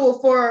factual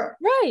for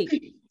Right.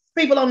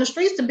 people on the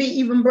streets to be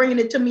even bringing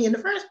it to me in the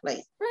first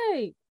place.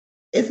 Right.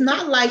 It's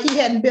not like he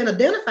hadn't been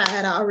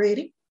identified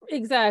already.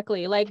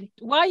 Exactly. Like,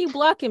 why are you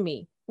blocking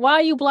me? Why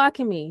are you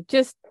blocking me?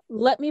 Just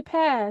let me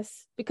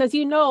pass because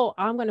I'm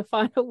gonna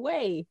find a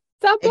way.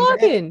 Stop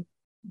Exactly. blocking.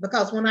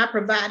 Because when I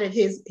provided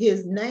his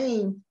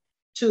name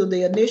to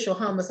the initial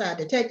homicide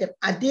detective,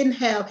 I didn't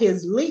have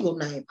his legal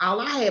name.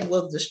 All I had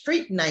was the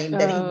street name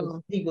that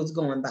Oh, he was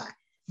going by.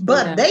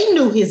 But yeah. they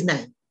knew his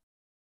name,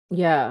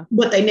 Yeah.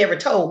 but they never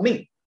told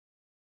me.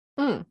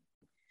 Mm.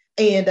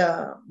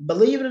 And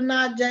believe it or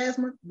not,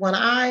 Jasmine, when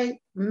I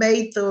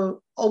made the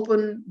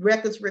open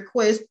records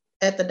request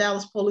at the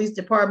Dallas Police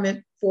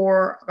Department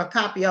for a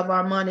copy of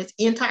Armani's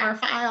entire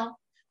file,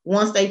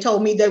 once they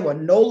told me they were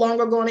no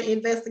longer going to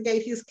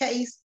investigate his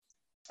case,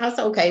 I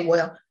said, okay,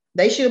 well,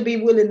 they should be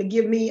willing to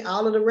give me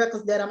all of the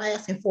records that I'm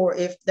asking for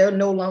if they're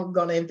no longer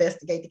going to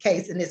investigate the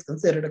case and it's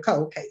considered a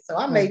cold case. So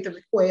I Right. made the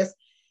request,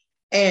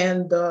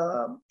 and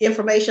the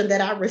information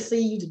that I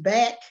received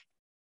back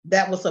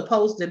that was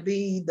supposed to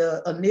be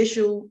the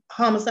initial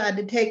homicide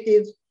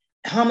detective's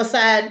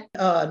homicide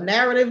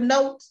narrative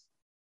notes,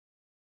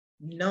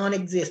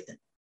 non-existent.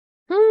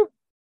 Hmm.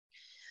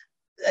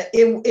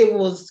 It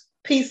was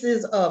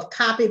pieces of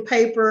copy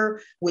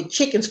paper with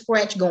chicken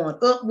scratch going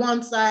up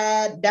one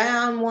side,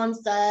 down one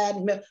side.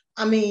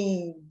 I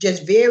mean,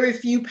 just very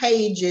few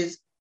pages.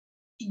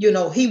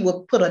 He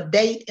would put a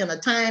date and a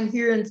time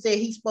here and say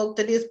he spoke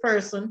to this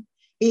person.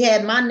 He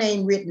had my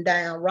name written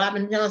down,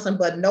 Robin Johnson,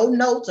 but no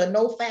notes or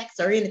no facts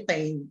or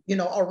anything,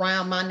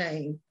 around my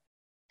name.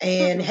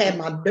 And had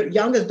my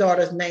youngest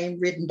daughter's name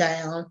written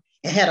down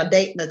and had a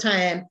date and a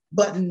time,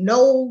 but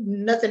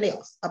nothing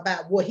else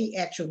about what he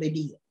actually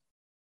did.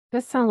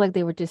 That sounds like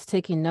they were just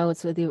taking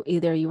notes with you.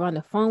 Either you were on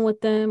the phone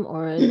with them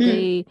or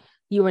Mm-hmm.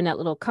 you were in that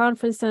little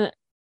conference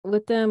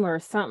with them or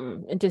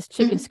something and just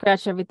chicken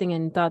scratch everything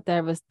and thought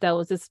that was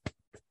just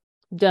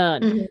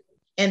done.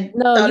 And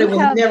No, thought you it was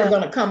have never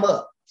going to come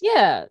up.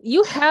 Yeah,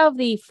 you have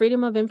the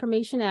Freedom of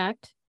Information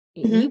Act.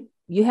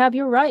 You have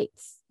your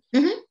rights.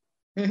 But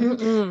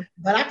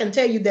I can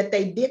tell you that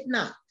they did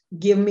not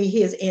give me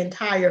his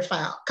entire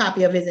file,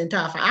 copy of his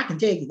entire file. I can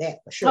tell you that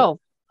for sure.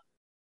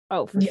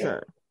 Oh, for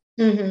sure.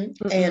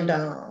 And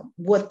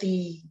what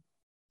the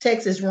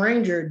Texas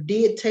Ranger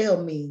did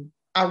tell me,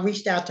 I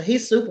reached out to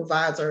his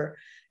supervisor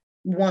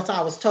once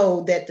I was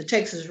told that the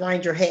Texas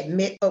Ranger had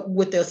met up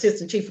with the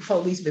assistant chief of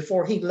police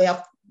before he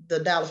left the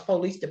Dallas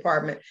Police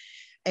Department.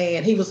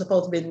 And he was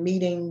supposed to be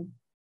meeting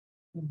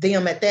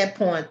them at that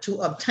point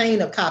to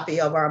obtain a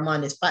copy of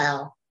Armani's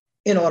file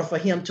in order for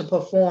him to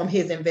perform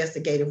his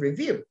investigative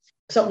review.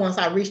 So once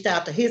I reached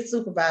out to his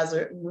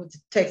supervisor with the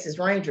Texas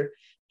Ranger,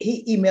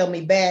 he emailed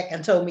me back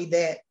and told me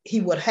that he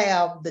would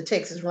have the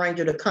Texas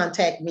Ranger to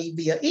contact me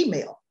via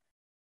email.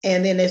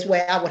 And then this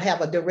way I would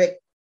have a direct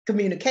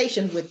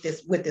communication with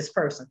this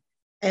person.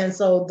 And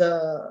so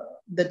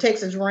the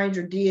Texas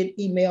Ranger did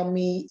email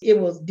me. It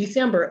was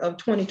December of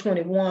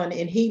 2021.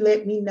 And he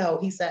let me know,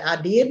 he said,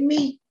 I did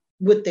meet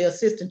with the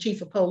assistant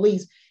chief of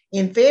police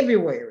in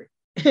February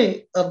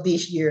of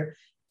this year.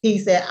 He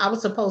said, I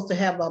was supposed to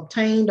have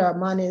obtained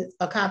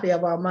a copy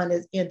of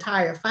Armani's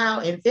entire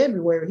file in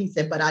February. He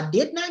said, but I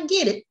did not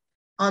get it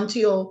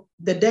until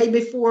the day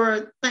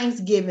before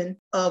Thanksgiving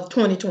of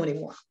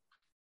 2021.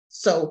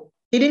 So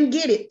he didn't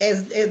get it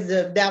as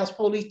the Dallas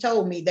police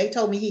told me. They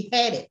told me he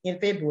had it in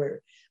February.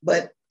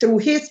 But through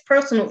his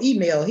personal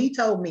email, he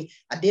told me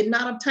I did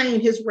not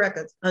obtain his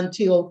records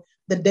until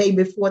the day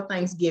before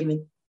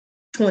Thanksgiving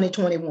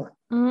 2021.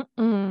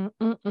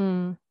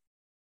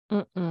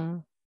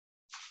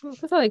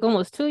 It's like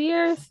almost 2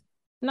 years.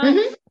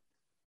 No.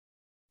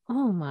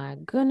 Oh my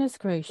goodness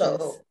gracious.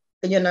 So,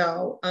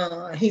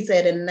 he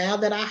said, and now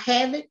that I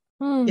have it,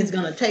 it's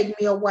going to take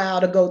me a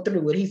while to go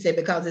through it. He said,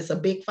 because it's a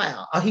big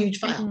file, a huge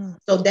file.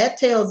 So that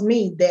tells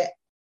me that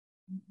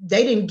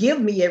they didn't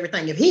give me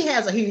everything. If he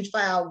has a huge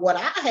file, what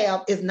I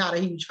have is not a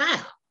huge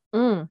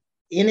file.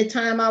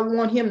 Anytime I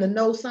want him to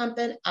know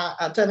something,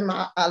 I tell him,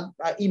 I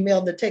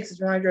emailed the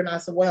Texas Ranger and I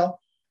said,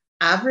 well,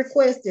 I've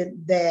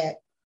requested that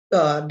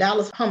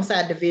Dallas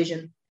Homicide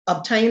Division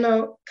obtain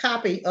a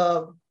copy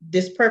of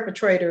this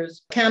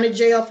perpetrator's county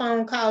jail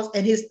phone calls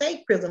and his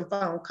state prison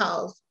phone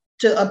calls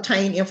to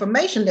obtain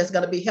information that's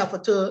going to be helpful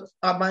to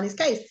Armani's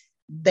case.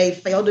 They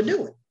failed to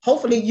do it.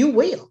 Hopefully you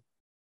will.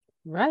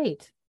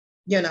 Right.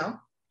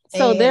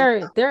 So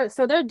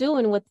they're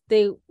doing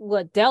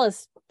what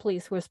Dallas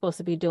police were supposed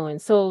to be doing.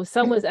 So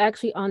someone's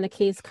actually on the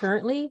case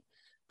currently,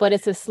 but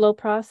it's a slow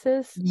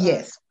process.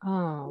 Yes.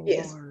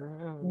 Yes.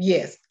 Lord.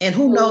 Yes. And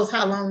who knows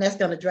how long that's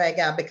going to drag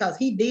out, because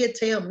he did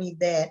tell me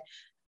that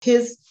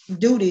his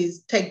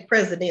duties take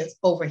precedence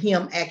over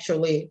him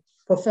actually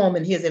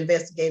performing his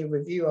investigative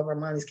review of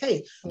Armani's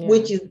case,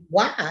 which is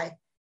why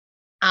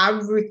I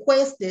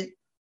requested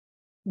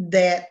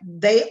that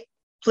they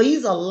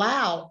please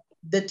allow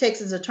the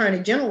Texas Attorney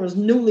General's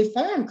newly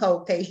formed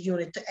cold case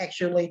unit to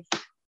actually,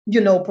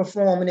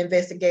 perform an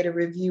investigative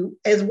review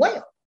as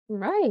well.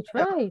 Right.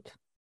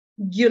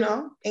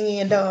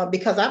 And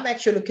because I've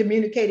actually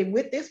communicated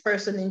with this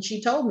person, and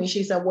she told me,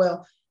 she said,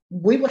 well,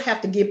 we would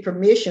have to get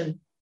permission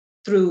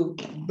through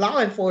law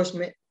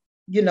enforcement,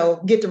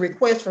 get the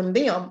request from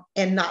them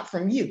and not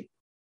from you,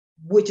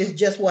 which is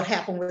just what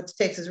happened with the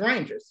Texas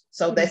Rangers.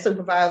 So that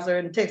supervisor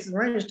and Texas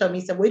Rangers told me,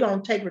 he said, we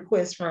don't take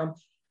requests from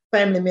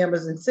family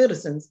members and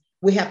citizens.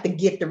 We have to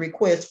get the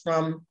request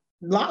from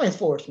law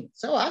enforcement.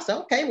 So I said,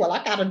 okay, well,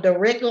 I got a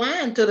direct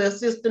line to the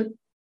assistant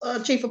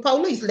chief of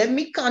police. Let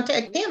me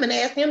contact him and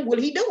ask him, will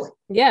he do it?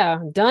 Yeah,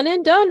 done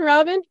and done,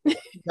 Robin.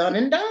 Done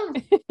and done.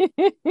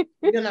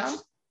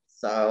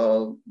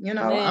 So,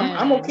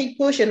 I'm going to keep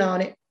pushing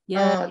on it.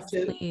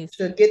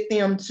 To get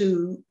them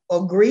to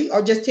agree,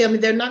 or just tell me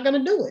they're not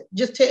going to do it.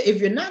 Just if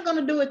you're not going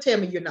to do it, tell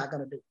me you're not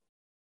going to do it.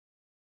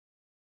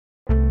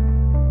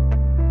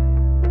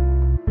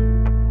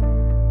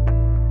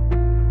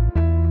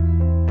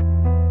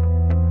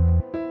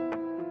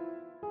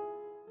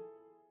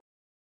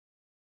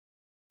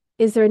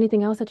 Is there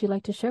anything else that you'd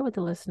like to share with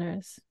the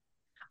listeners?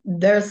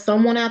 There's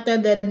someone out there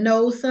that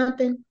knows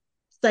something,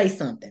 say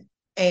something.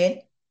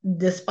 And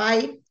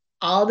despite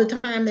all the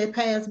time that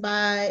passed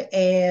by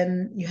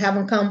and you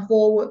haven't come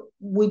forward,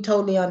 we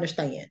totally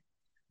understand.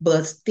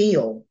 But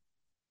still,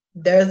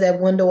 there's that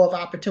window of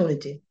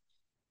opportunity.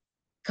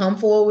 Come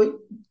forward,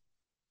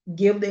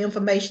 give the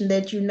information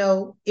that you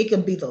know. It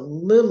could be the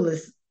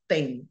littlest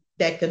thing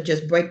that could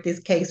just break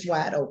this case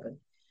wide open.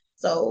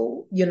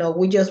 So,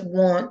 we just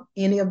want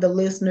any of the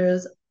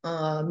listeners,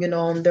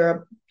 on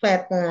their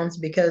platforms,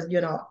 because,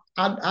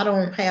 I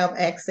don't have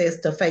access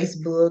to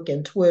Facebook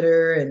and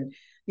Twitter, and,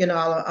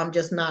 I'm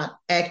just not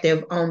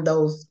active on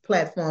those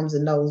platforms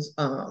and those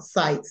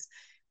sites.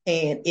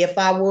 And if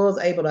I was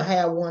able to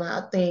have one,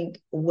 I think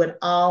with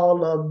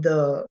all of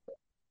the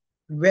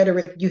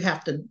rhetoric you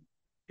have to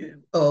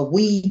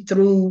weed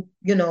through,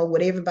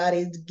 what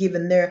everybody's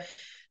giving their,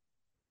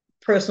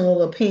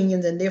 personal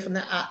opinions and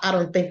different. I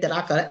don't think that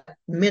I could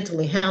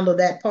mentally handle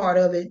that part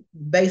of it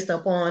based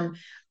upon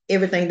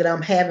everything that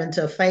I'm having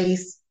to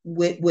face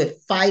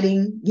with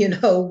fighting,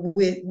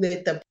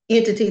 with the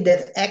entity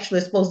that's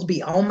actually supposed to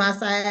be on my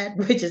side,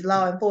 which is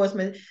law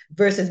enforcement,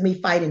 versus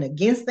me fighting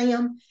against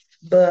them.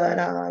 But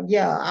I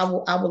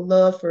would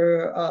love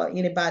for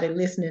anybody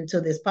listening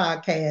to this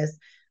podcast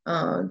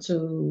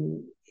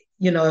to,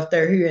 if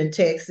they're here in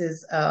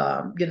Texas,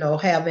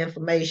 have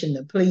information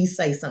to please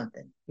say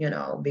something,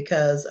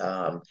 because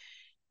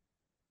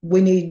we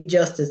need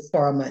justice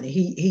for Armani.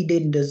 He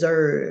didn't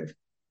deserve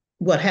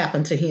what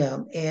happened to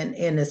him,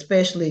 and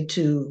especially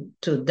to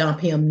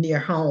dump him near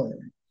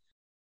home.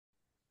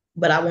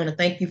 But I want to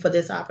thank you for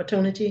this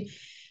opportunity,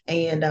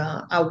 and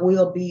I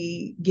will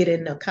be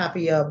getting a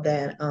copy of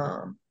that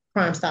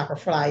Crime Stopper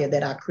flyer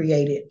that I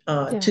created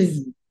to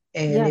you.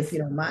 And if you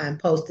don't mind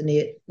posting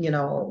it,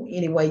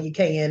 any way you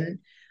can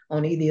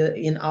on either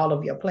in all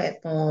of your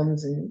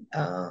platforms, and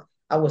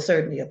I would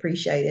certainly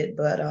appreciate it.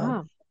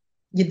 But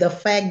the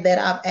fact that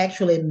I've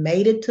actually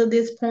made it to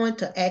this point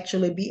to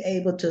actually be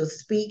able to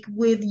speak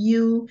with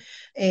you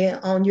and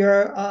on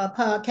your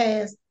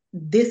podcast,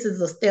 this is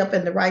a step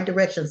in the right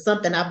direction,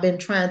 something I've been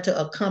trying to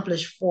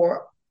accomplish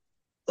for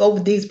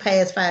over these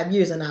past 5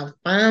 years, and I've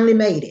finally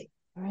made it.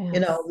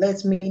 Yes.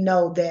 Lets me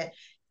know that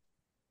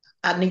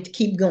I need to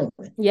keep going.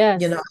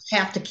 Yes. I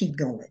have to keep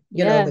going,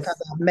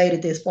 because I've made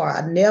it this far.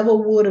 I never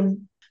would have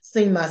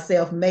seen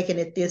myself making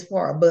it this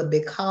far, but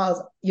because,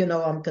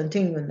 I'm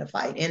continuing to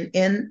fight,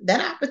 and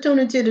that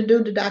opportunity to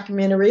do the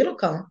documentary, it'll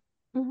come.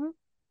 Mm-hmm.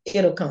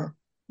 It'll come,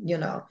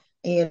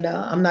 and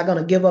I'm not going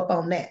to give up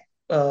on that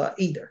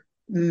either.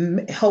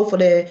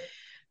 Hopefully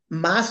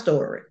my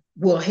story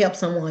will help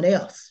someone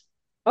else.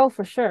 Oh,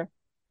 for sure.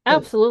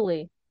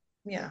 Absolutely.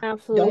 Yeah.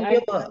 Absolutely. Don't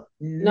give up.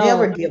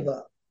 Never give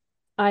up.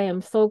 I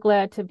am so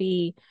glad to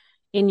be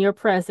in your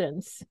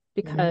presence,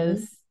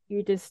 because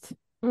you just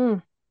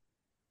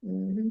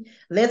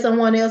let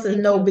someone else's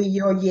no be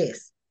your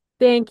yes.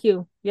 Thank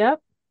you. Yep.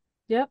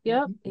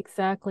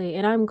 Exactly.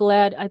 And I'm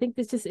glad. I think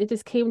it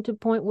just came to a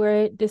point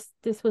where this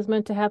was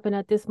meant to happen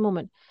at this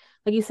moment.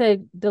 Like you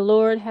said, the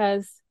Lord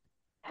has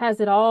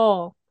it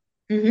all.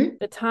 Mm-hmm.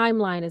 The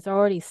timeline is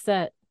already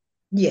set.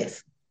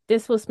 Yes.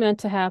 This was meant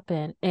to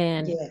happen,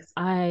 and yes.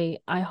 I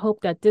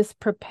hope that this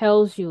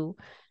propels you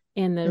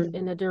in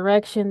the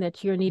direction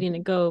that you're needing to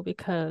go,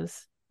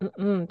 because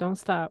don't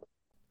stop.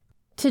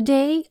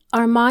 Today,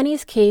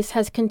 Armani's case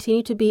has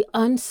continued to be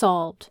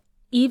unsolved,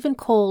 even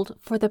cold,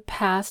 for the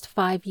past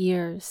 5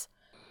 years.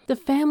 The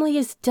family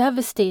is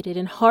devastated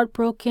and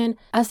heartbroken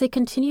as they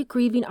continue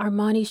grieving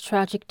Armani's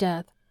tragic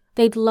death.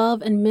 They'd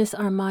love and miss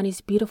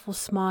Armani's beautiful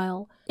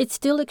smile. It's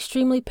still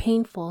extremely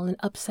painful and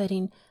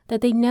upsetting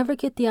that they never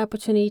get the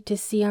opportunity to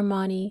see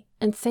Armani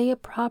and say a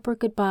proper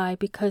goodbye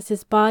because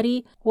his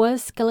body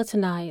was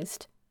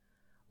skeletonized.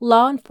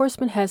 Law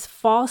enforcement has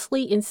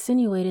falsely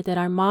insinuated that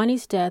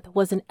Armani's death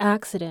was an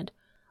accident,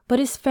 but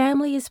his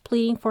family is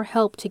pleading for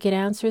help to get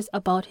answers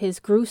about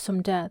his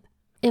gruesome death.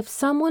 If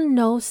someone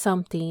knows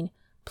something,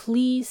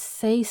 please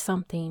say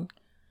something.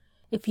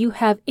 If you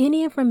have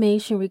any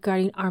information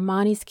regarding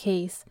Armani's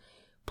case,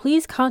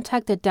 please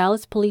contact the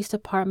Dallas Police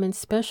Department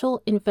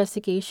Special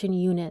Investigation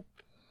Unit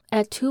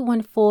at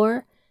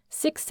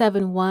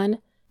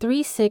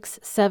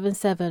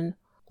 214-671-3677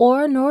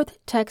 or North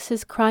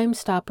Texas Crime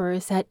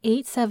Stoppers at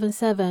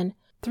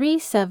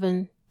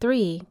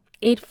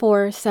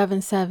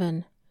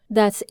 877-373-8477.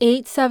 That's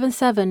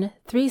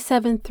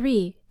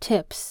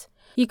 877-373-TIPS.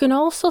 You can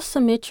also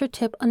submit your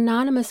tip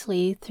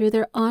anonymously through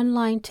their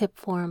online tip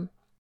form.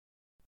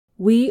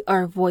 We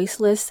are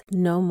voiceless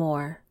no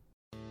more.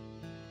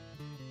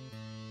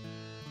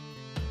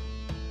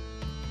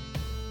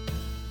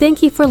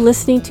 Thank you for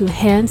listening to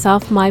Hands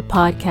Off My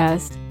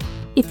Podcast.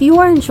 If you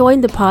are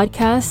enjoying the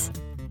podcast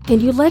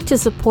and you'd like to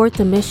support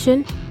the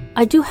mission,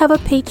 I do have a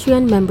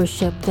Patreon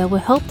membership that will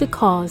help the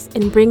cause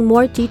and bring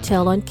more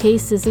detail on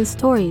cases and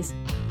stories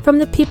from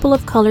the people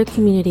of color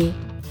community.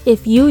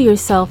 If you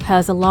yourself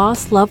has a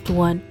lost loved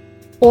one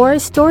or a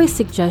story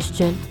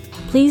suggestion,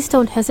 please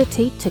don't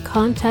hesitate to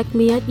contact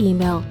me at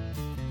email,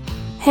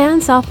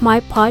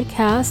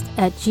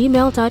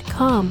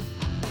 handsoffmypodcast@gmail.com.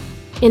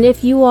 And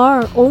if you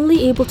are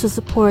only able to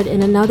support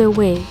in another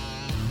way,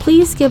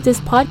 please give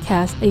this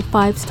podcast a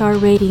 5-star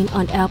rating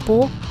on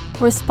Apple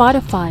or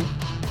Spotify,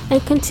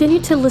 and continue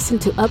to listen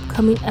to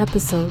upcoming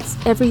episodes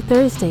every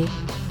Thursday,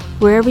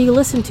 wherever you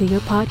listen to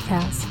your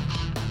podcast.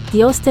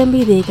 Dios te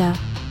bendiga.